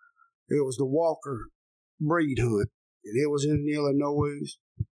it was the Walker breed hunt, and it was in Illinois.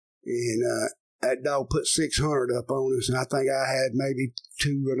 And that dog put 600 up on us, and I think I had maybe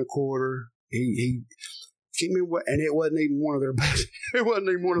 2.25. He can't remember what, and it wasn't even one of their best. It wasn't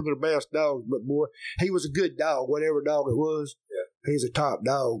even one of their best dogs, but boy, he was a good dog. Whatever dog it was, yeah. He's a top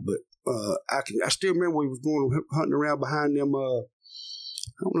dog. But I still remember we was going hunting around behind them. I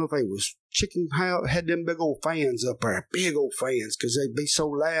don't know if they was chicken house, had them big old fans up there, big old fans, because they'd be so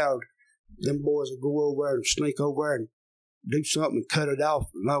loud. Them boys would go over there and sneak over there and do something and cut it off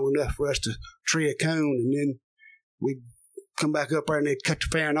long enough for us to tree a cone, and then we'd come back up there and they'd cut the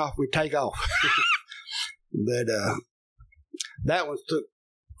fan off and we'd take off. But that one took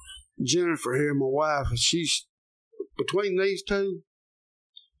Jennifer here, my wife, and she's between these two.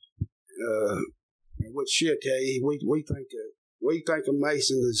 What she'll tell you, we think of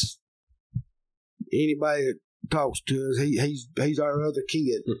Mason as anybody that talks to us. He's our other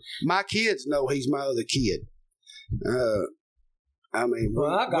kid. My kids know he's my other kid. I mean,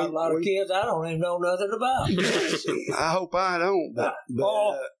 well, I got a lot of kids I don't even know nothing about. I hope I don't. But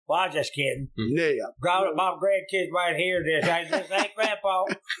well, I'm just kidding. Yeah, my grandkids right here. This ain't Grandpa.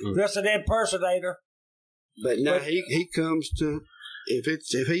 Just an impersonator. But no, he comes to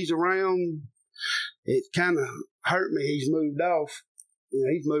if he's around. It kind of hurt me. He's moved off.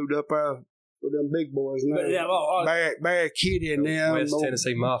 He's moved up with them big boys now. Barry Kitty and them. West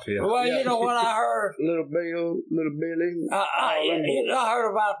Tennessee Mafia. Well, you know what I heard? Little Billy. I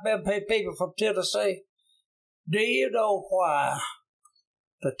heard about them people from Tennessee. Do you know why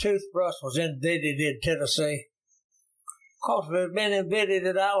the toothbrush was invented in Tennessee? Because if it had been invented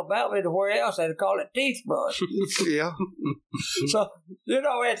in Alabama, anywhere else, they'd call it teeth brush. Yeah. So, you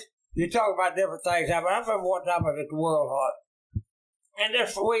know, you talk about different things. I remember one time I was at the World Hunt. And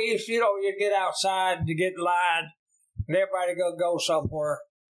if we used, you get outside to get in line, and everybody go somewhere.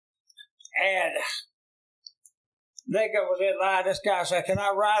 And they was in line. This guy said, "Can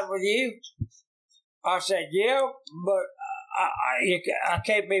I ride with you?" I said, "Yeah, but I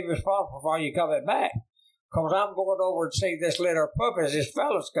can't be responsible for you coming back, because I'm going over and see this litter of puppies this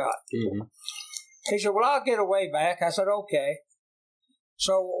fella's got." Mm-hmm. He said, "Well, I'll get away back." I said, "Okay."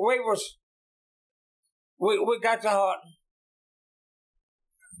 So we got to hunting.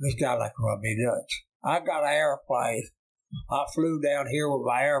 This guy like to run me nuts. I got an airplane. I flew down here with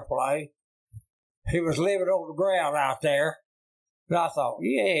my airplane. He was living on the ground out there. And I thought,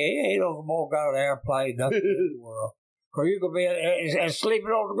 yeah, he ain't no more got an airplane nothing in the world. Because you could be and sleeping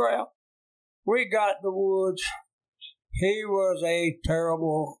on the ground. We got in the woods. He was a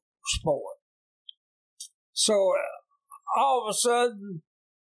terrible sport. So all of a sudden,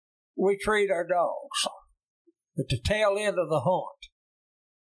 we treat our dogs at the tail end of the hunt.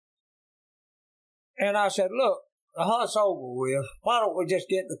 And I said, "Look, the hunt's over with. Why don't we just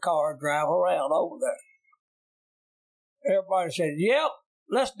get in the car and drive around over there?" Everybody said, "Yep,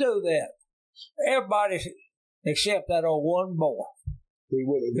 let's do that." Everybody except that old one boy.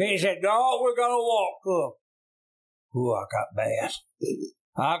 He said, "No, we're going to walk up." Ooh, I got bad.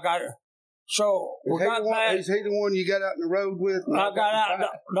 I got it. So we got back. Is he the one you got out in the road with? I got out.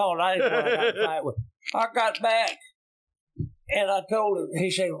 No, that ain't what I got to fight with. I got back, and I told him. He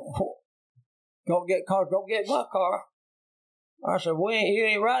said, "Don't get caught. Don't get in my car." I said, "You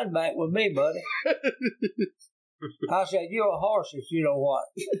ain't riding back with me, buddy." I said, "You're a horses, you know what?"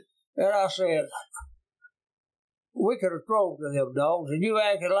 And I said, "We could have thrown to them dogs, and you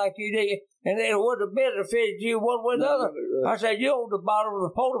acted like you did, and it wouldn't have benefited you one way or another." I said, "You're on the bottom of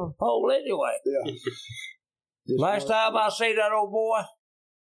the pole anyway." Yeah. Last time I seen that old boy,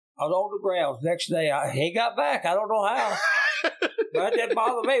 I was on the ground. Next day, he got back. I don't know how. But that didn't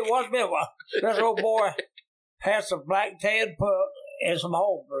bother me one bit. This old boy had some black tan pup and some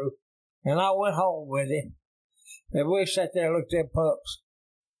homebrew. And I went home with him. And we sat there and looked at them pups.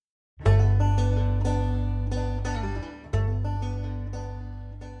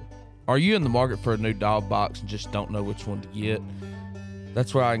 Are you in the market for a new dog box and just don't know which one to get?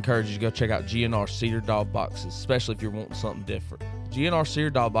 That's where I encourage you to go check out GNR Cedar dog boxes, especially if you're wanting something different. GNR Cedar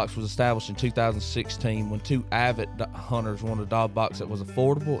Dog Box was established in 2016 when two avid hunters wanted a dog box that was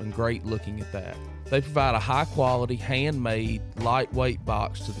affordable and great looking at that. They provide a high-quality, handmade, lightweight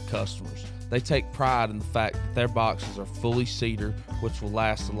box to the customers. They take pride in the fact that their boxes are fully cedar, which will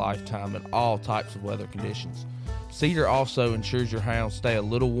last a lifetime in all types of weather conditions. Cedar also ensures your hounds stay a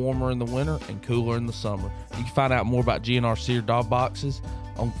little warmer in the winter and cooler in the summer. You can find out more about GNR Cedar Dog Boxes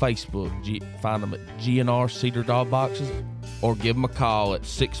on Facebook. Find them at GNR Cedar Dog Boxes or give them a call at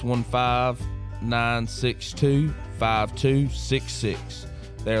 615-962-5266.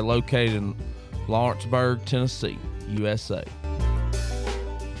 They're located in Lawrenceburg, Tennessee, USA.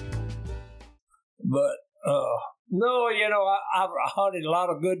 But, no, I've hunted a lot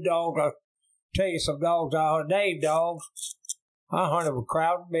of good dogs. I'll tell you some dogs I hunted, named dogs. I hunted with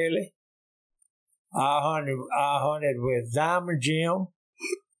Crowd Billy. I hunted with Diamond Jim.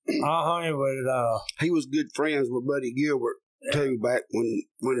 I hunted with, he was good friends with Buddy Gilbert, too, back when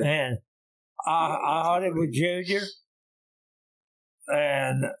and I hunted with Junior.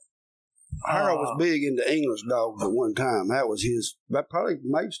 And Harold was big into English dogs at one time. That was his. That probably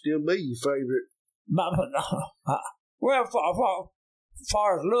might still be your favorite. Well, as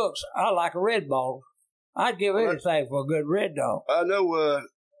far as looks, I like a red ball. I'd give anything for a good red dog. I know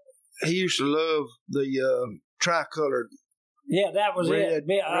he used to love the tricolored. Yeah, that was red,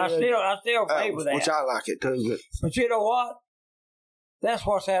 it. I still favor that. Which I like it too. But you know what? That's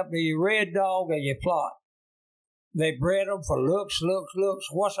what's happened to your red dog and your plot. They bred them for looks.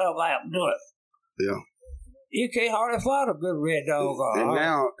 What's happened to it? Yeah. You can't hardly find a good red dog.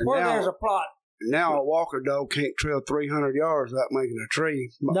 There's a plot. Now a walker dog can't trail 300 yards without making a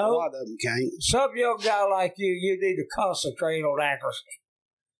tree. No. A lot of them can't. Some young guy like you need to concentrate on accuracy.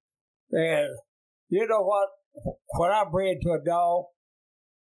 And you know what? When I bred to a dog,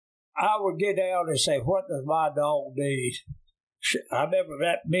 I would get down and say, what does my dog need? I remember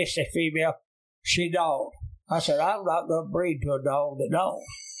that Missy female, she dogged. I said, I'm not going to breed to a dog that dogs.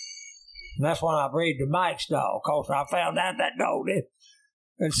 And that's when I breed to Mike's dog, because I found out that dog did.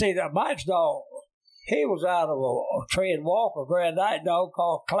 And see, that Mike's dog, he was out of a trained walker, Grand Night dog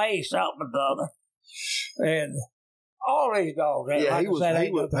called Clay something or other. And all these dogs, yeah, like he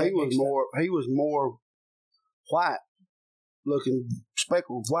was more white looking,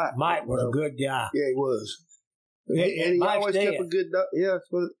 speckled white. Mike was a good guy. Yeah, he was. And he always kept a good dog. Yeah,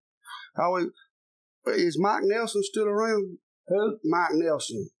 is Mike Nelson still around? Who? Mike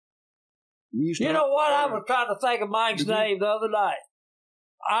Nelson. You know what? I was trying to think of Mike's name the other night.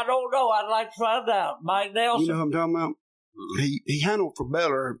 I don't know. I'd like to find out. Mike Nelson. You know what I'm talking about? He handled for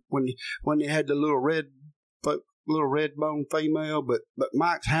Beller when they had the little red bone female, but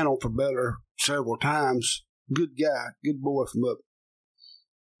Mike's handled for Beller several times. Good guy, good boy from up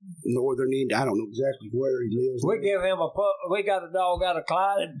northern India. I don't know exactly where he lives. We give him we got a dog out of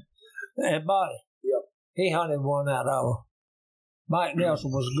Clyde and Buddy. Yep. He hunted one out of. Mike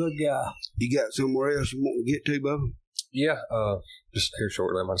Nelson was a good guy. You got somewhere else you want to get to, Bubba? Yeah, just here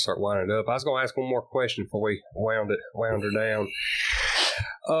shortly. I'm going to start winding it up. I was going to ask one more question before we wound her down.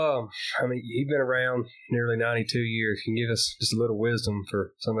 You've been around nearly 92 years. Can you give us just a little wisdom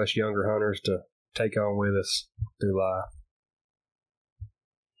for some of us younger hunters to take on with us through life?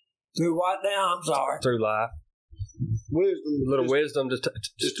 Through what now? I'm sorry. Through life. Wisdom. A little wisdom just to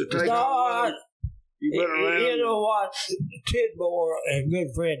take on. You know what? Tidmore, a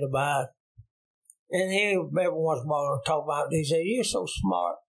good friend of mine, and he every once in a while talk about it. He said, "You're so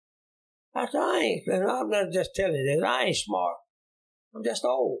smart." I said, "I ain't." And I'm not just telling you this. I ain't smart. I'm just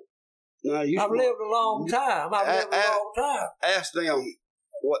old. No, I've lived a long time. Ask them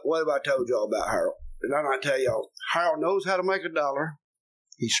what have I told y'all about Harold? And I'm not tell y'all. Harold knows how to make a dollar.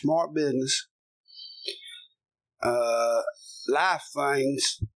 He's smart business. Life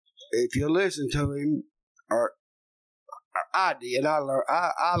things. If you listen to him, or I did, I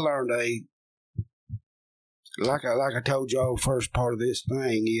learned like I told y'all. First part of this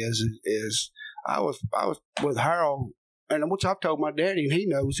thing is I was with Harold, and which I've told my daddy, and he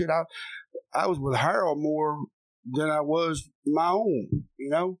knows it. I was with Harold more than I was my own. You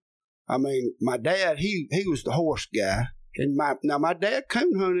know, I mean, my dad he was the horse guy, and my dad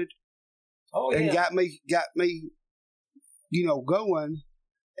coon hunted, and got me, going.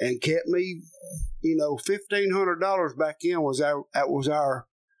 And kept me, $1,500 back in was our.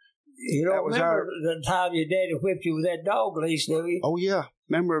 You don't remember the time your daddy whipped you with that dog leash, do you? Oh yeah,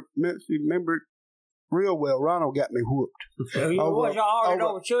 remember it real well. Ronald got me whooped. You was arguing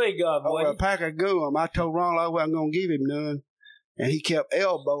over chewing gum, over a pack of gum. I told Ronald I wasn't going to give him none, and he kept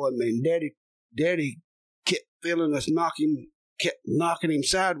elbowing me. And Daddy kept feeling us kept knocking him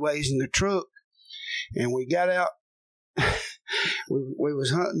sideways in the truck, and we got out. we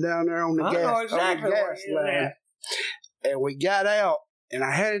was hunting down there on the I gas, know exactly on the where gas you're line, at. and we got out, and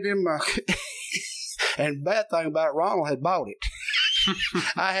I had it in my. And bad thing about it, Ronald had bought it.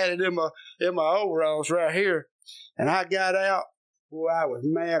 I had it in my overalls right here, and I got out. Boy, I was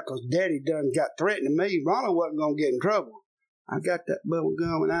mad because Daddy done got threatening me. Ronald wasn't gonna get in trouble. I got that bubble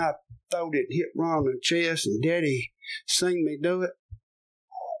gum and I throwed it, hit Ronald in the chest, and Daddy seen me do it.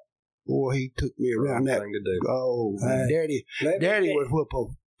 Boy, he took me around that. Thing to do. Oh, Daddy would put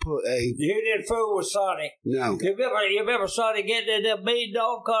a You didn't fool with Sonny. no. You remember Sonny getting in that mean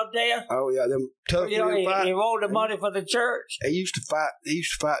dog contest? Oh yeah, them tough You know, man fight. he wanted the money for the church. He used to fight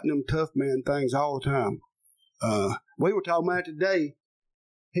them tough man things all the time. We were talking about today.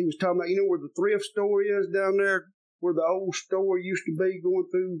 He was talking about, you know where the thrift store is down there, where the old store used to be, going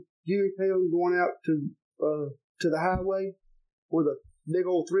through Uniontown, going out to the highway, where the big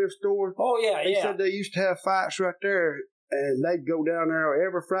old thrift store. Oh, yeah, He yeah. said they used to have fights right there, and they'd go down there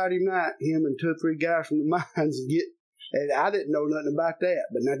every Friday night, him and 2 or 3 guys from the mines, and get. And I didn't know nothing about that,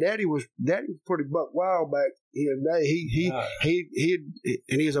 but now Daddy was pretty buck wild back in the day. He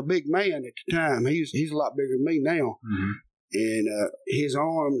and he's a big man at the time. He's a lot bigger than me now, and his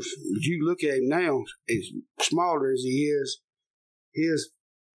arms. If you look at him now, as smaller as he is, he's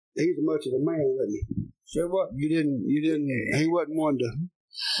as much of a man, wasn't he? Sure what? You didn't. He wasn't one to.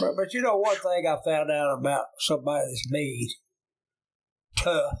 But you know one thing I found out about somebody that's mean,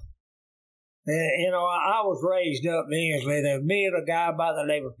 tough. And, you know, I was raised up in Englishman, and me and a guy by the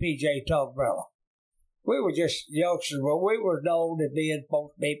name of P.J. Tugbrella. We were just youngsters, but we were known as being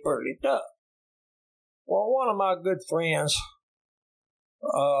supposed to be pretty tough. Well, one of my good friends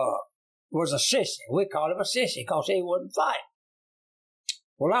was a sissy. We called him a sissy because he wouldn't fight.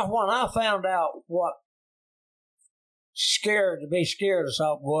 Well, that's when I found out what to be scared of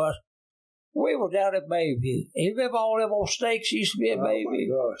something was. We were down at Bayview. You remember all them old steaks used to be at Bayview? Oh my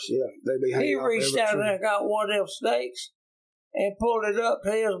gosh, yeah, they be hanging He off reached every down tree. there and got one of them steaks and pulled it up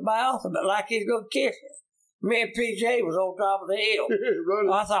to his mouth like he's going to kiss it. Me and PJ was on top of the hill.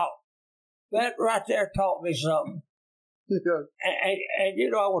 Running. I thought, that right there taught me something. Yeah. And you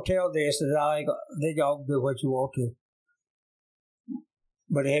know, I will tell this, that I ain't think y'all can do what you want to.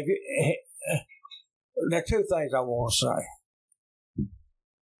 But there are 2 things I want to say.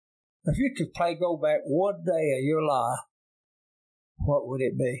 If you could go back one day of your life, what would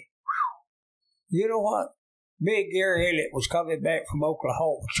it be? You know what? Me and Gary Elliott was coming back from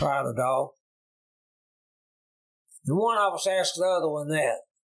Oklahoma trying a dog. The one I was asked the other one that.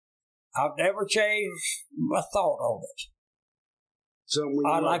 I've never changed my thought on it.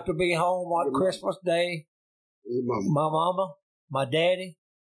 I'd like to be home on Christmas Day. My mama, my daddy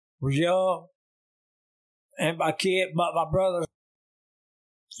was young, and my kid, my brother.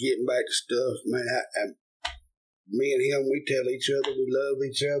 Getting back to stuff, man. Me and him, we tell each other we love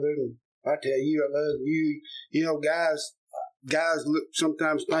each other, and I tell you I love you. You know, guys look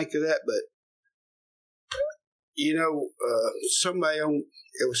sometimes think of that, but you know,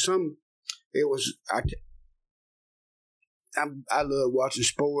 I love watching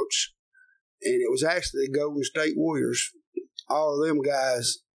sports, and it was actually the Golden State Warriors. All of them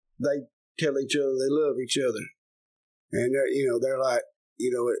guys, they tell each other they love each other, and they're like,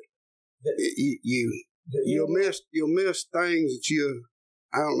 you'll miss things that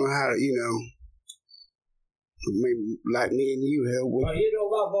I don't know how to, maybe like me and you have. Well, my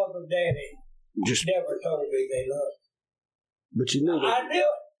mother and daddy Just never told me they loved me. But you knew that. I knew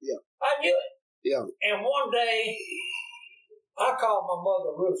it. Yeah. I knew it. Yeah. And one day, I called my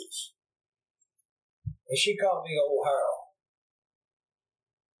mother Rufus, and she called me Old Harold.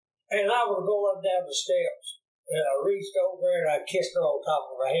 And I was going down the steps, and I reached over and I kissed her on top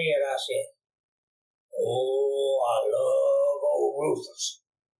of her head. I said, "Oh, I love old Rufus."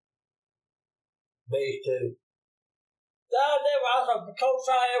 Me too. I thought the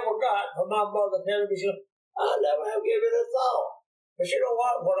closest I ever got from my mother telling me, I never have given it a thought. But you know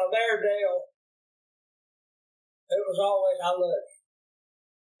what? When I'm there, Dale, it was always, I love you.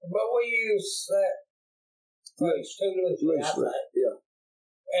 But we use that phrase too loosely, I think. Yeah.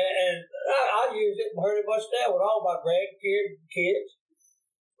 And I use it pretty much now with all my kids,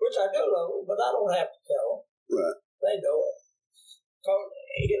 which I do love them, but I don't have to tell them. Right. They know it. So,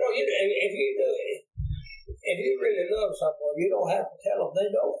 if you really love someone, you don't have to tell them. They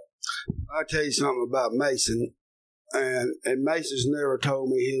know it. I'll tell you something about Mason, and Mason's never told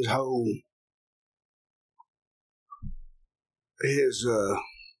me his whole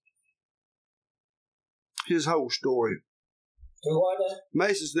story. Do what now?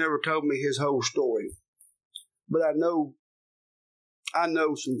 Mason's never told me his whole story, but I know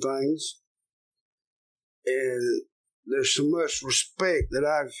some things, and there's so much respect that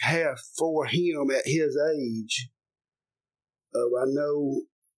I have for him at his age. I know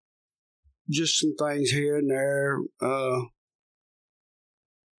just some things here and there.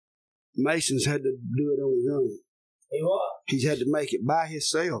 Mason's had to do it on his own. He what? He's had to make it by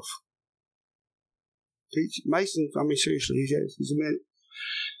himself. Mason, I mean, seriously, he's a man.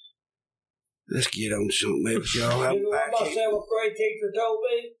 Let's get on to something else, y'all. You know what my seventh grade teacher told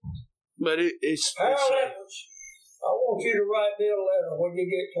me? But it's Harold Evans, I want you to write me a letter when you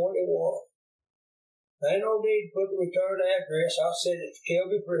get 21. There ain't no need to put the return address. I'll send it to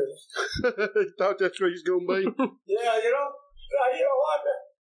Kelby Prison. Thought that's where he's going to be. Yeah, you know what?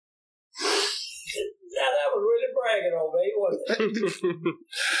 Now that was really bragging on me, wasn't it?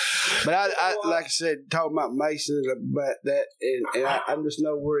 But I like I said, talking about Mason about that, and I just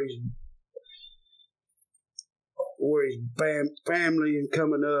know where his family and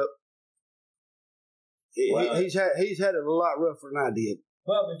coming up. He's had it a lot rougher than I did.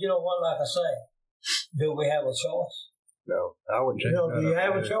 Well, but you know what? Like I say, do we have a choice? No, I wouldn't change Do you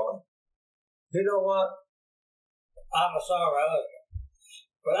have a choice? You know what? I'm sorry,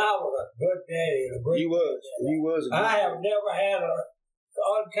 but I was a good daddy and a great. You was. I have never had an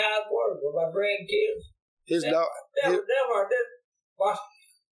unkind word with my grandkids. His dog. Never did.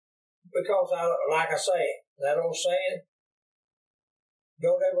 Because like I say, that old saying,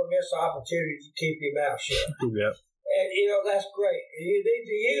 don't ever miss the opportunity to keep your mouth shut. Yeah. And that's great. You need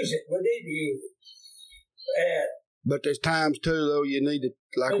to use it. We need to use it. But there's times too, though, you need to,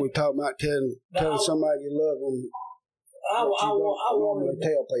 like we talked about, telling somebody you love them. I want to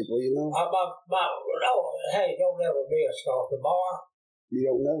tell people, hey, don't ever miss, because tomorrow you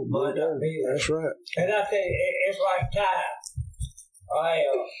don't know. Might not be there. That's right. And I tell you, it's like time. I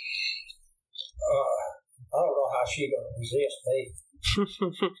don't know how she's gonna resist me.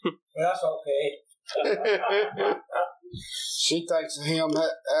 That's okay. She thinks of him.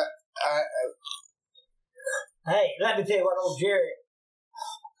 Hey, let me tell you what old Jerry.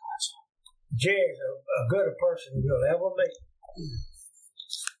 Jerry's a gooder person you'll ever meet.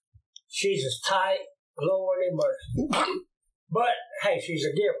 She's as tight, Lord in mercy. But, hey, she's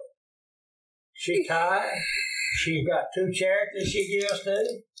a giver. She's tight. She's got 2 charities she gives to.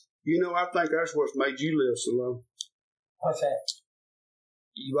 I think that's what's made you live so long. What's that?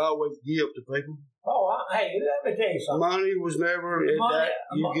 You always give to people. Oh, hey, let me tell you something. Money was never.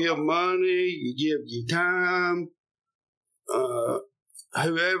 You give money, you give your time.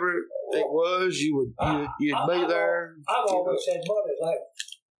 Whoever it was, you'd be there. I've always said money's like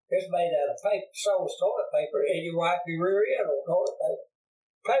it's made out of paper. So is toilet paper, and you wipe your rear end on toilet paper.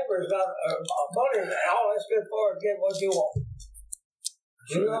 Paper is not money. All that's good for is get what you want.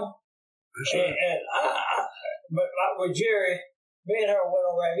 You know. Right. And but like with Jerry, me and her went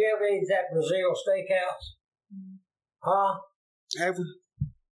over. Have you ever eaten that Brazil steakhouse? Huh? Have we?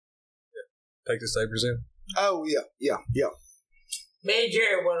 Take the say Brazil. Oh yeah. Me and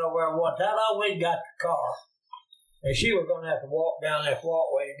Jerry went over there one time. I went and got the car. And she was going to have to walk down that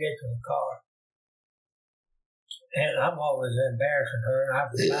walkway to get to the car. And I'm always embarrassing her. And I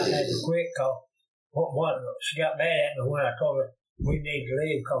had to quit because she got mad at me when I told her we need to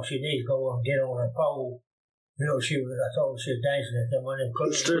leave because she needs to go and get on her pole. I told her she was dancing at them when they put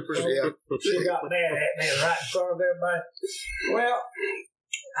strippers, yeah. She got mad at me right in front of everybody. Well,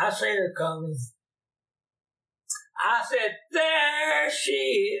 I seen her coming. I said, there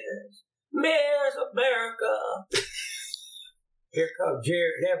she is, Miss America. Here comes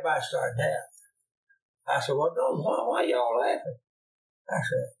Jerry. Everybody started laughing. I said, well, why y'all laughing? I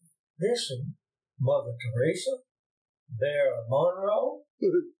said, listen, Mother Teresa, Vera Monroe,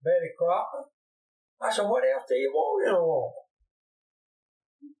 Betty Crocker. I said, what else do you want in a woman?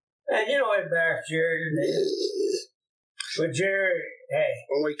 And it embarrassed Jerry today. But Jerry, hey.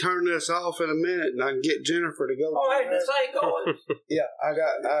 When we turn this off in a minute and I can get Jennifer to go. Oh, hey, this ain't going. Yeah,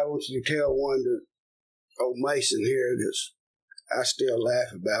 I want you to tell one to old Mason here that I still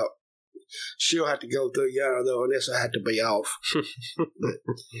laugh about. She'll have to go through y'all though, and this will have to be off. But,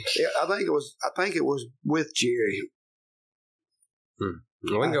 yeah, I think it was with Jerry. We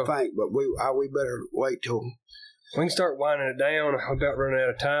can go. But we better wait till we can start winding it down. I'm about running out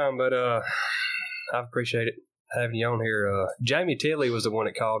of time, but I appreciate it having you on here. Jamie Tilley was the one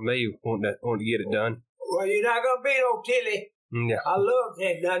that called me wanting to get it done. Well, you're not gonna beat old Tilly. Yeah, I love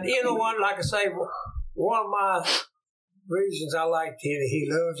that. Now, you know what? Like I say, one of my reasons I like Tilly, he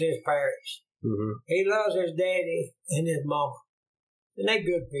loves his parents. Mm-hmm. He loves his daddy and his mama, and they're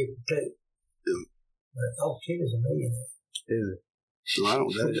good people too. Yeah. But old Tilly's a millionaire. Is it? So I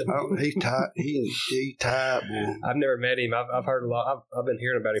don't. He's tight. He's tight, boy. I've never met him. I've heard a lot. I've been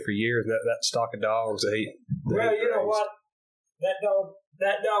hearing about him for years. That stock of dogs that he. Well, you know what?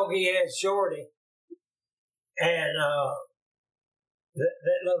 That dog he had, Shorty, and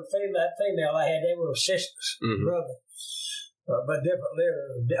that little female I had, they were sisters, brothers, but different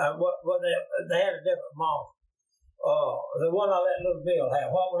litters. They had a different mom. The one I let little Bill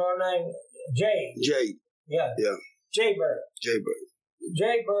have. What was her name? Jade. Yeah. Jaybird.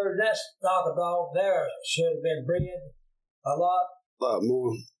 Jaybird, that stock of dog there should have been bred a lot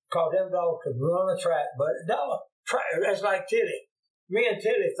more. Because them dogs could run a track, but that's like Tilly. Me and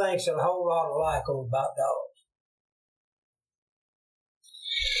Tilly thinks a whole lot alike about dogs.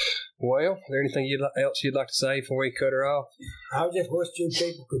 Well, is there anything else you'd like to say before we cut her off? I just wish you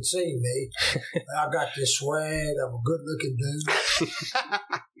people could see me. I got this swag. I'm a good-looking dude.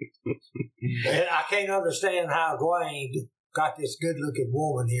 And I can't understand how Dwayne got this good-looking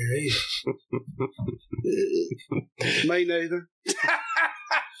woman here either. Me neither.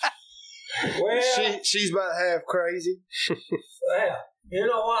 Well, she's about half crazy. Well, you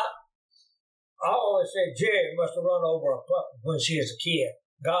know what? I always said Jerry must have run over a puppy when she was a kid.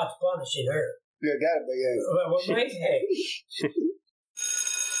 God's punishing her. Yeah, gotta be. Well, me, hey.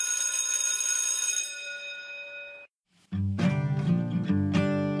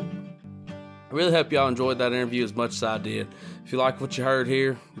 I really hope y'all enjoyed that interview as much as I did. If you like what you heard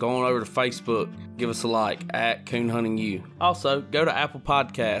here, go on over to Facebook, give us a like at Coon Hunting U. Also, go to Apple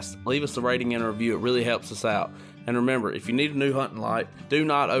Podcasts, leave us a rating and a review. It really helps us out. And remember, if you need a new hunting light, do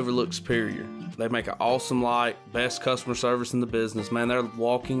not overlook Superior. They make an awesome light, best customer service in the business. Man, their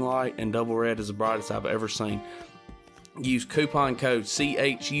walking light and double red is the brightest I've ever seen. Use coupon code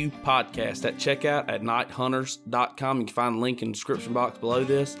CHU podcast at checkout at nighthunters.com. You can find a link in the description box below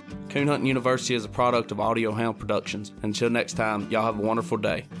this. Coon Hunting University is a product of Audio Hound Productions. Until next time, y'all have a wonderful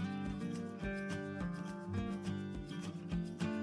day.